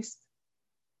Northeast,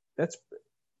 that's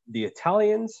the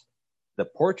Italians, the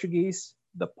Portuguese,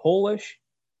 the Polish,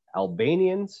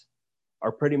 Albanians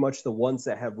are pretty much the ones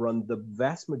that have run the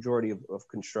vast majority of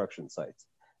construction sites,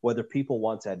 whether people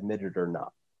want to admit it or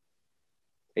not.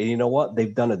 And you know what?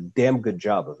 They've done a damn good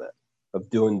job of it, of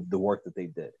doing the work that they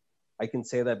did. I can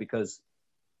say that because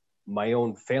my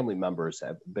own family members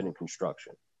have been in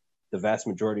construction, the vast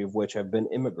majority of which have been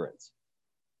immigrants.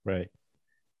 Right.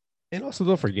 And also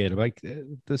don't forget, like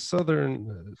the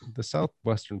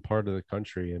southwestern part of the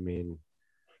country. I mean,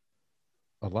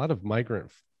 a lot of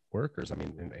migrant workers. I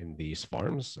mean, in these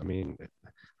farms. I mean,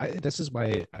 this is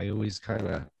why I always kind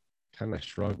of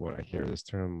shrug when I hear this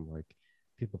term, like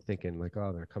people thinking like,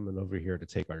 oh, they're coming over here to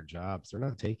take our jobs. They're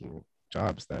not taking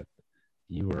jobs that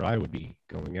you or I would be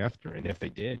going after. And if they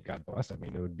did, God bless. I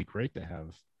mean, it would be great to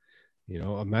have,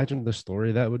 imagine the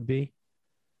story that would be.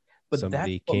 But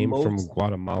somebody came from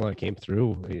Guatemala, came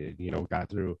through,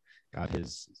 got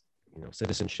his,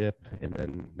 citizenship, and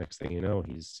then next thing you know,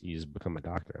 he's become a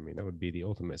doctor. I mean, that would be the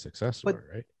ultimate success story,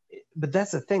 right? But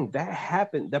that's the thing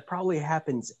that probably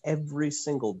happens every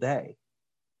single day.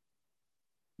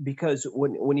 Because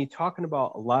when you're talking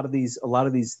about a lot of these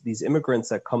immigrants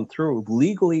that come through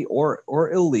legally or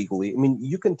illegally, I mean,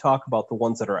 you can talk about the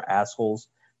ones that are assholes,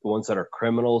 the ones that are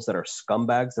criminals, that are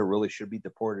scumbags that really should be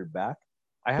deported back.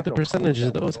 But the percentage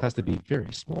of those has to be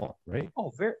very small, right?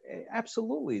 Oh,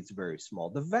 absolutely, it's very small.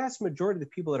 The vast majority of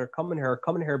the people that are coming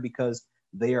here because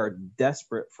they are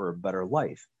desperate for a better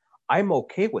life. I'm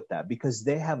okay with that because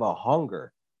they have a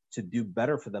hunger to do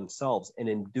better for themselves, and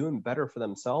in doing better for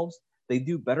themselves, they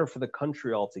do better for the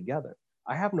country altogether.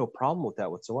 I have no problem with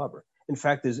that whatsoever. In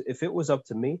fact, if it was up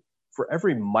to me, for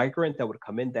every migrant that would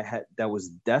come in that was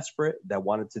desperate, that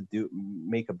wanted to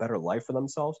make a better life for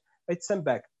themselves, I'd send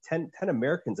back 10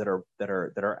 Americans that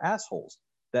are assholes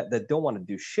that don't want to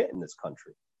do shit in this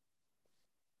country.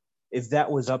 If that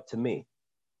was up to me.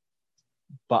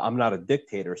 But I'm not a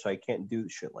dictator, so I can't do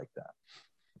shit like that.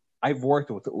 I've worked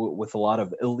with a lot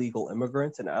of illegal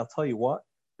immigrants, and I'll tell you what,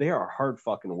 they are hard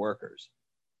fucking workers.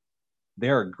 They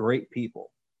are great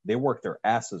people. They work their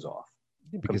asses off.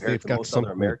 Because they've got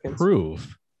something to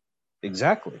prove.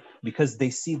 Exactly. Because they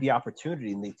see the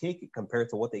opportunity and they take it compared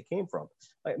to what they came from.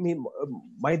 I mean,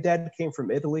 my dad came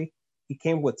from Italy. He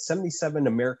came with 77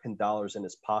 American dollars in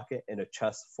his pocket and a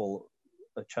chest full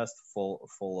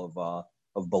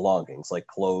of belongings like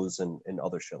clothes and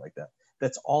other shit like that.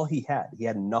 That's all he had. He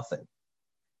had nothing.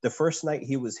 The first night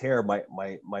he was here,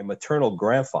 my maternal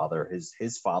grandfather,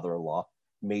 his father-in-law,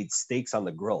 made steaks on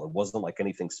the grill. It wasn't like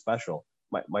anything special.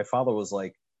 My father was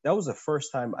like, that was the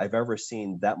first time I've ever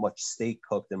seen that much steak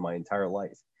cooked in my entire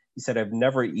life. He said, I've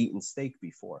never eaten steak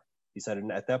before. He said,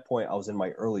 and at that point, I was in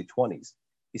my early 20s.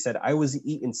 He said, I was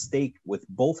eating steak with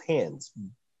both hands,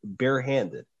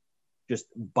 barehanded, just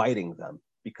biting them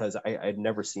because I'd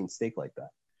never seen steak like that.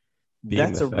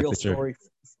 That's a real story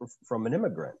from an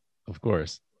immigrant. Of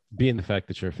course. Being the fact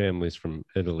that your family's from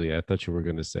Italy, I thought you were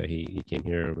going to say he came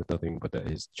here with nothing but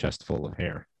his chest full of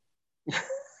hair.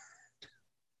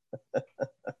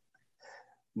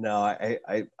 No,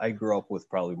 I grew up with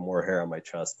probably more hair on my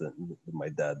chest than my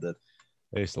dad did.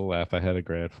 I used to laugh. I had a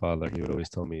grandfather. He would always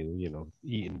tell me,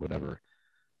 eating whatever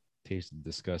tasted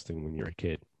disgusting when you're a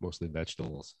kid, mostly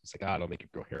vegetables. It's like, don't make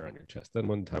it grow hair on your chest. Then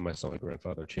one time I saw my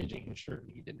grandfather changing his shirt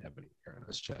and he didn't have any hair on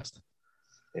his chest.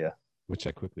 Yeah. Which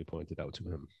I quickly pointed out to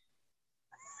him.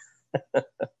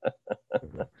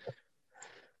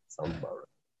 Sounds about right.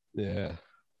 Yeah.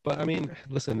 But I mean,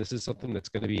 listen, this is something that's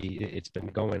going to it's been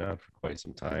going on for quite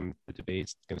some time. The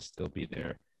debate's going to still be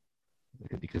there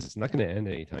because it's not going to end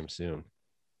anytime soon.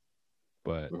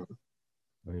 But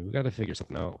I mean, we got to figure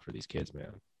something out for these kids,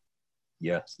 man.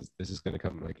 Yeah. This is going to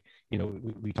come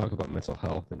we talk about mental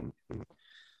health and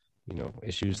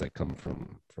issues that come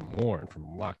from war and from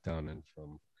lockdown and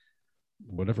from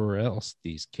whatever else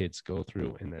these kids go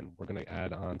through. And then we're going to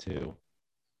add on to,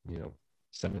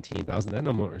 17,000. That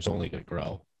number is only going to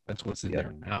grow. That's what's in Yeah.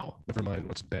 there now. Never mind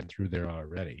what's been through there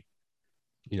already.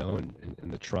 You know,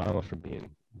 and the trauma from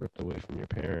being ripped away from your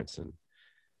parents and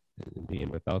being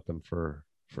without them for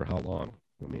how long?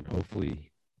 I mean,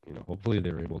 hopefully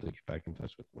they're able to get back in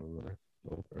touch with one another.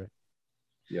 Right?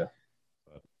 Yeah.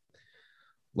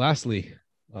 Lastly,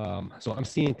 so I'm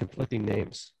seeing conflicting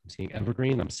names. I'm seeing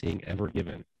Evergreen. I'm seeing Ever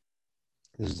Given.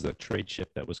 This is a trade ship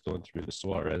that was going through the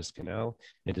Suarez Canal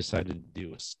and decided to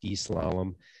do a ski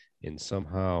slalom and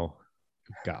somehow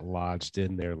got lodged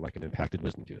in there like an impacted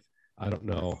wisdom tooth. I don't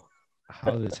know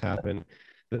how this happened.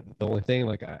 The only thing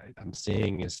like I'm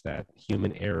seeing is that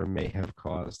human error may have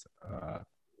caused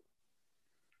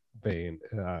a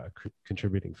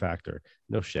contributing factor.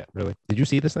 No shit, really. Did you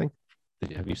see this thing?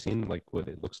 Have you seen like what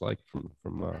it looks like from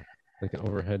like an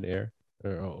overhead air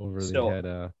or over the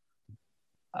head?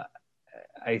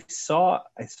 I saw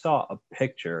a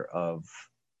picture of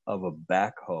a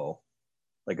backhoe,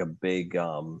 like a big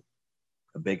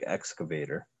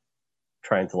excavator,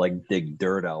 trying to like dig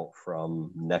dirt out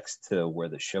from next to where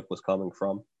the ship was coming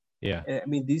from. Yeah. I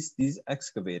mean, these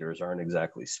excavators aren't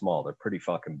exactly small; they're pretty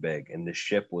fucking big. And the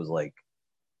ship was like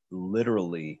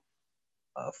literally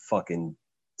a fucking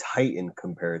titan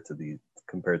compared to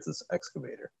this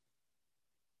excavator.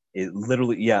 It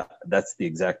literally, yeah, that's the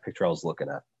exact picture I was looking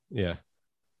at. Yeah.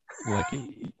 Like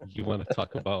you want to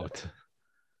talk about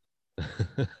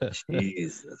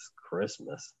Jesus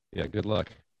Christmas. Yeah, good luck.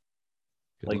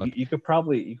 Good luck. You could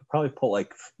probably put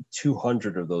like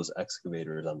 200 of those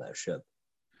excavators on that ship.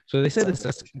 So they say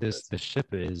the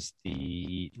ship is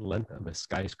the length of a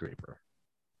skyscraper.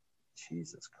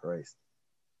 Jesus Christ.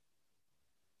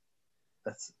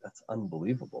 That's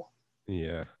unbelievable.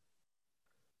 Yeah.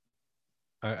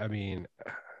 I mean,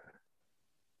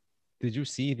 did you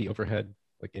see the overhead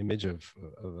like image of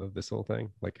this whole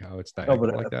thing, like how it's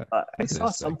diagonal like that? I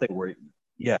saw something where,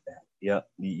 yeah,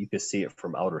 you could see it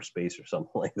from outer space or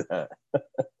something like that.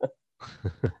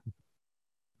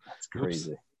 That's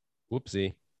crazy.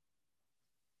 Whoopsie.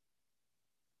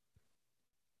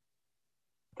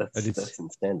 That's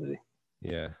insanity.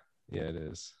 Yeah, it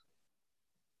is.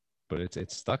 But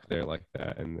it's stuck there like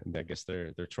that, and I guess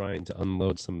they're trying to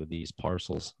unload some of these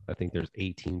parcels. I think there's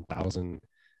 18,000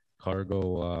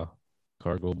 cargo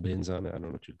bins on it. I don't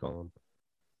know what you'd call them.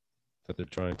 That they're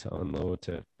trying to unload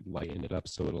to lighten it up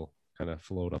so it'll kind of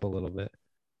float up a little bit.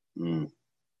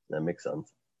 That makes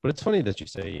sense. But it's funny that you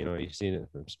say, you've seen it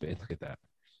from space. Look at that.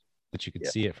 That you could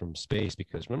see it from space,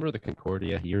 because remember the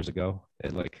Concordia years ago?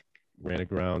 It like ran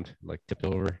aground, like tipped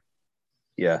over.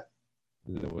 Yeah.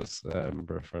 There was, I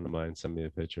remember a friend of mine sent me a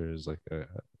picture. It was like a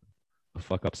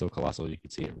fuck up so colossal you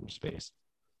could see it from space.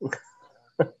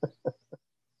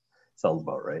 Sounds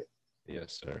about right.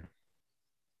 Yes, sir.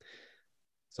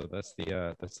 So that's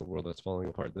the world that's falling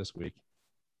apart this week.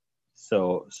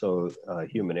 So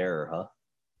human error, huh?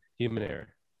 Human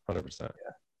error, 100%.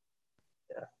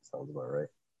 Yeah, sounds about right.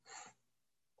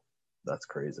 That's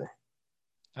crazy.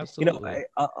 Absolutely.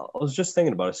 I was just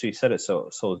thinking about it. So you said it. So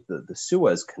the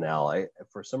Suez Canal.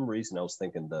 For some reason I was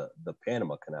thinking the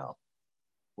Panama Canal,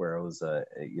 where it was the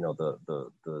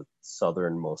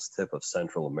southernmost tip of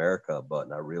Central America, but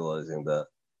not realizing the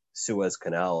Suez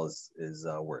Canal is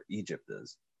where Egypt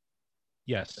is.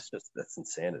 Yes. That's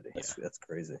insanity. That's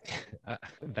crazy.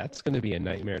 That's going to be a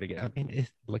nightmare to get. I mean,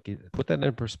 put that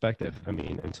in perspective. I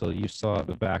mean, until you saw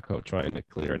the backhoe trying to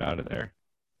clear it out of there.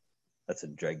 That's a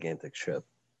gigantic ship.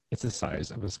 It's the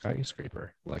size of a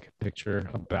skyscraper. Like picture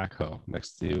a backhoe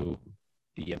next to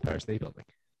the Empire State Building.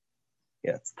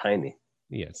 Yeah, it's tiny.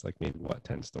 Yeah, it's like maybe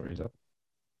 10 stories up.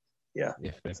 Yeah,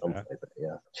 something like that.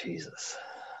 Yeah, Jesus.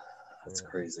 That's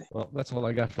crazy. Well, that's all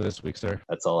I got for this week, sir.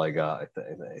 That's all I got.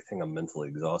 I think I'm mentally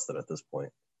exhausted at this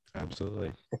point.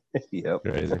 Absolutely. Yep.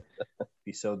 Crazy. If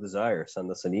you so desire, send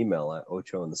us an email at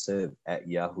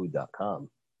ochoandtheciv@yahoo.com.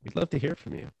 We'd love to hear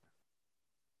from you.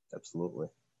 Absolutely.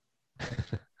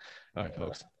 All right,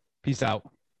 folks. Peace out.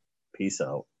 Peace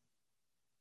out.